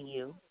 including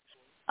you.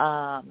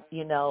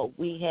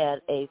 We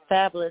had a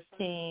fabulous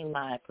team.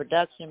 My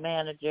production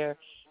manager,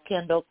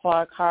 Kendall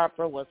Clark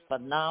Harper, was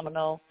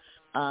phenomenal.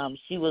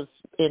 She was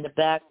in the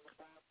back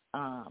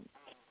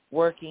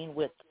working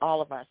with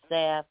all of our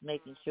staff,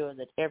 making sure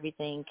that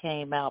everything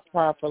came out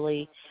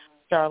properly.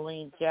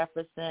 Charlene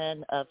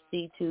Jefferson of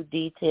C2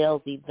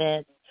 Details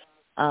Events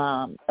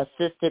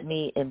assisted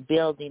me in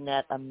building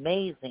that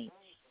amazing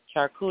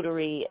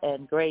charcuterie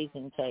and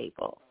grazing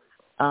table.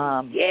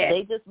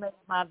 They just made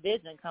my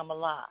vision come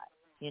alive.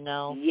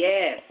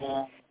 Yes.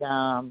 And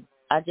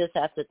I just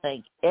have to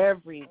thank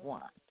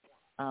everyone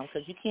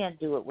because you can't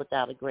do it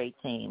without a great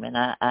team, and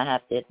I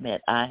have to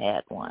admit I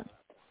had one.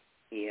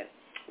 Yeah.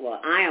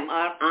 Well, I am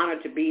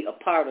honored to be a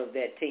part of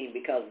that team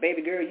because,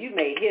 baby girl, you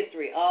made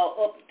history all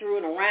up through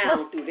and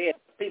around through there.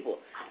 People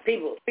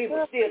still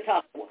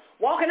talking.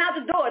 Walking out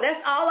the door,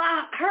 that's all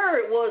I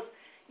heard was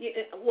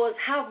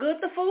how good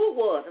the food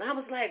was, and I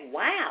was like,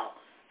 wow,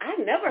 I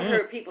never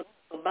heard people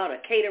about a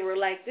caterer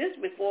like this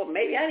before.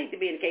 Maybe I need to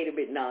be in the caterer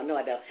business. No,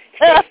 I don't.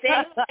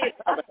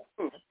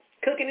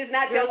 Cooking is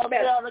not your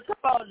specialty. Come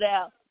on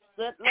now.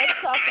 Let's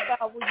talk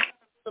about when you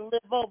used to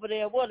live over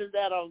there. What is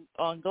that,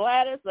 on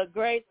Gladys or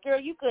Grace? Girl,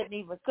 you couldn't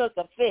even cook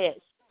a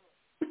fish.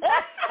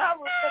 I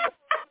remember.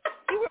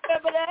 You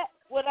remember that?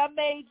 When I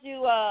made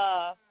you,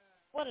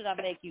 what did I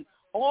make you?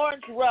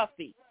 Orange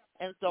Ruffy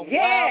and some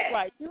wild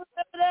rice. You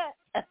remember that?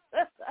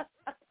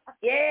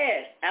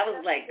 Yes. I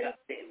was like,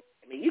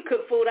 you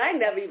cook food I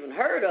never even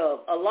heard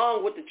of,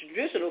 along with the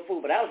traditional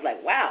food. But I was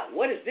like, wow,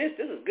 what is this?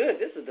 This is good.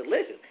 This is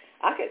delicious.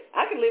 I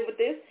could live with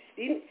this.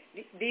 Do you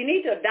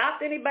need to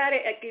adopt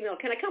anybody?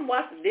 Can I come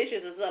wash the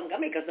dishes or something? I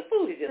mean, because the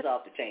food is just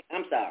off the chain.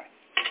 I'm sorry.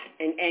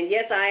 And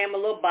yes, I am a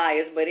little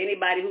biased, but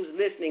anybody who's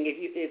listening,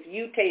 if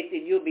you taste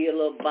it, you'll be a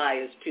little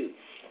biased too.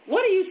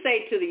 What do you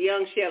say to the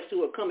young chefs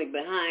who are coming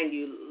behind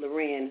you,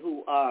 Lorraine,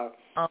 who have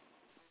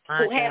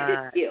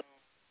this gift?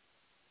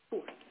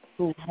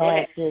 Who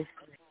have this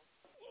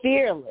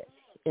fearless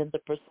in the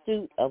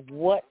pursuit of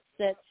what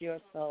sets your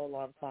soul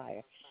on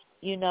fire.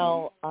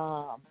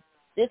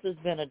 this has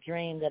been a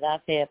dream that I've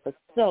had for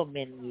so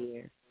many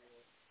years.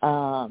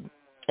 And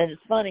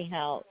it's funny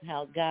how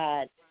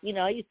God, you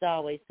know, I used to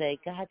always say,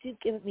 God, you've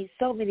given me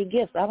so many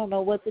gifts. I don't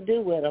know what to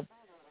do with them.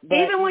 But,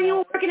 even when you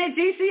were working at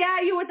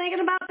GCI, you were thinking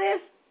about this?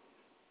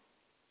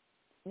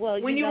 Well,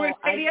 when you were in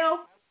radio?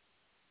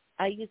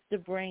 I used to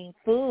bring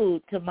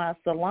food to my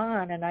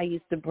salon, and I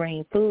used to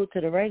bring food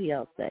to the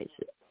radio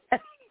station.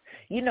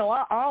 You know,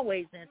 I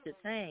always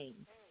entertained.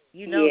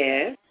 You know.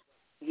 Yes.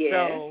 Yes.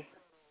 So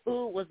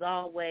food was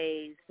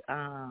always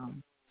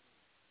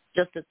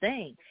just a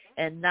thing,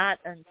 and not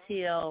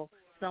until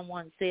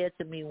someone said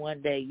to me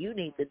one day, "You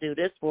need to do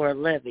this for a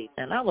living,"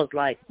 and I was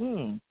like,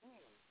 you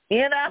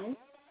know.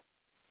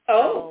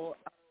 Oh.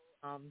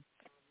 So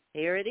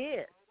here it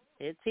is.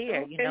 It's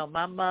here. Okay. You know,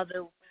 my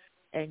mother,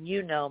 and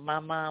you know, my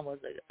mom was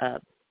a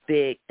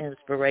big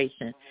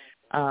inspiration.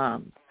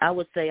 I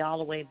would say all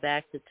the way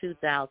back to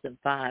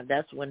 2005.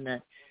 That's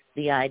when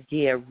the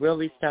idea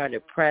really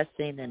started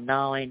pressing and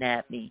gnawing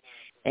at me.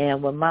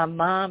 And when my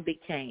mom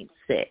became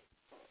sick,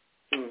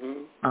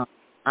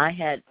 I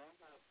had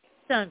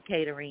done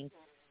catering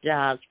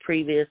jobs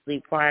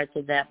previously prior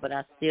to that, but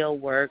I still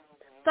worked.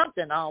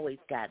 Something always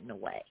got in the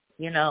way,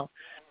 you know.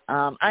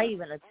 I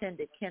even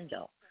attended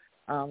Kendall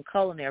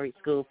culinary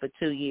school for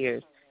 2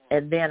 years,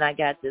 and then I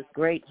got this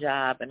great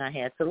job, and I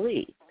had to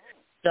leave.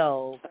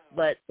 So,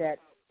 but that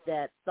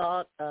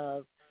thought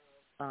of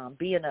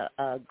being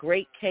a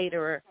great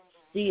caterer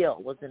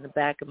still was in the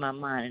back of my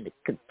mind, and it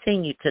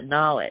continued to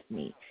gnaw at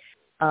me.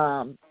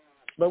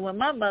 But when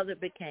my mother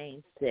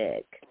became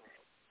sick,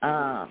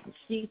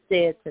 she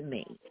said to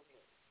me,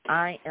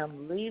 I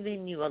am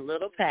leaving you a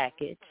little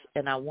package,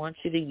 and I want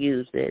you to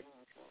use it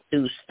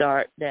to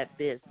start that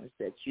business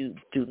that you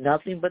do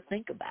nothing but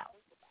think about.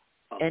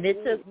 And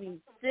it took me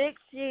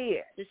 6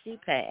 years till she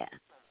passed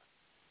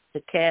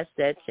to cash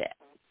that check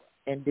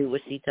and do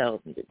what she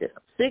told me to do.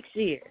 6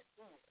 years.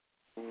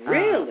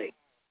 Really?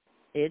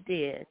 It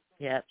did.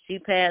 Yep. She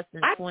passed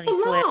in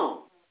 2020.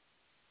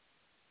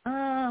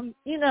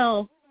 You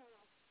know,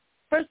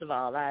 first of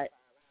all, I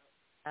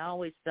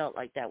always felt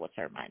like that was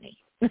her money.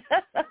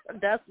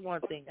 That's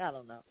one thing. I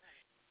don't know.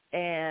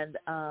 And,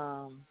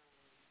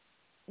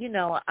 you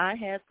know, I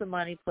had some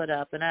money put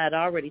up, and I had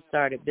already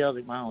started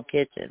building my own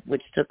kitchen,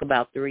 which took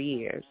about 3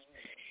 years.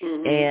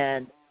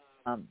 And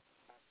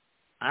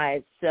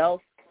I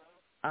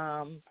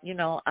you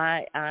know,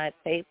 I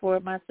paid for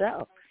it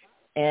myself.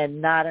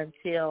 And not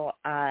until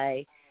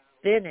I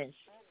finished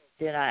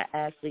did I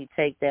actually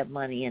take that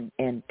money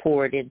and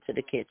pour it into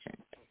the kitchen,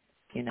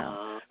 you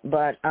know.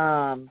 But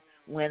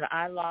when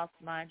I lost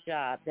my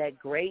job, that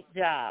great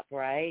job,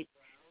 right,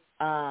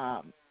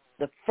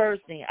 the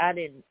first thing, I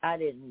didn't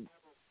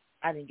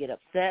get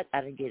upset.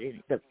 I didn't get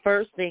any. The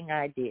first thing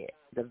I did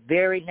the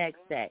very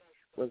next day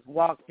was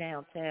walk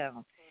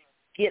downtown,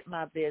 get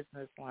my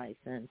business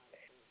license,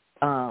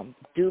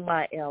 do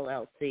my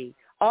LLC,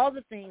 all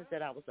the things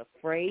that I was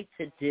afraid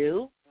to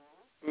do,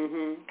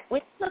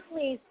 which took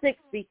me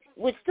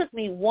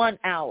 1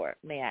 hour,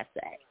 may I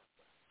say.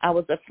 I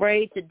was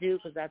afraid to do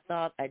because I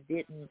thought I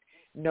didn't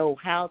know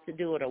how to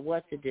do it or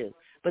what to do.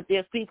 But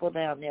there's people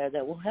down there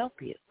that will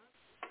help you.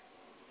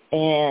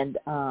 And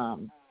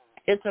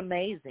it's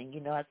amazing.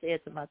 You know, I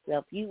said to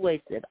myself, you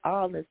wasted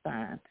all this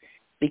time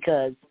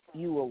because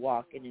you were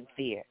walking in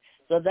fear.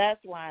 So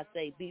that's why I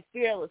say be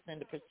fearless in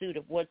the pursuit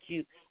of what's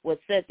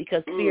said,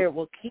 because fear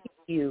will keep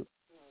you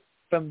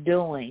from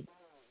doing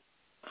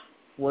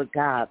what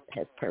God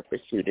has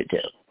purposed you to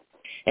do.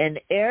 And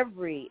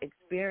every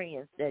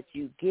experience that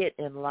you get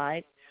in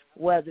life,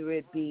 whether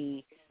it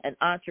be an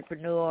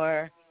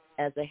entrepreneur,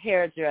 as a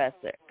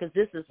hairdresser, because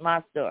this is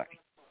my story.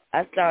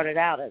 I started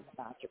out as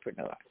an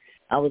entrepreneur.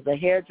 I was a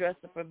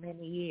hairdresser for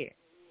many years.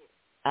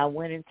 I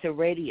went into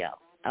radio.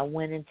 I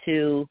went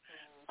into,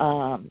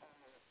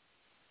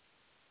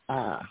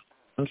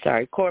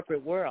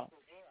 corporate world.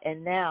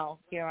 And now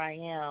here I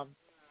am,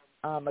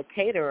 a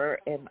caterer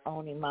and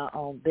owning my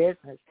own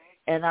business.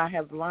 And I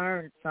have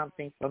learned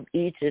something from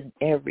each and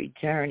every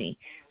journey.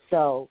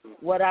 So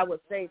what I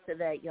would say to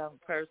that young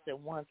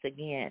person once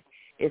again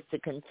is to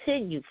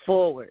continue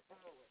forward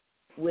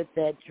with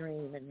that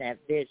dream and that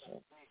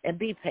vision, and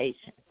be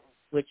patient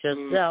with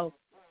yourself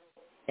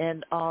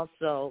and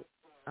also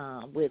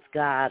with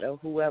God or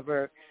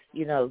whoever,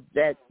 you know,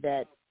 that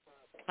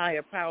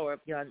higher power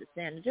of your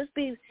understanding. Just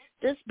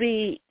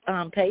be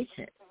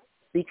patient,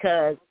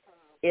 because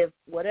if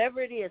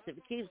whatever it is, if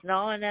it keeps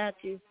gnawing at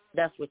you,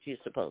 that's what you're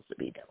supposed to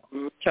be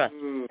doing. Trust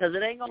me, because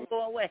it ain't going to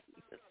go away.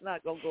 It's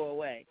not going to go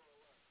away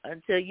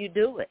until you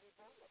do it.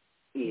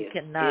 Yeah. You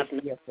cannot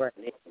be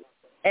afraid.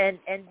 And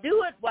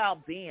do it while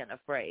being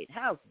afraid.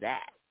 How's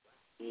that?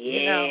 Yeah.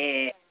 You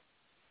know,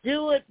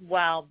 do it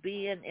while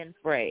being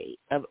afraid.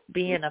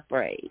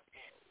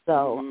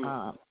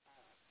 So,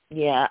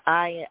 yeah,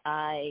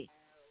 I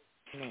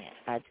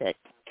tell you,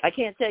 I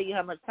can't tell you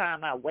how much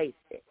time I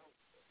wasted.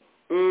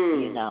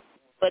 You know,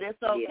 but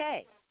it's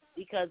okay,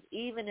 because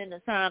even in the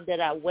time that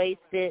I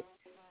wasted,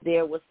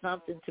 there was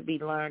something to be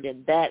learned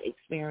in that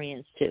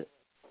experience too.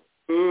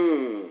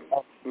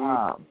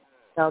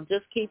 So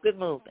just keep it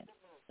moving.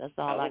 That's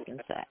all I can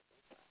say.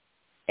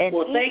 And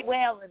eat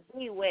well and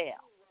be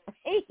well.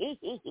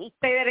 Say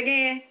that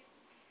again.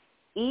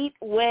 Eat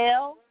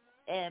well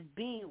and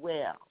be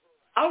well.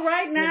 All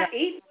right, now,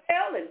 eat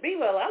well and be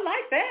well. I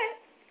like that.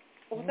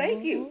 Well,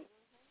 thank you.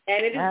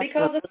 And it is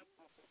because of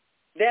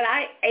that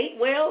I ate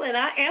well and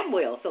I am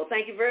well. So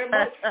thank you very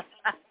much.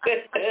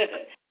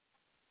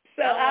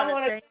 So I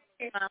want to thank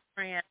you, my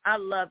friend. I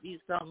love you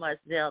so much,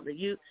 Zelda.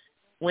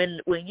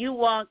 When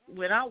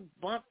I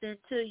bumped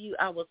into you,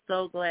 I was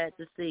so glad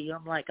to see you.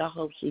 I'm like, I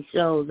hope she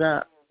shows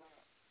up.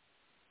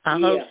 I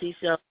hope she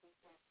shows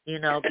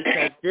up,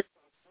 because this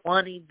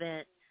one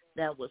event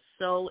that was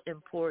so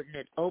important.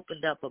 It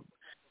opened up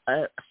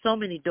so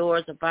many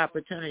doors of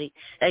opportunity.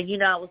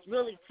 And, I was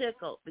really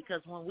tickled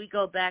because when we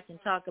go back and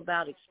talk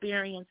about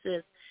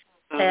experiences,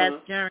 past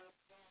journeys,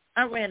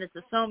 I ran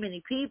into so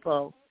many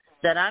people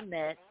that I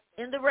met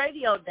in the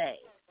radio days.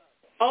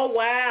 Oh,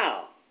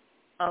 wow.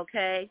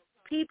 Okay.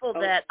 People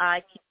that I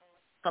can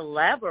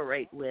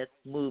collaborate with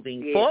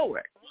moving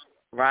forward,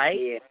 right?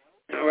 Yeah,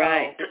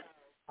 right.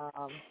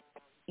 So,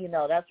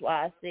 that's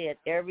why I said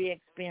every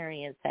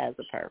experience has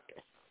a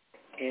purpose.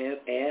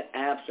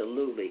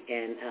 Absolutely.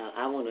 And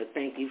I want to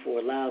thank you for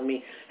allowing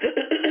me,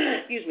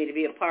 to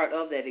be a part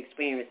of that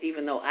experience,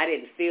 even though I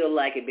didn't feel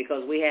like it,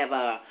 because we have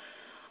our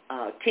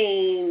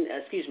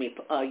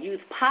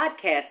youth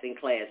podcasting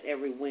class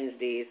every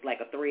Wednesday. It's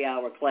like a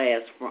 3-hour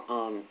class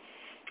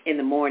in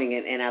the morning,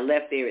 and I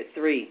left there at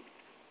 3.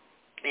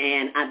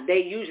 And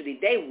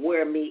they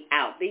wear me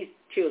out. These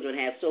children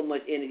have so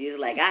much energy. It's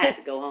like I have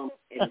to go home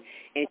and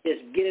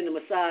just get in the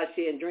massage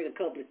chair and drink a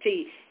cup of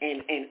tea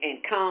and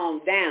calm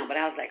down. But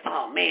I was like,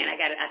 oh man, I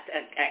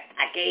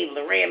gave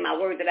Lorraine my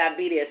word that I'd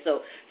be there.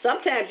 So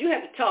sometimes you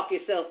have to talk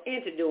yourself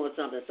into doing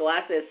something. So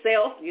I said,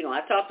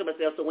 I talk to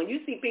myself. So when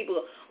you see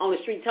people on the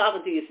street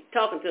talking to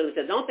them,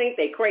 so don't think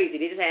they crazy.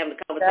 They're just having a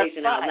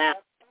conversation out loud.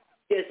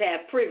 Just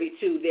have privy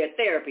to their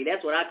therapy.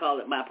 That's what I call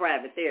it, my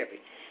private therapy.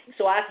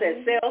 So I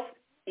said, self,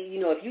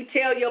 if you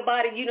tell your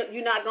body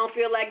you're not going to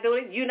feel like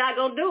doing it, you're not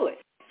going to do it.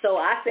 So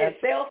I said,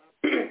 self,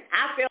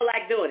 I feel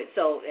like doing it.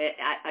 So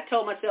I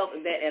told myself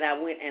that, and I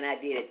went and I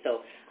did it.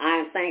 So I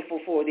am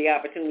thankful for the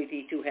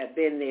opportunity to have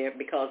been there,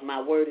 because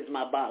my word is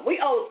my bond. We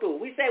old school.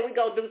 We say we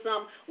go do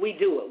something, we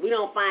do it. We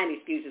don't find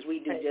excuses. We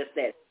do just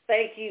that.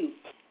 Thank you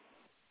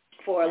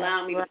for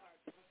allowing me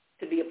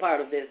to be a part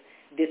of this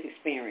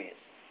experience.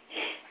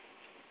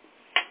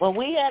 Well,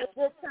 we had a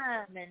good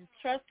time, and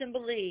trust and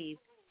believe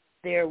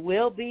there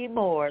will be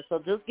more. So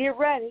just get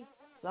ready.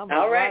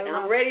 All right,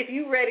 I'm ready if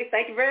you're ready.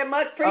 Thank you very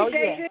much.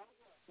 Appreciate you.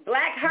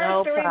 Black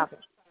Her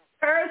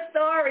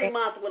Story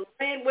Month with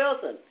Lorraine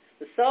Wilson,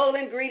 the Soul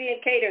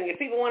Ingredient Catering. If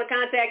people want to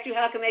contact you,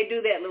 how can they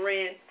do that,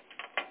 Lorraine?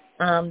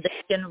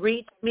 They can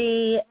reach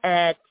me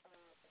at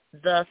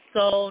The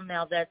Soul.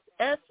 Now that's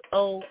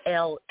SOLE,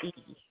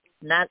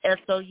 not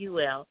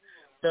SOUL.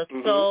 The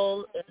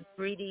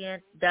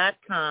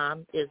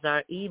soulingredient.com is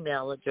our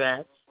email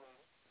address.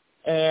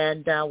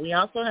 And we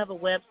also have a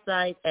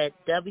website at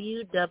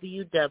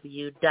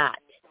www.thesoul,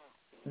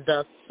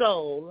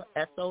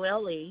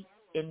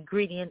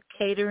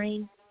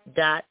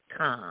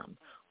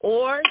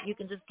 or you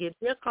can just give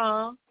me a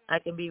call. I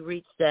can be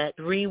reached at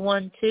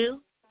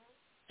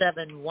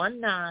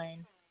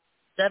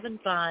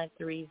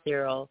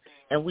 312-719-7530,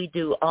 and we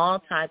do all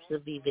types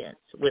of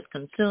events with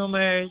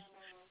consumers,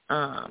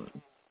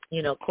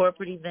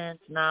 corporate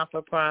events,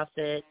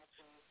 not-for-profit.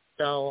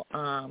 So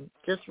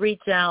just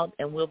reach out,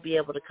 and we'll be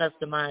able to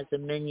customize the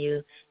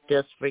menu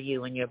just for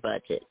you and your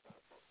budget.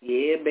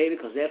 Yeah, baby,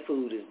 because that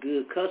food is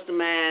good.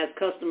 Customize.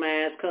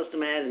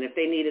 And if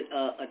they needed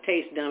a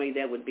taste dummy,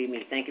 that would be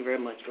me. Thank you very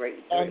much.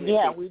 Great. And,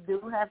 we do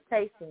have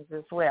tastings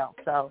as well.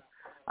 So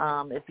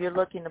if you're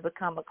looking to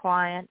become a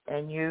client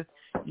and you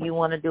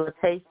want to do a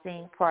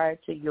tasting prior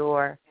to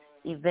your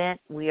event,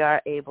 we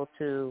are able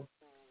to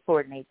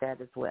coordinate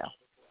that as well.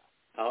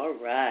 All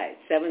right.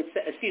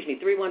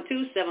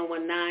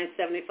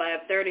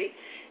 312-719-7530.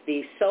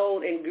 The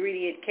Soul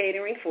Ingredient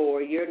Catering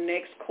for your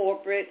next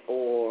corporate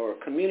or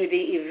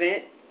community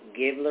event.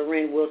 Give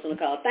Lorraine Wilson a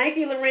call. Thank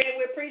you, Lorraine.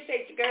 We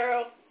appreciate you,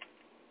 girl.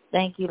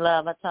 Thank you,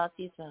 love. I'll talk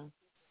to you soon.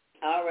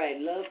 All right.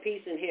 Love,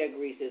 peace, and hair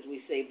grease, as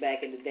we say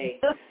back in the day.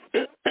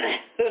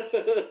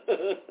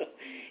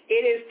 It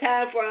is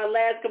time for our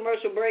last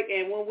commercial break,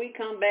 and when we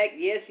come back,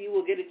 yes, you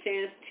will get a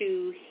chance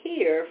to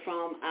hear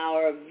from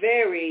our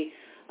very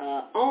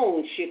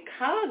own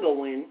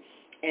Chicagoan,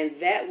 and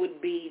that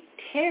would be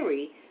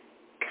Terry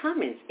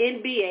Cummings,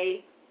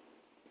 NBA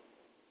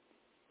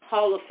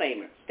Hall of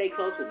Famer. Stay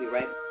close. We'll be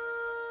right back.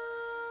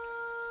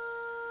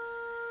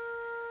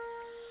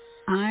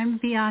 I'm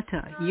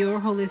Beata, your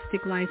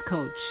holistic life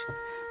coach.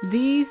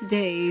 These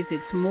days,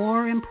 it's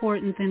more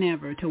important than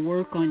ever to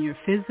work on your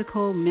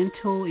physical,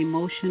 mental,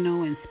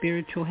 emotional, and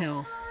spiritual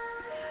health.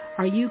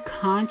 Are you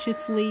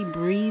consciously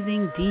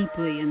breathing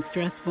deeply in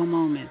stressful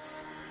moments?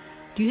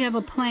 Do you have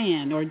a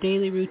plan or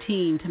daily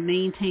routine to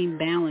maintain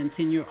balance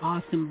in your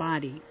awesome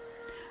body?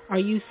 Are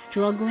you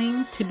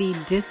struggling to be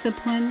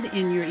disciplined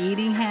in your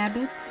eating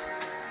habits?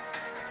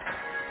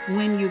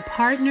 When you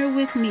partner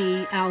with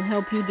me, I'll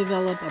help you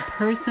develop a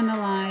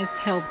personalized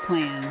health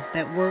plan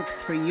that works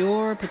for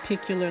your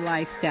particular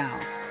lifestyle.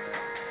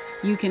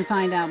 You can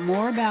find out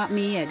more about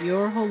me at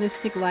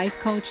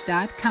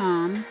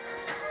yourholisticlifecoach.com,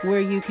 where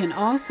you can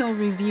also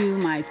review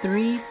my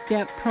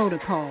 3-step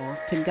protocol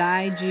to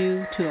guide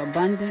you to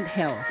abundant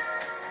health.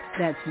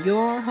 That's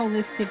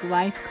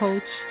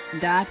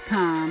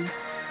yourholisticlifecoach.com,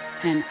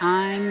 and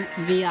I'm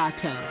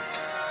Viato.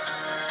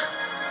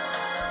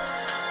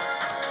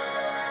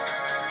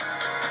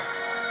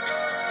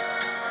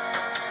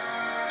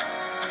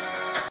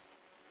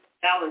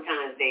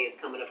 Valentine's Day is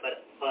coming up, but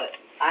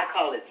I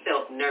call it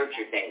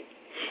Self-Nurture Day.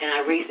 And I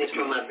read this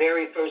from my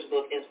very first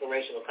book,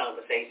 Inspirational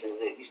Conversations.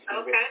 It used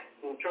to be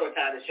from Troy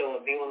Tyler's show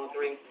on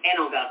V103 and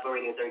on Gospel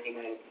Radio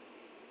 1390.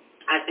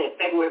 I said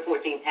February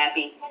 14th,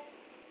 Happy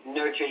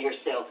Nurture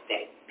Yourself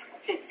Day.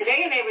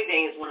 Today and every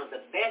day is one of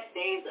the best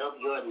days of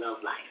your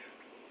love life.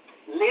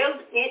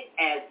 Live it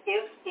as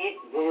if it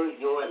were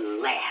your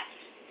last.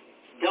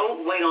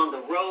 Don't wait on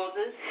the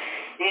roses,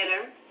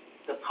 dinner,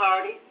 the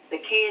party, the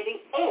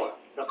candy, or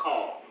the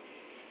call.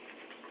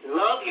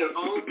 Love your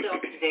own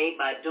self today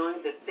by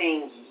doing the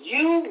things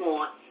you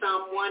want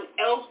someone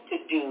else to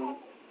do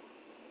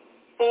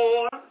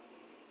for,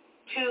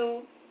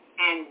 to,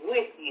 and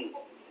with you.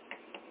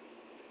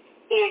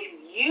 If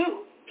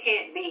you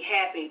can't be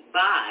happy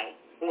by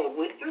or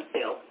with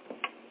yourself,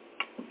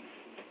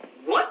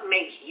 what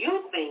makes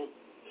you think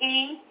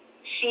he,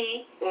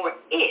 she, or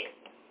it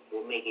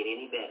will make it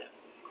any better?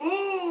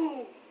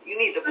 Ooh, you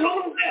need to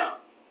pull it out.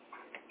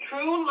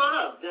 True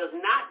love does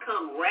not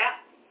come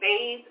wrapped,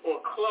 bathed,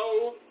 or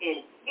clothed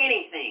in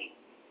anything.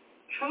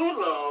 True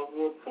love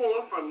will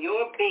pour from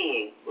your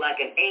being like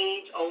an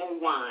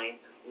age-old wine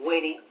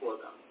waiting for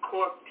the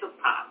cork to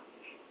pop.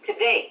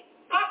 Today,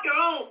 pop your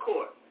own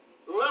cork.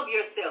 Love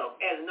yourself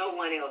as no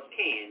one else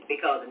can,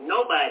 because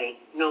nobody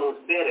knows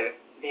better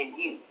than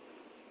you.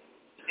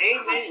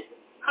 Amen.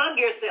 Hug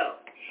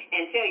yourself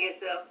and tell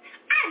yourself,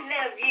 I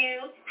love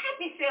you.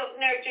 Happy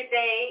Self-Nurture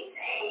Day.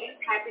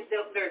 Happy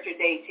Self-Nurture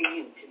Day to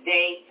you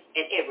today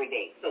and every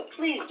day. So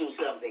please do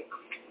something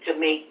to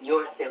make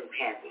yourself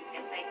happy.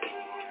 And thank you.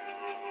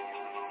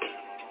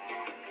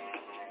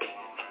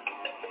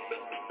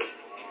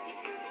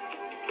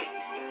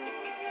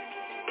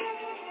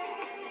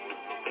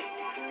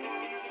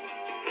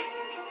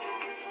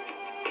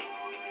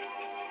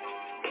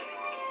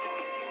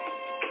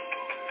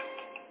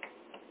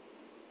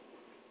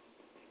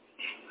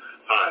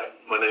 Hi,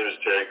 my name is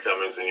Terry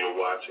Cummings, and you're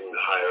watching the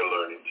Higher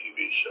Learning TV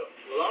show.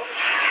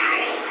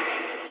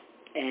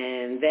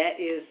 And that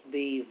is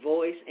the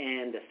voice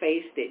and the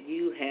face that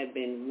you have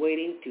been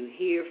waiting to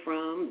hear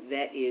from.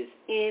 That is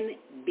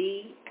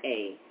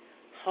NBA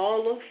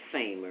Hall of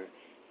Famer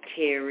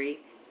Terry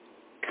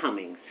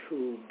Cummings,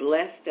 who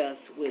blessed us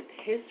with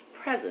his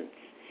presence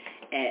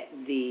at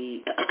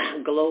the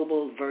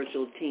Global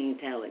Virtual Teen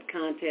Talent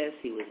Contest.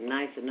 He was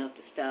nice enough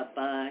to stop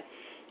by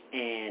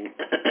and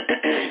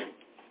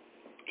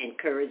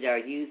encourage our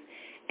youth.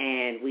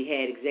 And we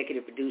had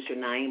executive producer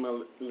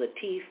Naima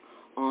Latif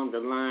on the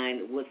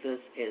line with us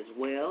as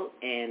well.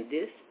 And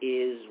this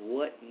is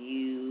what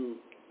you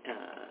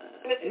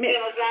Mr.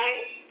 Genozine,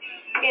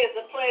 it is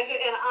a pleasure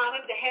and an honor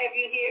to have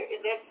you here.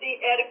 Is that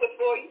seat adequate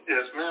for you?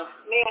 Yes, ma'am.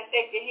 May I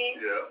take your hand?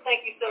 Yeah.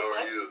 Thank you so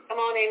much. How are you?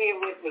 Come on in here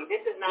with me.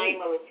 This is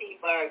Naima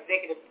Latif, our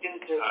executive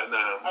producer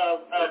Naima.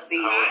 of the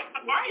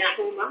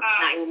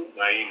Naima.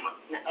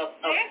 Of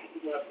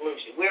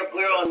Solution.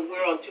 We're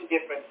on two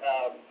different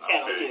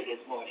channels here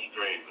this morning.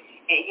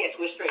 Streaming. And yes,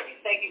 we're streaming.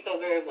 Thank you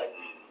so very much.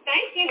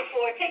 Thank you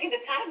for taking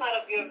the time out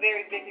of your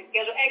very busy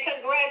schedule, and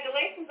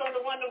congratulations on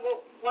the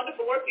wonderful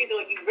work you're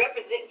doing. You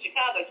represent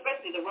Chicago,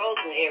 especially the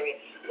Roseland area.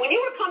 When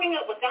you were coming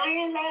up with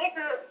Diane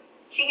Latiker,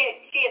 she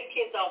has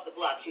kids off the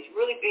block. She's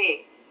really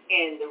big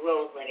in the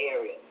Roseland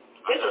area.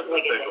 This was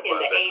like in the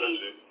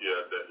 80s.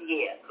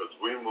 Yeah. Because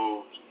we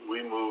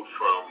moved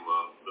from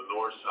the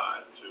north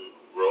side to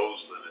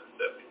Roseland in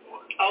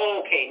 71. Oh,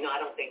 okay. No, I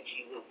don't think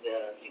she was.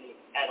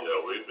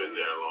 We've been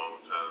there a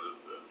long time.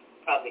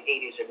 Probably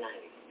 80s or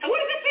 90s. So what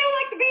does it feel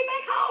like to be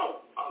back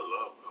home? I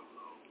love coming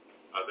home.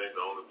 I think the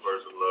only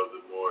person loves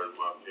it more is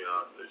my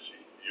fiance.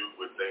 You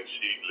would think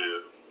she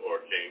lived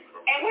or came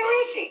from. And where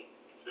is she?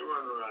 She's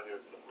running around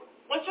here somewhere.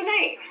 What's her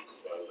name?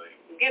 Darlene.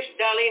 Give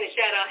Darlene a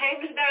shout out. Hey,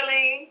 Miss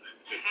Darlene.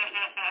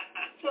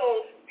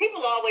 So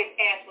people always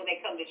ask when they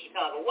come to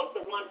Chicago, what's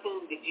the one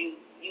food that you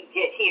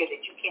get here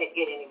that you can't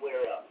get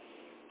anywhere else?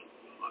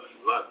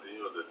 A lot,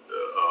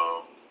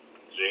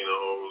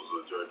 Gino's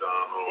or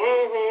Giordano's.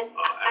 Mm-hmm.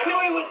 I knew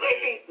he would say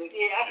pizza,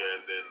 yeah.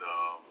 And then,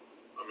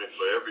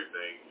 for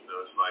everything,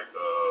 it's like,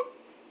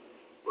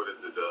 what is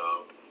it,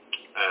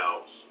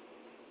 Al's,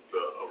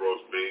 the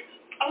roast beef.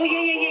 Oh,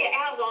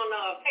 yeah. Al's on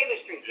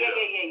Taylor Street.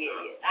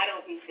 Yeah. I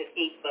don't eat to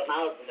eat, but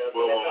my husband does.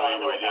 Well,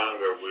 when we were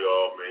younger, we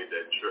all made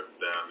that trip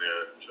down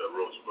there to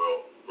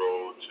Roosevelt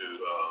Road to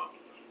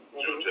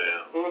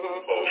Jewtown. What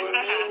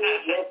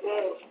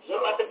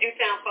about the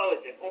Jewtown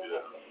poetry?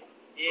 Yeah.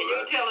 Yeah, you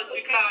can tell it's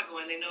Chicago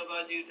and they know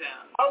about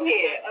Jewtown. Oh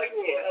yeah.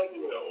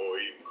 Or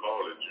even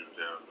call it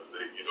Jewtown, because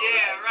they,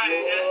 Yeah, right.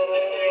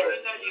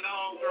 That's how you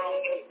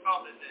homegrown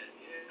call it that.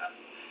 Yeah.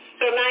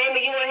 So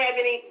Naomi, you want to have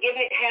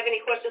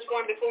any questions for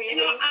him before you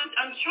leave?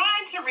 I'm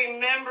trying to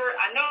remember.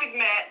 I know we've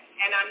met,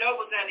 and I know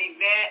it was an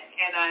event,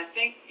 and I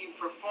think you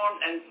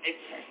performed, and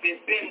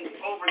it's been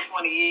over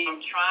 20 years.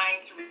 I'm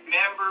trying to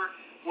remember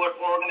what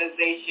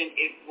organization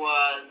it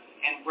was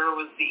and where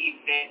was the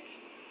event.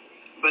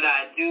 But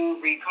I do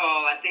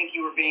recall, I think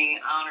you were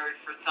being honored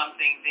for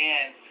something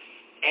then.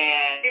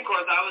 And, of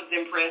course, I was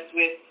impressed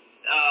with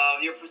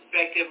your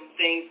perspective of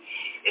things.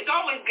 It's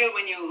always good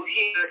when you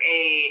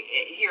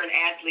hear an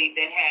athlete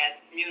that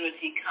has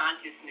community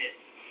consciousness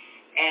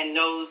and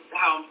knows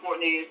how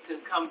important it is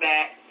to come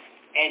back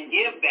and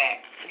give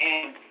back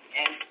and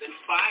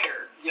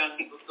inspire young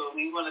people. So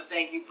we want to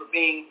thank you for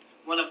being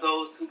one of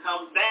those who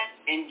comes back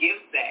and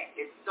gives back.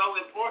 It's so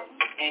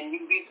important, and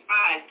you'd be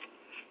surprised.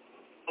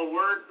 A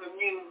word from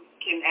you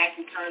can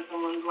actually turn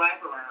someone's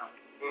life around.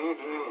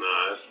 Mm-hmm. No,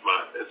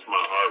 it's my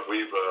heart.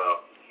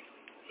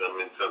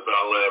 Since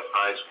I left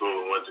high school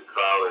and went to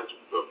college,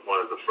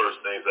 one of the first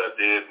things I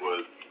did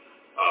was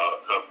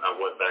I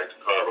went back to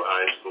Carver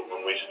High School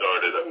when we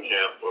started a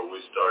camp where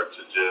we started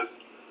to just,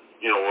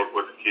 work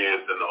with the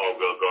kids in the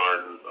Oakville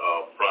Garden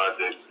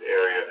projects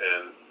area,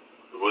 and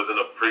it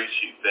wasn't a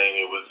preachy thing.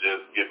 It was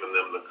just giving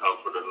them the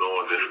comfort of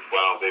knowing that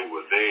while they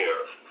were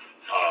there,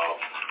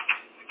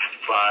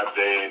 5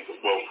 days,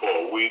 for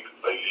a week,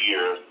 a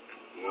year,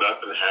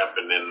 nothing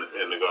happened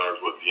in the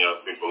gardens with the young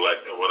people.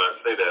 And when I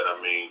say that, I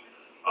mean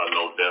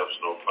no deaths,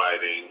 no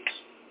fightings,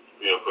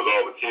 because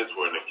all the kids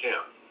were in the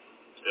camp.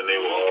 And they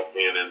were all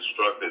being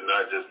instructed,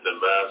 not just in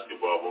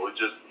basketball, but with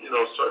just,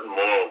 certain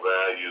moral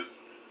values.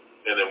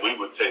 And then we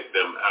would take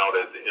them out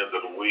at the end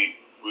of the week.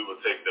 We would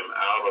take them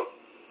out of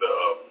the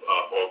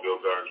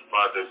Oakville Gardens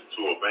projects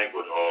to a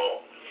banquet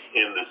hall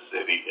in the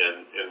city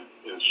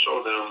and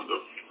show them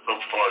some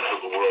parts of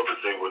the world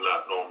that they would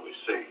not normally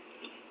see.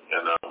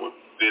 And we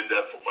did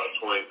that for about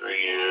 23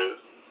 years.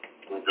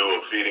 We do a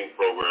feeding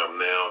program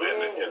now in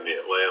the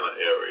Atlanta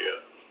area.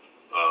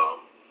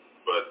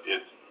 But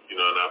it's, and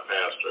I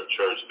pastor a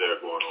church there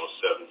going on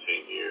 17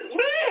 years.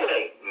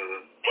 Really?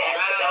 Mm-hmm.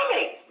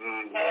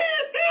 Mm-hmm.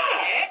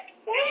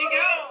 There you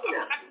go.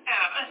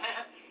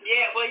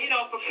 Yeah, well,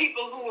 for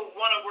people who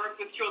want to work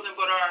with children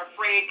but are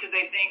afraid because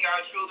they think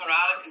our children are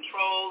out of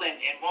control and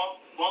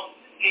won't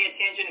pay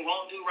attention and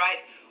won't do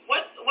right,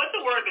 what's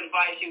a word of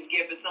advice you would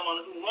give to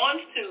someone who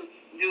wants to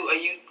do a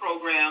youth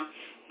program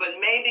but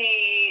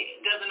maybe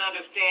doesn't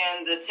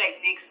understand the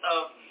techniques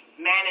of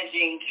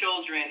managing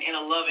children in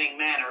a loving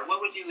manner?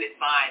 What would you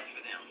advise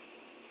for them?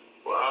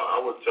 Well, I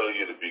would tell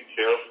you to be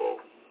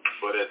careful,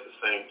 but at the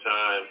same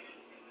time,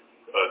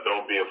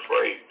 don't be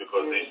afraid,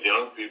 because these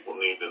young people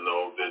need to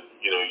know that,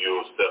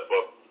 you'll step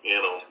up in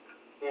them,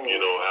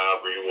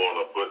 however you want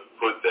to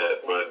put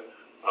that. But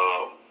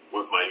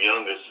with my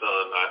youngest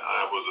son,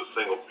 I was a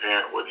single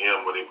parent with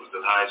him when he was in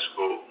high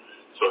school,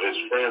 so his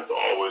friends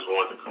always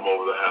wanted to come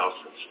over the house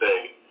and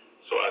stay.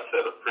 So I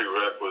set a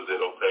prerequisite,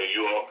 okay,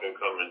 you all can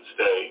come and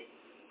stay,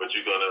 but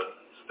you're going to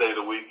stay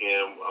the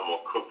weekend. I'm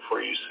going to cook for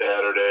you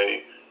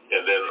Saturday,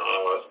 and then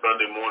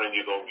Sunday morning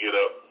you're going to get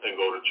up and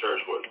go to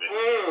church with me.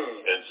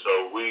 And so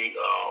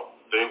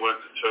they went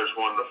to church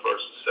one of the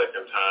first and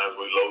second times.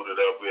 We loaded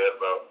up. We had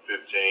about 15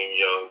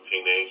 young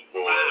teenage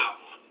boys. Wow.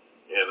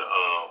 And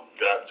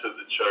got to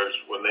the church.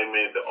 When they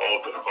made the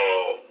altar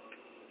call,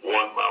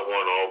 one by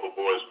one, all the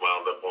boys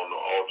wound up on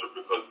the altar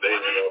because they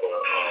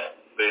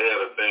had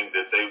a thing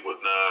that they would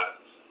not,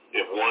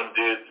 if one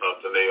did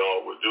something, they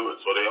all would do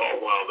it. So they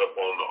all wound up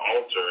on the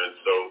altar. And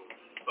so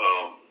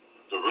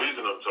the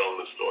reason I'm telling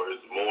the story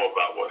is more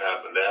about what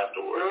happened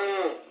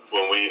afterwards.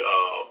 When we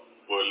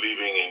were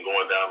leaving and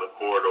going down the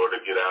corridor to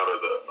get out of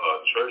the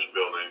church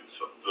building,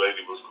 some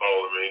lady was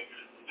calling me,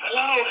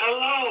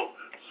 hello,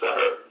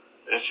 sir.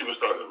 And she was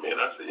talking to me, and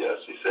I said, yes.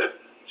 She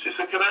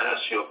said, can I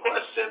ask you a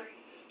question?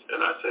 And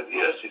I said,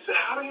 yes. She said,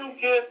 how do you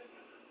get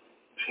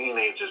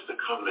teenagers to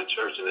come to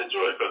church and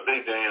enjoy it? Because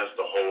they dance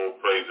the whole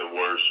praise and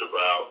worship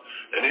out.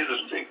 And these are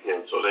street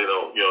kids, so they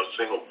don't,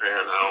 single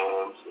parent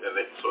homes. And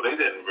so they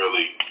didn't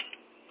really,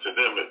 to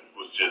them it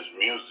was just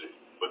music.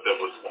 But there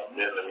was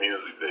something in the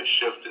music that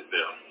shifted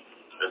them.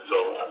 And so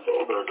I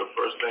told her, the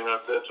first thing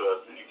I said to her, I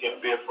said, you can't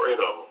be afraid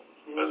of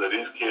them. I said,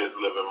 these kids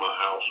live in my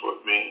house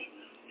with me.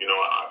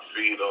 I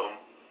feed them,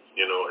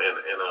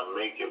 and I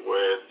make it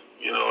where it's,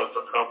 it's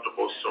a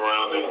comfortable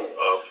surrounding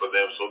for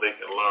them so they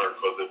can learn.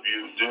 Because if you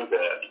do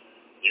that,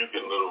 you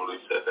can literally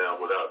sit down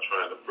without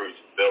trying to preach.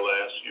 They'll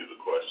ask you the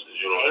questions.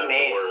 You don't have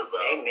to worry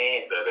about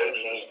that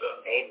extra stuff.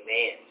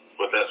 Amen.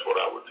 But that's what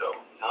I would tell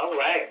them. All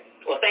right.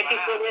 Well, thank you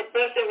for this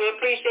question. We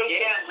appreciate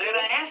you. Yeah, let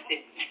her ask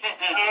it.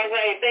 All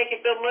right. Thank you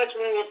so much.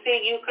 We will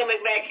see you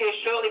coming back here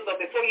shortly. But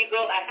before you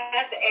go, I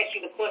have to ask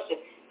you the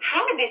question.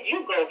 How did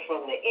you go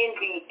from the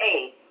NBA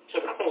to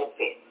the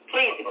pulpit?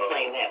 Please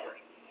explain that one.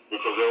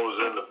 Because I was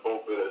in the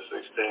pulpit at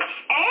 16.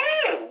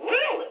 Oh,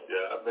 really?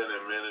 Yeah, I've been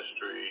in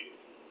ministry.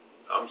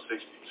 I'm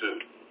 62.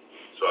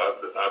 So So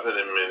I've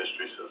been in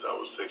ministry since I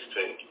was 16.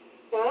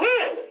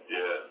 Really?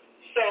 Yeah.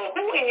 So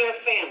who in your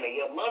family,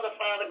 your mother,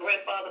 father,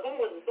 grandfather, who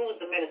was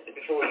the minister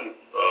before you?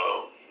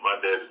 My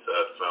daddy's side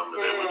of the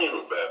family, they were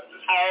true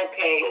Baptists.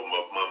 Okay. So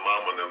my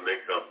mom and them, they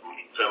come from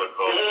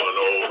Pentecostal and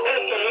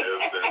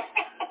holiness. And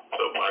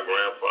so my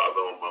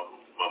grandfather on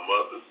my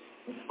mother's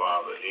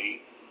father,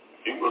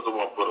 he was the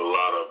one who put a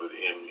lot of it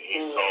in me. He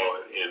saw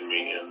it in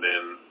me, and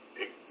then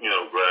it,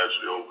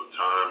 gradually over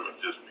time it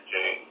just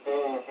became.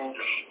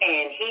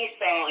 And he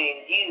saw in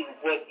you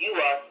what you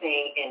are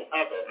seeing in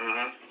others.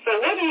 So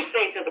what do you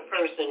say to the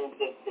person,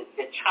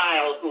 the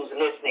child who's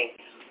listening?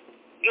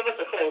 Give us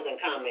a closing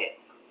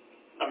comment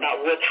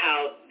about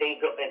how they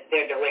go,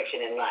 their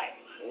direction in life,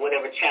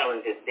 whatever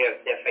challenges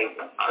they're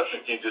facing. I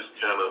think you just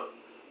kind of,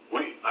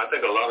 I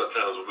think a lot of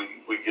times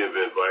we give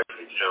advice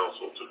and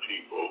counsel to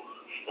people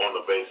on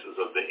the basis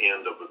of the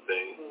end of a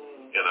thing.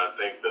 And I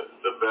think that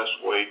the best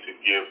way to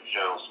give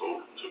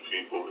counsel to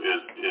people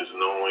is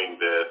knowing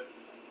that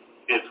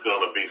it's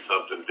going to be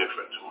something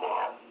different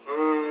tomorrow.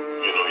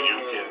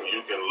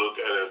 You can look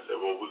at it and say,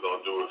 well, we're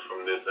going to do it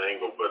from this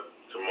angle, but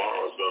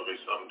tomorrow is going to be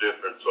something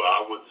different. So I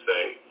would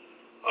say,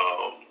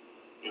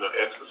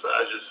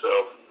 exercise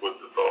yourself with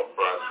the thought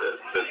process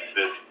that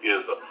this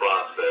is a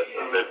process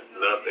and that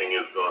nothing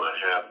is going to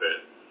happen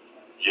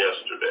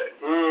yesterday.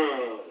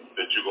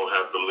 That you're going to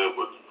have to live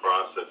with the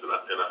process. And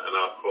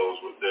I'll close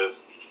with this.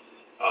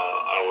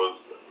 I was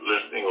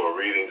listening or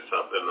reading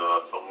something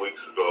some weeks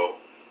ago,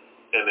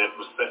 and it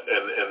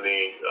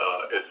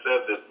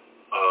said that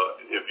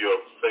if your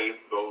faith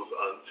goes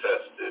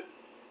untested,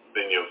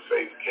 then your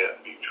faith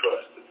can't be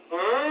trusted.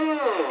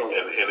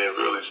 And it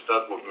really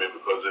stuck with me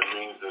because it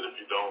means that if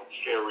you don't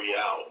carry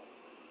out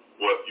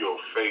what your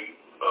faith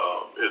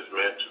is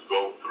meant to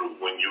go through,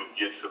 when you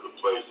get to the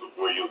place of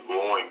where you're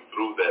going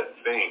through that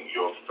thing,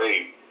 your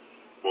faith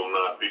will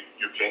not be,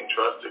 you can't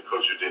trust it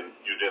because you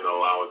didn't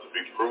allow it to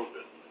be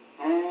proven.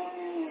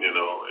 And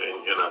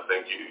I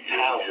think you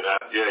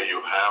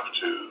have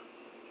to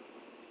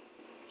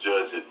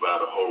judge it by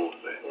the whole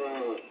thing.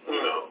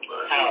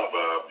 Not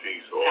by a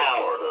piece or a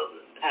part of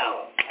it.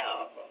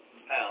 Powerful.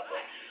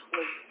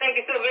 Well, thank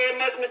you so very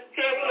much, Mr.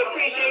 Terry. We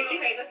appreciate you.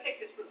 Okay, let's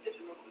take this from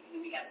real quick, and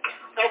then we got to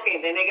bounce.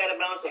 Okay, then they got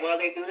to bounce. So while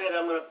they do that,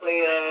 I'm going to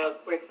play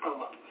a quick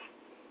promo.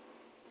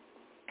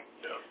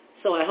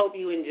 So I hope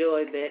you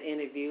enjoyed that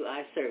interview.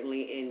 I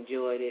certainly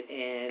enjoyed it,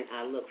 and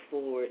I look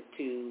forward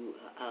to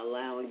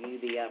allowing you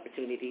the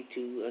opportunity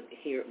to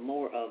hear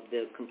more of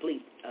the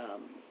complete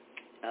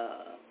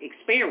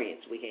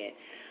experience we had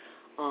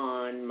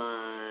on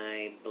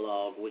my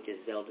blog, which is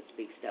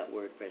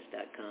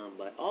zeldaspeaks.wordpress.com,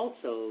 but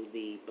also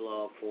the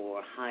blog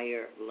for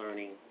Higher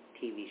Learning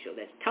TV Show.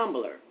 That's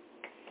Tumblr,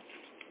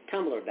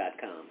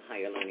 tumblr.com,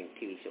 Higher Learning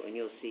TV Show, and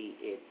you'll see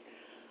it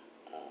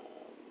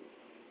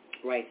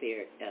right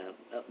there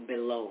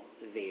below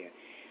there.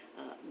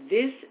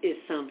 This is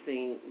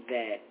something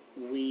that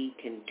we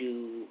can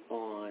do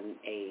on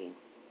a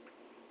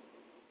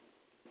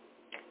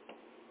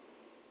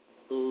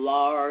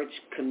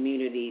large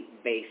community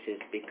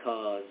basis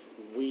because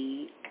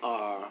we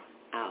are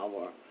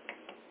our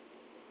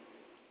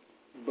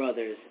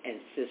brothers and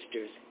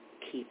sisters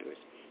keepers.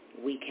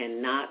 We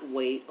cannot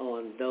wait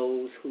on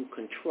those who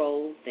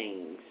control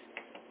things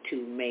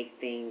to make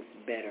things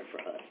better for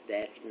us.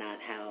 That's not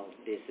how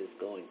this is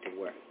going to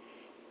work.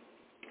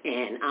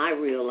 And I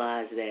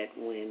realized that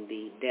when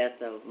the death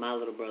of my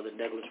little brother,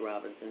 Douglas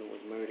Robinson, was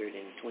murdered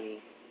in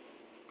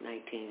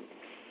 2019,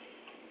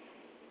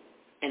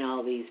 and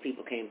all these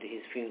people came to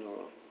his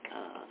funeral,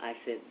 I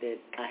said that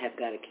I have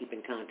got to keep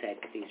in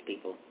contact with these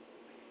people.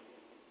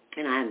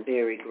 And I'm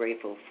very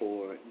grateful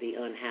for the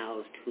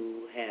unhoused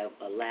who have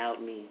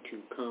allowed me to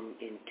come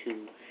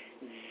into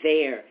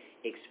their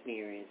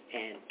experience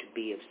and to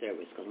be of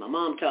service. Because my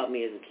mom taught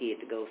me as a kid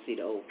to go see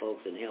the old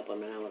folks and help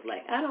them, and I was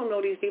like, I don't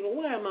know these people.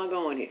 Why am I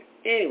going here?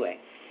 Anyway,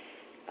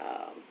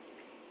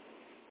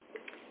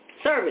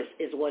 service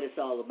is what it's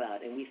all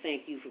about, and we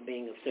thank you for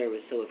being of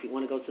service. So if you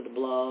want to go to the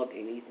blog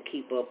and you can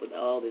keep up with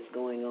all that's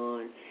going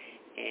on,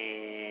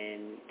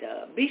 and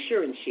be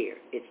sure and share.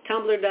 It's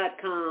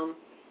tumblr.com.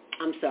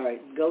 I'm sorry,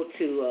 go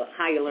to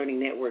Higher Learning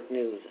Network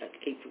News. I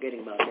keep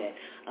forgetting about that.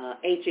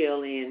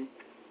 HLN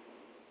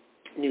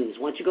News.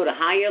 Once you go to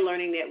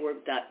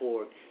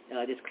higherlearningnetwork.org,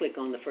 just click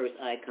on the first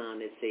icon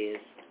that says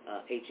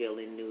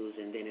HLN News,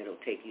 and then it'll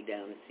take you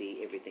down and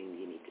see everything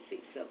you need to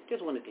see. So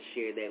just wanted to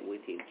share that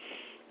with you.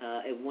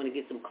 I want to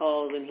get some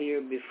calls in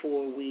here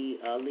before we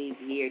leave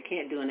here.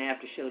 Can't do an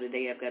after show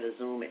today. I've got a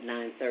Zoom at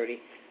 9:30.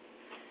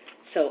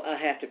 So I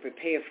have to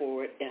prepare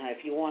for it.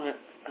 If you want to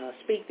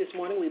speak this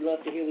morning, we'd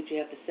love to hear what you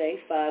have to say.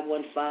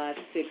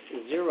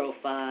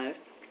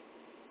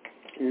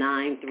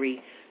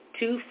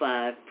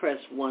 515-605-9325. Press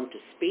 1 to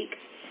speak.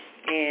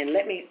 And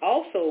let me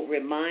also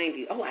remind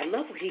you, I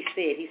love what he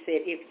said. He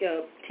said, if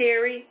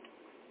Terry,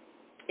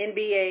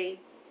 NBA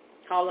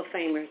Hall of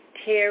Famer,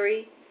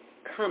 Terry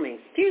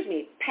Cummings,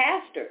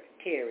 Pastor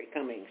Terry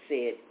Cummings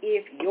said,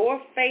 if your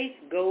faith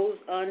goes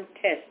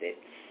untested,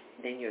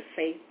 then your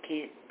faith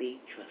can't be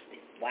trusted.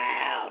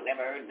 Wow,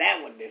 never heard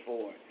that one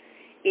before.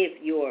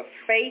 If your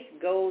faith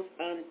goes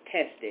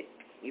untested,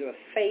 your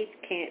faith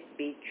can't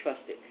be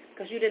trusted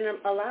because you didn't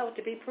allow it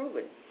to be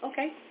proven.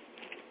 Okay,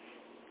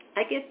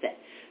 I get that.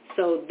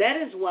 So that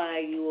is why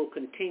you will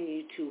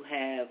continue to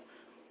have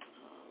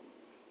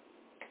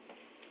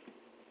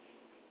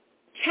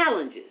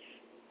challenges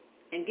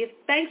and give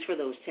thanks for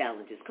those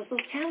challenges because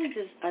those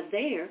challenges are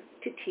there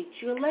to teach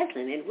you a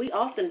lesson. And we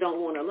often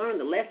don't want to learn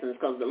the lessons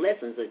because the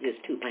lessons are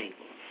just too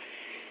painful.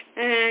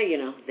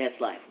 That's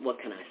life. What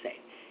can I say?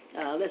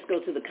 Let's go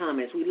to the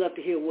comments. We'd love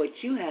to hear what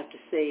you have to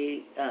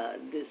say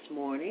this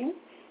morning.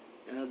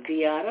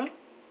 Beata,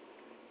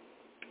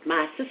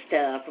 my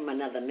sister from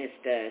another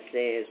mister,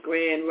 says,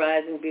 Grand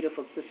Rising,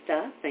 beautiful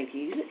sister. Thank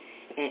you.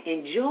 And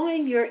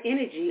enjoying your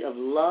energy of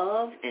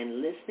love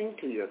and listening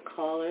to your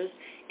callers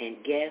and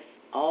guests.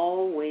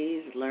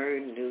 Always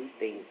learn new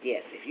things.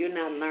 Yes, if you're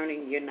not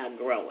learning, you're not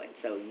growing.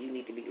 So you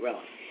need to be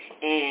growing.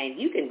 And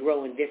you can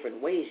grow in different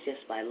ways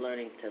just by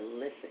learning to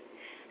listen.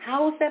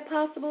 How is that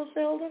possible,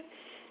 Zelda?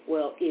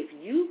 Well, if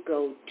you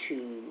go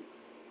to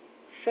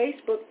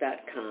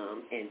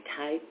Facebook.com and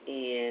type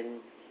in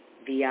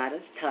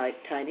Beata's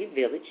Tiny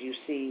Village, you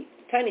see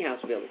Tiny House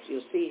Village.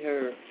 You'll see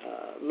her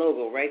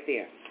logo right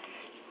there.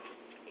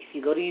 If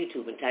you go to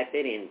YouTube and type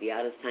that in,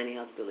 Beata's Tiny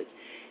House Village,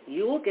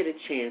 you will get a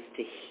chance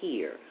to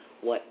hear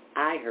what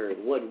I heard,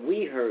 what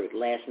we heard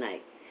last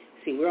night.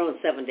 See, we're on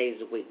 7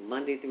 days a week,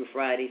 Monday through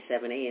Friday,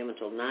 7 a.m.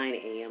 until 9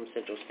 a.m.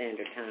 Central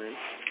Standard Time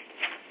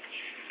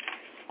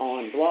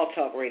on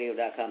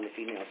blogtalkradio.com, the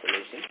Female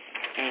Solution.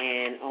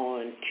 And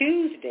on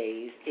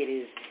Tuesdays, it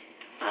is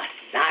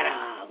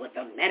Asada with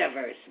the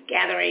Metaverse,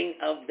 Gathering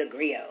of the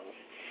Griots.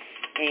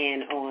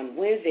 And on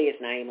Wednesday,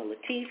 it's Naima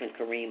Latif and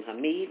Kareem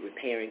Hamid,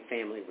 Repairing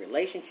Family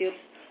Relationships.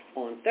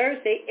 On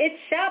Thursday, it's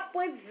Shop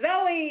with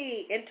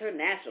Zoe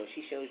International.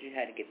 She shows you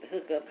how to get the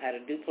hookup, how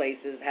to do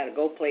places, how to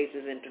go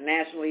places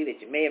internationally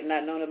that you may have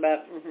not known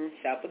about.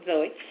 Shop with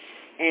Zoe.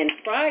 And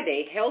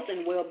Friday, Health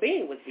and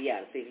Well-Being with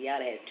Beata. See,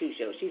 Beata has two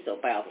shows. She's so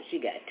powerful. She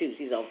got two.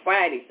 She's on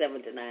Friday,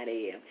 7 to 9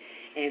 a.m.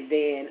 And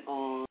then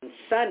on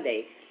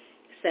Sunday,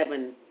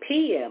 7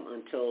 p.m.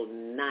 until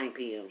 9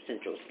 p.m.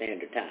 Central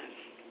Standard Time.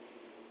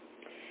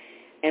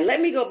 And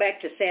let me go back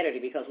to Saturday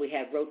because we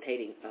have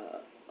rotating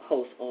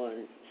hosts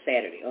on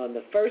Saturday. On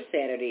the first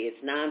Saturday, it's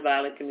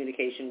Nonviolent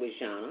Communication with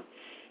Jana.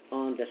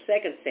 On the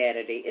second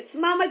Saturday, it's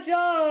Mama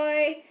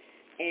Joy.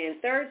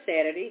 And third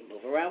Saturday,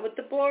 Move Around with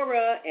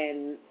Deborah.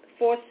 And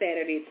fourth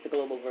Saturday, it's the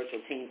Global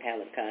Virtual Teen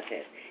Talent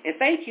Contest. And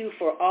thank you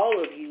for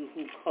all of you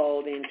who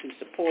called in to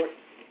support.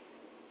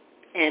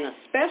 And a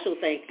special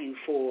thank you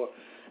for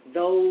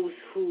those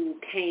who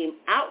came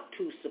out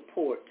to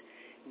support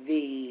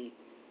the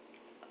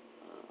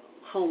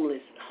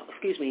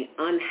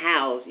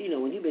unhoused.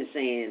 When you've been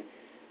saying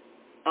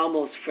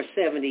almost for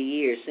 70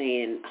 years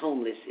saying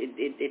homeless,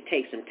 it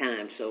takes some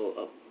time.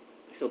 So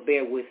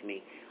bear with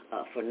me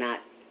for not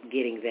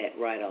getting that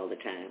right all the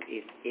time.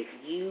 If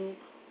you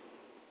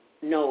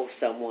know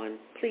someone,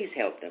 please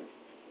help them.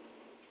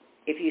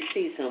 If you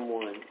see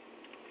someone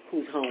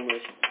who's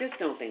homeless, just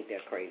don't think they're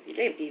crazy.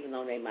 Even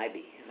though they might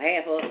be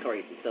half of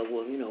crazy. So,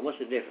 what's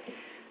the difference?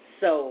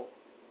 So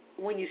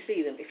when you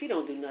see them, if you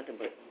don't do nothing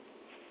but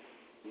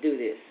do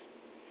this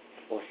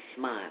or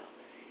smile.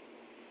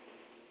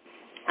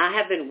 I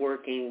have been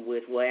working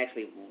with,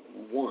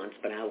 once,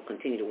 but I will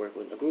continue to work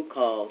with a group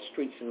called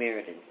Street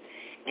Samaritans,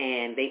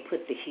 and they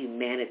put the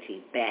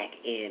humanity back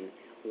in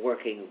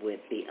working with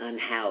the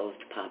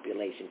unhoused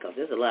population because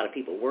there's a lot of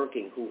people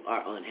working who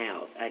are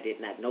unhoused. I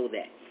did not know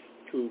that,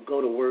 who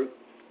go to work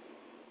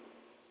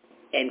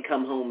and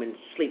come home and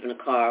sleep in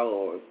a car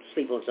or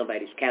sleep on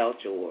somebody's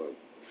couch or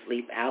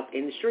sleep out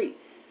in the street.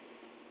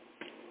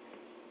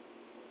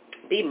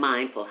 Be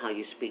mindful how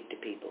you speak to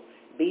people.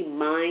 Be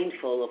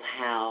mindful of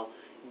how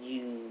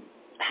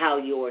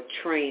your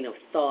train of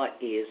thought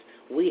is.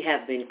 We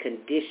have been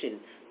conditioned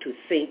to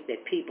think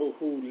that people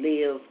who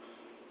live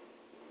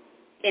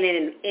in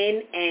an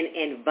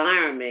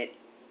environment,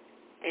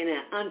 in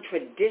an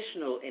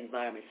untraditional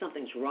environment,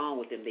 something's wrong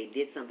with them. They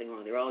did something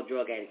wrong. They're all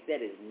drug addicts.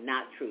 That is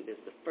not true. This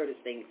is the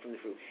furthest thing from the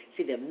truth.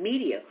 See, the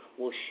media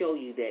will show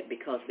you that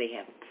because they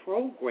have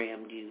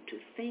programmed you to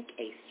think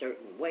a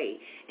certain way,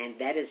 and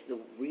that is the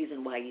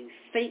reason why you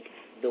think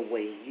the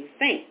way you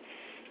think.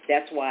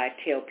 That's why I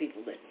tell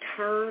people to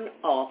turn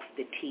off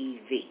the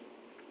TV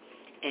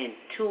and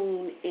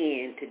tune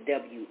in to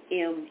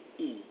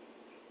WME.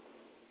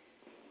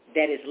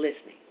 That is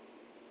listening.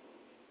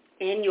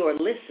 In your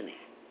listening,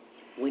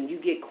 when you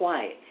get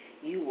quiet,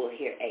 you will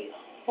hear a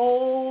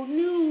whole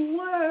new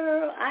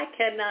world. I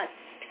cannot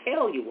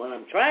tell you what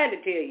I'm trying to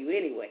tell you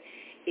anyway,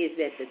 is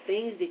that the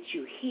things that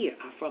you hear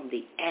are from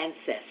the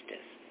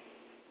ancestors.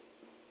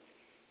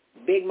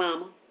 Big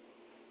Mama,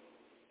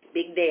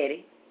 Big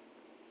Daddy,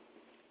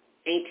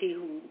 Auntie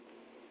who,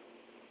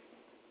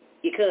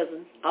 your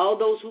cousins, all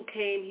those who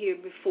came here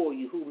before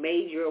you, who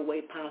made your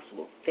way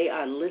possible, they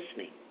are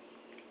listening.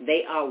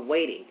 They are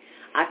waiting.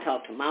 I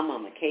talk to my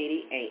mama,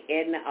 Katie, Aunt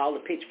Edna, all the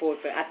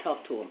pitchforks. I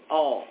talk to them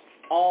all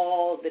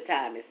all the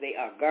time as they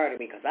are guarding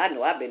me, because I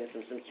know I've been in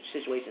some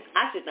situations.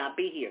 I should not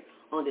be here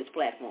on this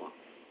platform.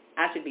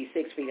 I should be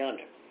 6 feet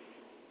under.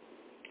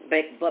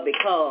 But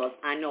because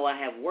I know I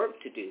have work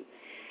to do,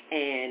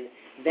 and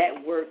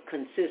that work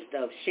consists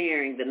of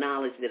sharing the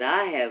knowledge that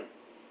I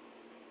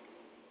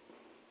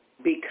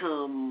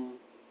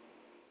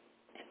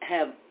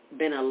have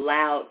been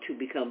allowed to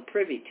become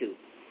privy to,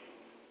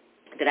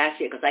 that I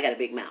share, because I got a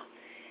big mouth.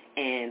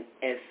 And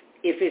if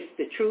it's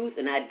the truth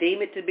and I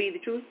deem it to be the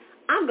truth,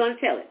 I'm going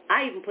to tell it.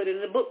 I even put it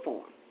in a book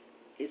form.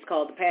 It's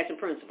called The Passion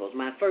Principles.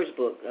 My first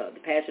book, The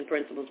Passion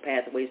Principles,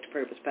 Pathways to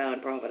Purpose, Power,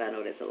 and Profit. I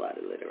know that's a lot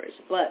of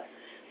alliteration. But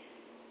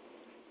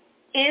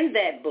in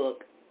that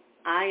book,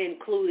 I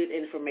included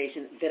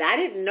information that I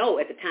didn't know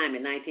at the time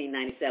in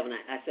 1997.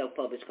 I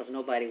self-published because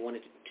nobody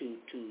wanted to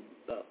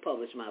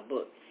publish my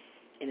book.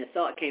 And the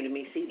thought came to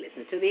me, see,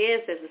 listen to the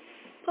ancestors,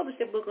 publish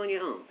that book on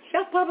your own.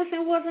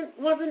 Self-publishing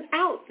wasn't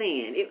out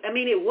then.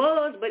 It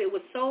was, but it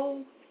was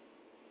so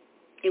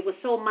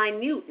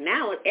minute.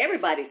 Now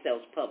everybody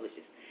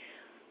self-publishes.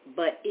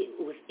 But it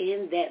was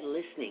in that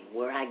listening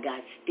where I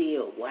got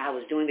still, where I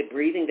was doing the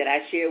breathing that I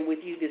shared with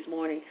you this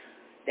morning.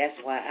 That's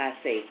why I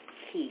say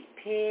keep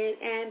pen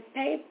and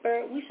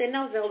paper. We say,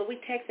 no, Zelda, we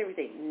text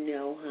everything.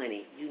 No,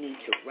 honey, you need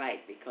to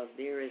write, because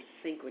there is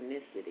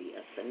synchronicity,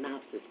 a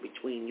synopsis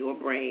between your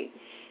brain,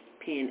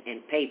 pen,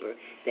 and paper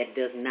that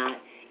does not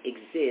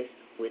exist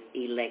with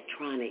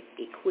electronic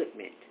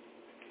equipment.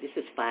 This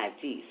is 5G.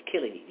 It's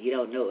killing you. You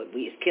don't know it.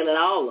 It's killing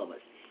all of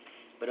us.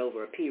 But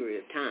over a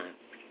period of time,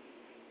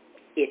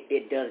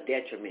 it does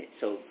detriment.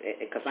 So,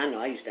 because I know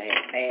I used to have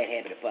a bad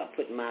habit of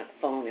putting my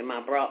phone in my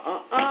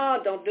bra.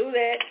 Don't do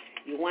that.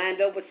 You wind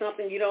up with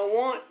something you don't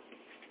want.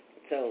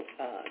 So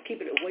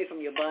keep it away from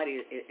your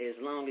body as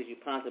long as you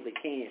possibly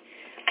can.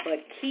 But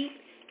keep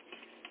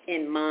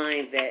in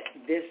mind that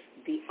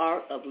the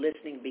art of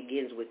listening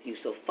begins with you.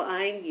 So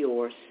find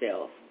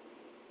yourself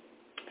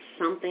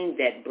something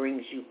that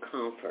brings you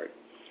comfort,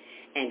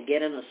 and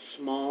get in a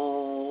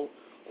small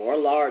or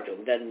large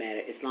room, doesn't matter,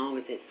 as long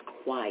as it's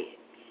quiet,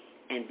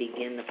 and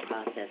begin the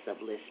process of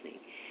listening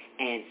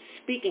and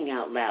speaking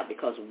out loud,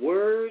 because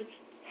words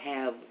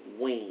have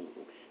wings.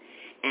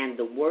 And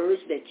the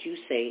words that you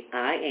say,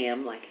 I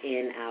am, like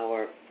in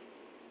our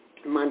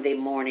Monday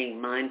morning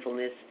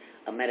mindfulness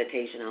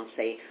meditation, I'll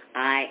say,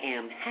 I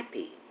am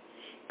happy.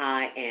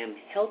 I am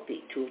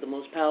healthy. Two of the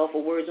most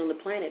powerful words on the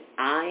planet.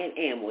 I and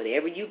am.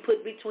 Whatever you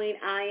put between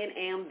I and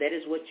am, that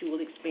is what you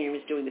will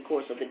experience during the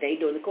course of the day,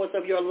 during the course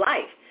of your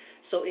life.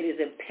 So it is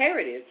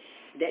imperative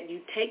that you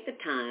take the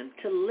time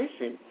to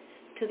listen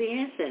to the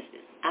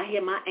ancestors. I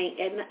hear my Aunt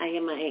Edna. I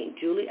hear my Aunt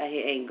Julie. I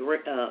hear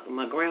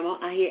my grandma.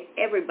 I hear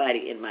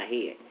everybody in my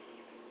head.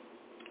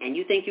 And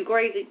you think you're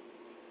crazy?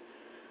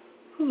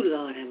 Ooh,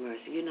 Lord have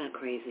mercy. You're not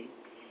crazy.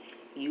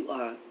 You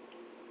are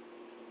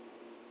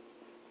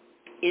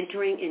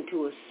entering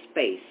into a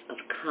space of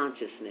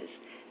consciousness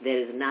that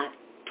is not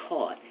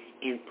taught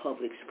in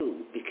public school,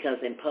 because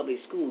in public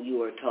school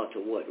you are taught to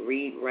what?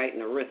 Read, write,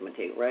 and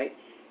arithmetic, right?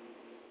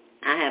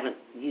 I haven't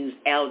used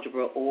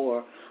algebra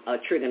or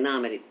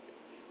trigonometry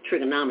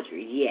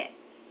yet.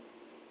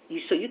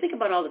 So you think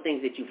about all the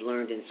things that you've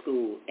learned in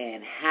school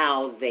and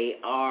how they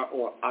are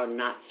or are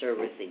not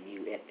servicing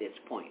you at this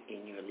point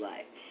in your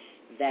life.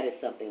 That is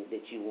something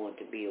that you want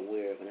to be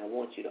aware of, and I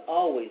want you to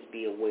always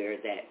be aware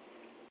that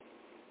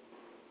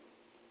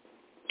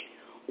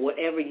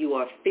whatever you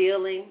are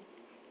feeling,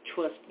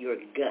 trust your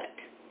gut.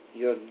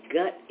 Your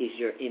gut is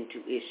your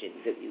intuition.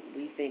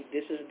 We think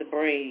this is the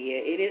brain. Yeah,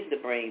 it is the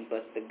brain,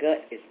 but the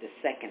gut is the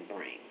second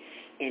brain,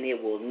 and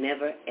it will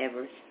never,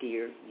 ever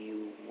steer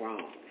you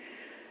wrong.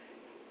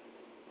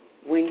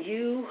 When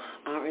you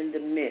are in the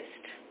midst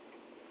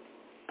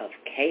of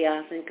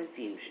chaos and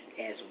confusion,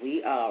 as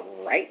we are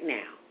right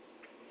now,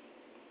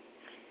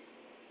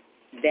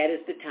 that is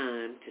the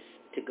time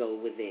to go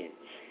within.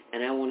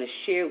 And I want to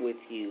share with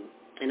you,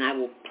 and I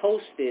will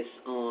post this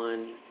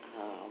on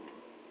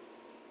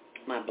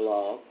my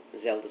blog,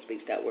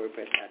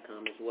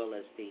 zeldaspeaks.wordpress.com, as well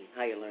as the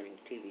Higher Learning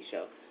TV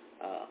show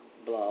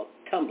blog,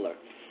 Tumblr,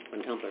 on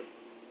Tumblr.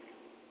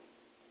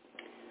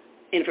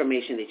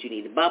 Information that you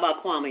need. Baba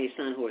Kwame's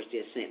son horse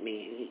just sent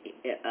me,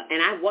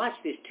 and I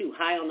watched this too,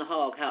 High on the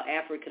Hog, how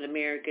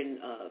African-American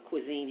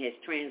cuisine has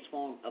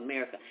transformed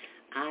America.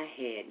 I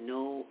had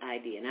no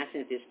idea, and I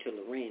sent this to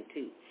Loren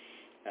too.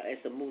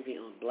 It's a movie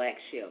on black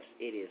chefs.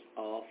 It is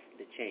off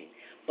the chain.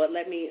 But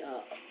let me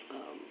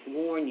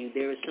warn you,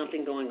 there is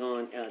something going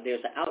on.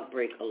 There's an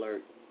outbreak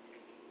alert.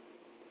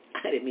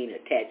 I didn't mean to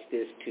attach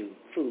this to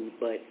food,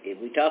 but if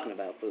we're talking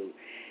about food,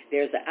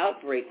 there's an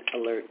outbreak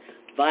alert.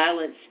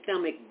 Violent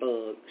stomach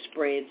bug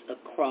spreads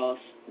across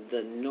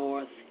the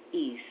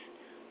northeast,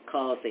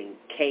 causing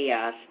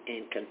chaos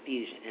and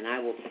confusion. And I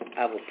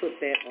will put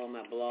that on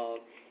my blog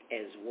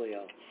as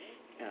well.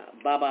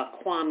 Baba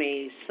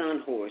Kwame's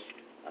son horse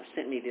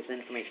sent me this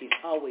information. He's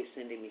always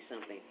sending me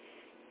something,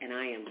 and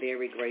I am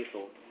very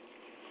grateful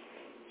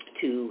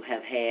to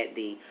have had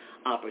the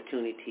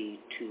opportunity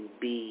to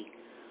be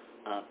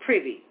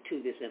privy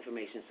to this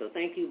information. So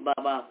thank you,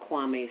 Baba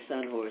Kwame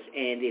Sunhorse.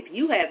 And if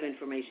you have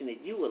information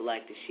that you would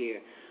like to share,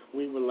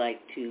 we would like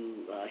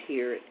to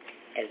hear it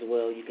as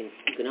well. You can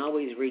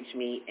always reach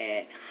me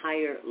at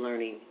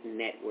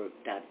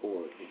higherlearningnetwork.org.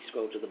 If you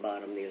scroll to the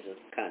bottom, there's a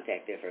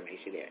contact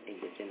information there, and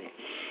it's in there.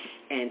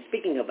 And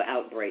speaking of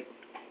outbreak,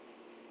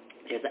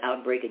 there's an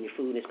outbreak in your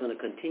food, and it's going to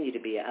continue to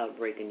be an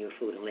outbreak in your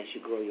food unless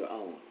you grow your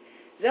own.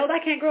 Zelda, I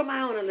can't grow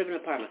my own. I live in an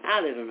apartment. I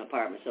live in an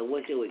apartment, so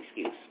what's your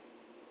excuse?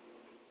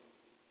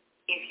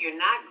 If you're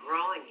not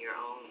growing your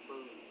own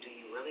food, do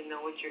you really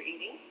know what you're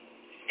eating?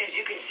 As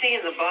you can see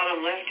in the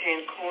bottom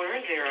left-hand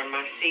corner, there are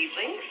my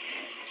seedlings,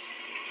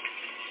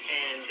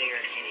 and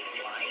they're getting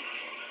white,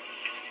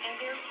 and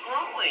they're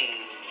growing.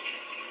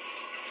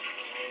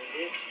 And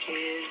this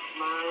is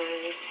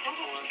my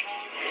tower.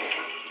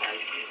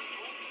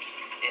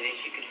 And as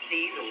you can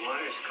see, the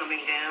water is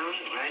coming down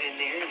right in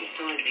there, and as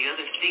soon as the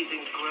other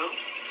seedlings grow,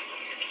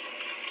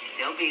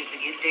 they'll be able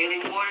to get daily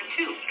water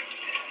too.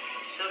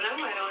 So now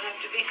I don't have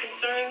to be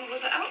concerned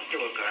with an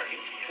outdoor garden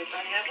because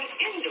I have an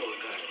indoor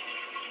garden.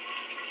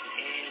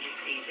 And the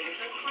seedlings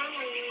are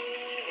growing,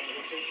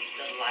 and this is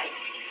the light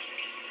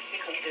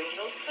because there's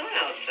no sun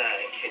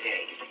outside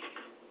today.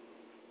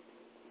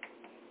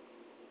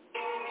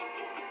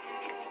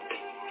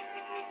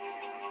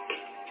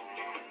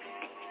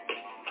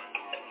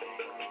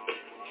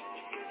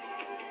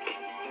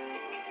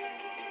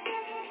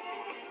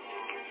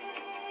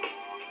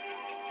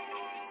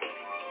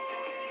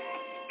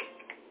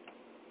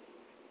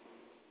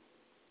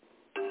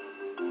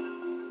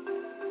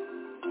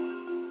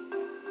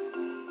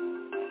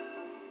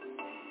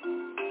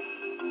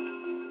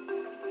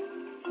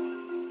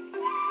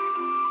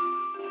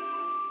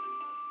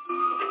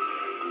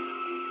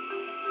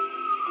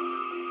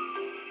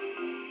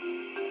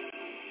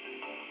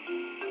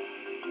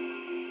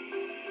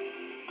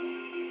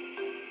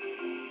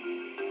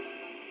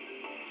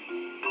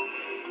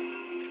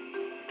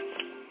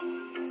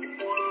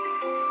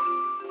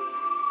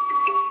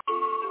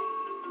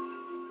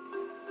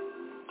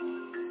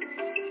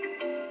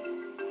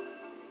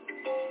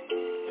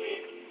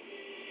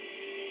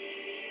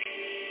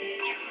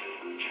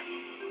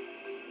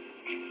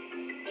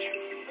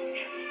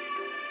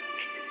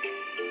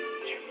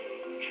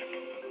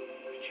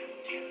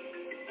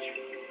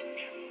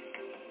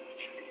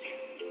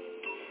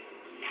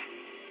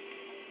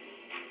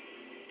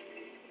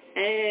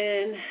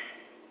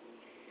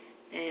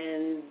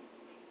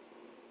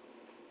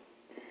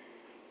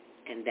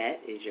 And that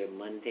is your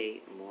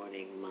Monday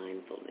morning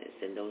mindfulness.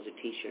 And those are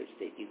T-shirts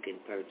that you can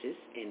purchase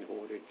in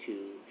order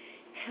to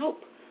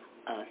help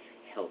us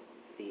help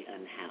the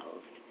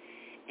unhoused.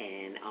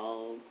 And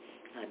all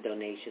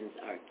donations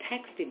are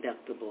tax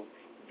deductible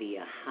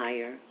via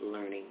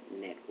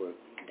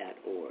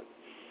higherlearningnetwork.org.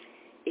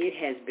 It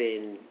has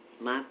been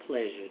my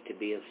pleasure to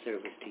be of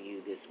service to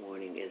you this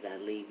morning. As I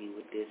leave you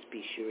with this,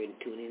 be sure and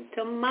tune in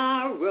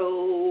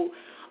tomorrow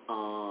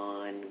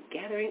on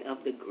Gathering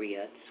of the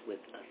Griots with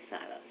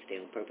Asada. Stay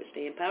on purpose,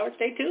 stay empowered,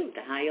 stay tuned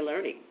to Higher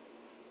Learning.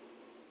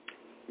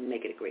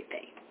 Make it a great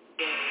day.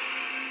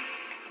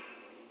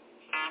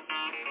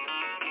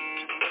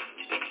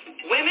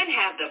 Women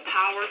have the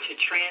power to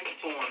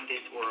transform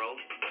this world.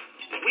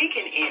 We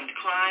can end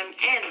crime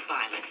and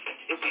violence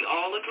if we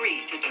all agree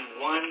to do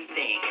one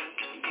thing: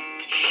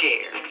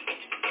 share.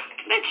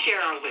 Let's share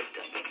our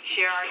wisdom,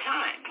 share our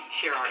time,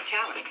 share our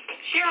talents,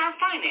 share our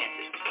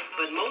finances,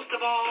 but most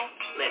of all,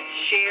 let's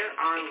share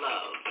our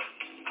love.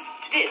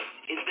 This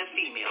is the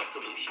Female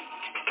Solution.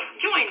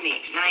 Join me,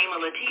 Naima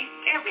Latif,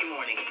 every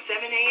morning,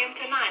 7 a.m.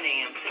 to 9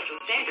 a.m. Central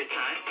Standard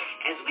Time,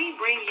 as we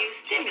bring you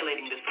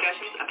stimulating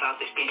discussions about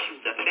the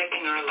issues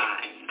affecting our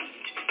lives.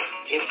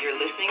 If you're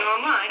listening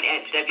online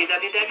at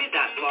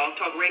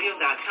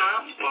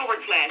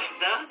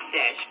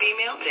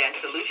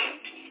www.blogtalkradio.com/the-female-solution,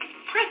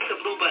 press the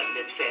blue button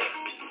that says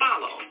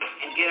follow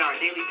and get our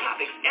daily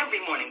topics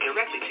every morning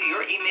directly to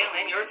your email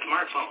and your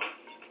smartphone.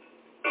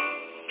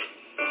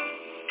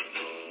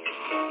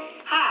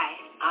 Hi,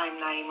 I'm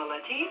Naima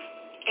Latif,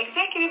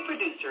 executive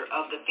producer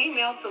of the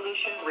Female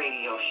Solution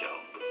radio show.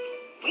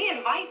 We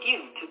invite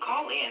you to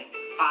call in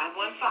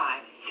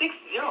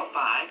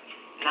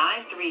 515-605-9325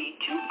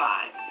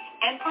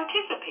 and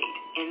participate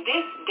in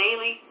this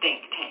daily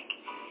think tank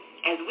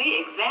as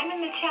we examine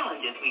the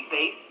challenges we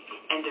face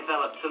and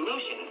develop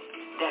solutions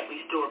that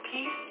restore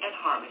peace and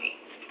harmony.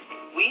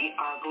 We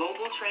are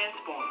global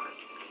transformers,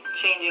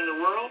 changing the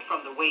world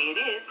from the way it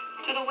is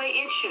to the way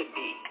it should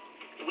be.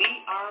 We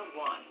are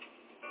one.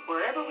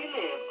 Wherever we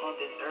live on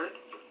this earth,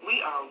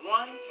 we are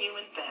one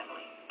human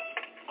family.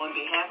 On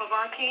behalf of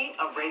our team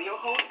of radio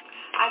hosts,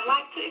 I'd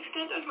like to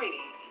extend a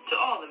greeting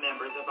to all the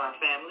members of our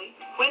family,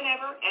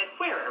 whenever and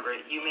wherever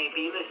you may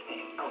be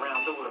listening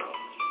around the world.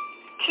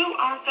 To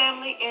our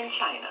family in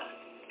China,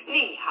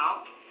 Ni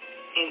Hao.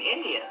 In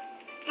India,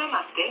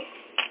 Namaste.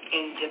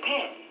 In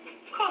Japan,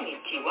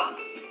 Konnichiwa.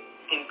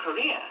 In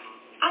Korea,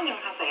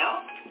 Annyeonghaseyo.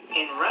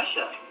 In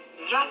Russia,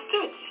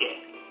 Здравствуйте.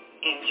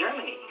 In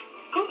Germany,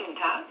 Guten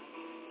Tag.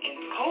 In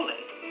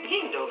Poland,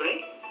 Dzień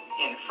dobry.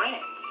 In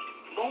France,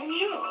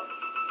 Bonjour.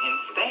 In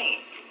Spain,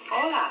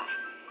 hola.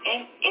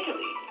 In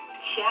Italy,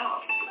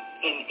 ciao.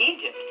 In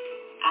Egypt,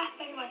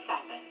 hace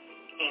wasapa.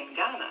 In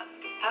Ghana,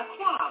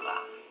 akwaba.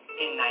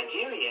 In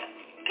Nigeria,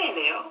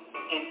 peleo.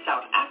 In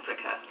South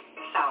Africa,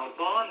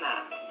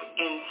 sawubona.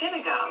 In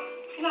Senegal,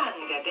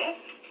 nangadef.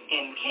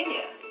 In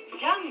Kenya,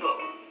 jambo.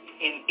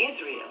 In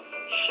Israel,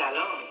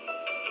 shalom.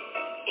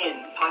 In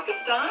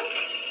Pakistan,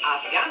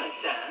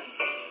 Afghanistan,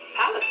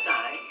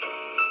 Palestine,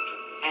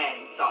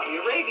 and Saudi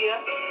Arabia,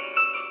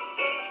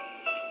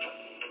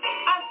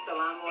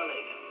 assalamu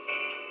alaikum.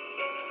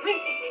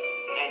 Greetings,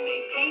 and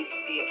may peace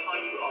be upon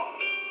you all.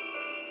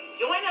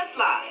 Join us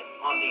live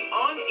on the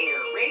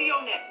on-air radio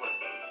network.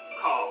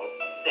 Call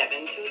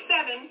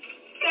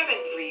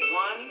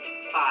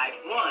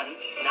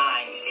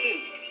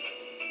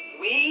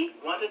 727-731-5192. We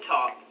want to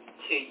talk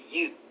to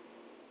you.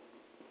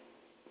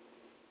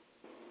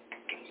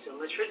 Thank you so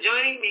much for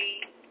joining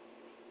me.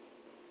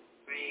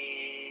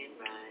 Grand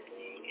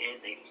Rising,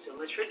 and thank you so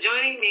much for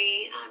joining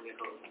me. I'm your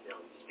host, Bill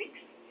Speaks,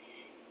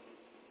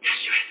 your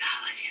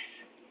stressologist.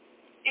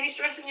 Any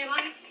stress in your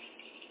life?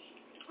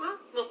 Well,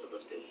 most of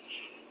us do.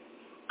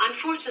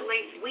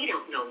 Unfortunately, we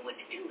don't know what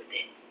to do with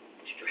it.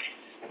 Stress,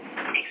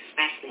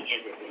 especially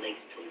as it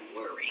relates to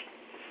worry.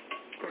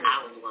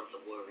 I was once a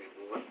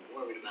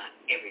worried about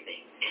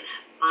everything, and I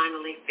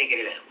finally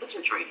figured it out. What's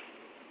your training?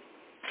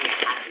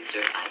 I've been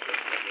certified for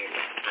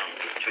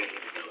scientist training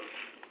development,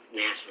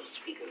 National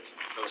Speakers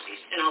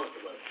Association, and all of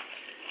the others.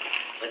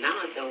 But none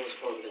of those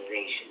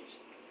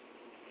organizations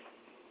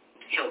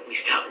helped me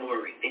stop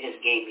worrying. They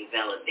just gave me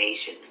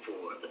validation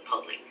for the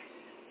public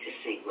to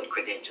see what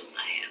credentials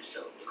I have. So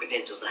the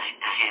credentials I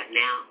have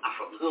now are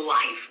from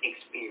life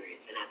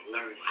experience, and I've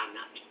learned how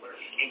not to worry.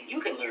 And you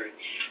can learn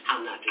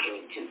how not to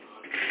worry too.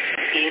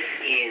 It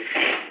is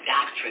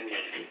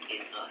indoctrinated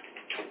in us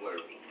to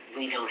worry.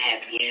 We don't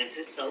have the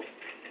answers, so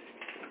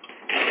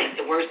I think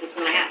the worst is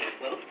going to happen.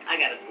 Well, I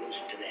got a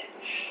solution to that,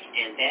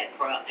 and that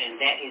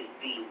is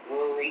the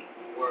Worry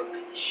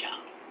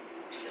Workshop.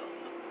 So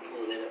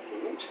pull that up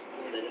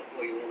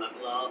for you on my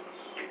blog.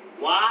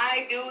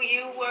 Why do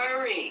you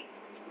worry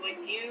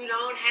when you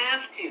don't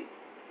have to?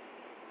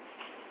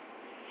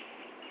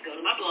 Go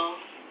to my blog,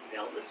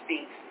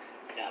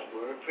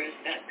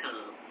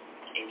 zeldaspeaks.wordpress.com,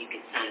 and you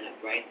can sign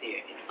up right there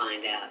and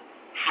find out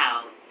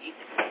how you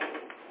can.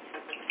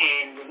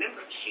 And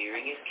remember,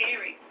 sharing is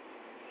caring.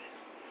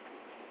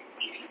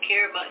 If you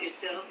care about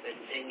yourself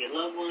and your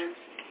loved ones,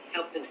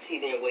 help them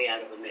see their way out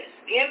of a mess.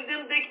 Give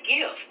them the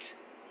gift.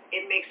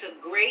 It makes a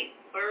great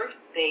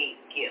birthday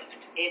gift.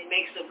 It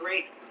makes a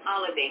great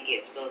holiday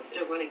gift. So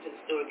instead of running to the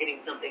store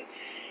getting something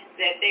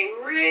that they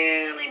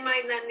really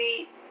might not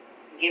need,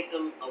 give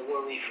them a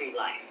worry-free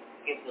life.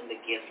 Give them the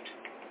gift.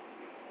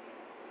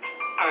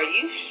 Are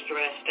you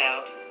stressed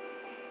out?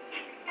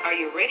 Are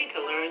you ready to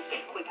learn some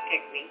quick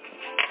techniques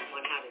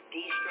on how to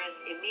de-stress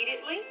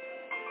immediately?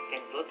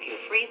 Then book your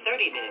free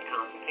 30-minute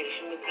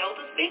consultation with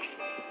Zelda Speaks,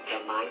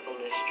 the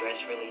Mindfulness Stress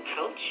Relief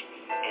Coach,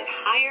 at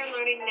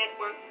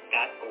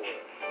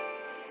higherlearningnetwork.org.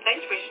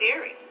 Thanks for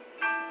sharing.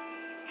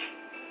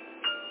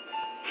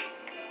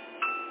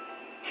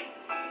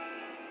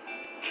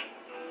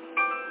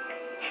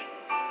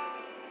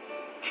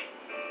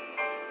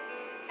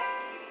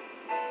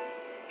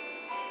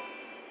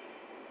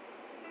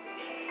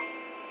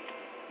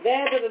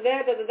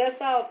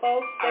 That's all,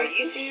 folks. Are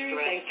you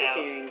stressed out?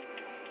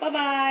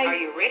 Bye-bye. Are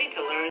you ready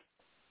to learn?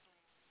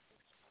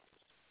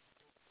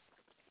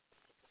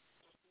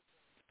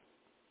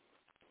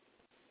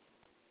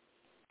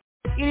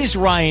 It is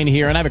Ryan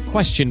here, and I have a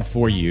question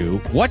for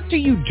you. What do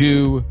you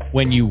do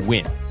when you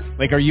win?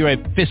 Like, are you a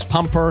fist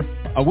pumper,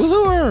 a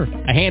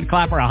woohooer, a hand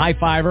clapper, a high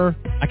fiver?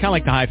 I kind of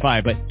like the high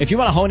five, but if you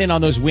want to hone in on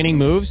those winning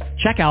moves,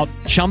 check out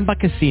Chumba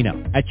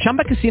Casino. At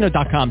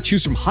ChumbaCasino.com,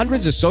 choose from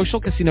hundreds of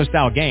social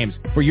casino-style games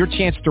for your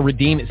chance to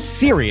redeem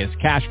serious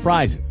cash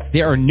prizes.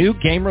 There are new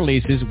game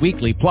releases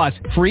weekly, plus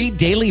free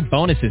daily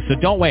bonuses, so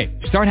don't wait.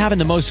 Start having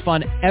the most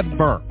fun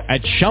ever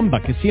at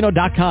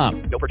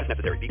ChumbaCasino.com. No purchase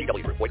necessary.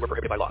 VGW Group. Void where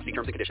prohibited by law. See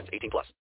terms and conditions. 18+.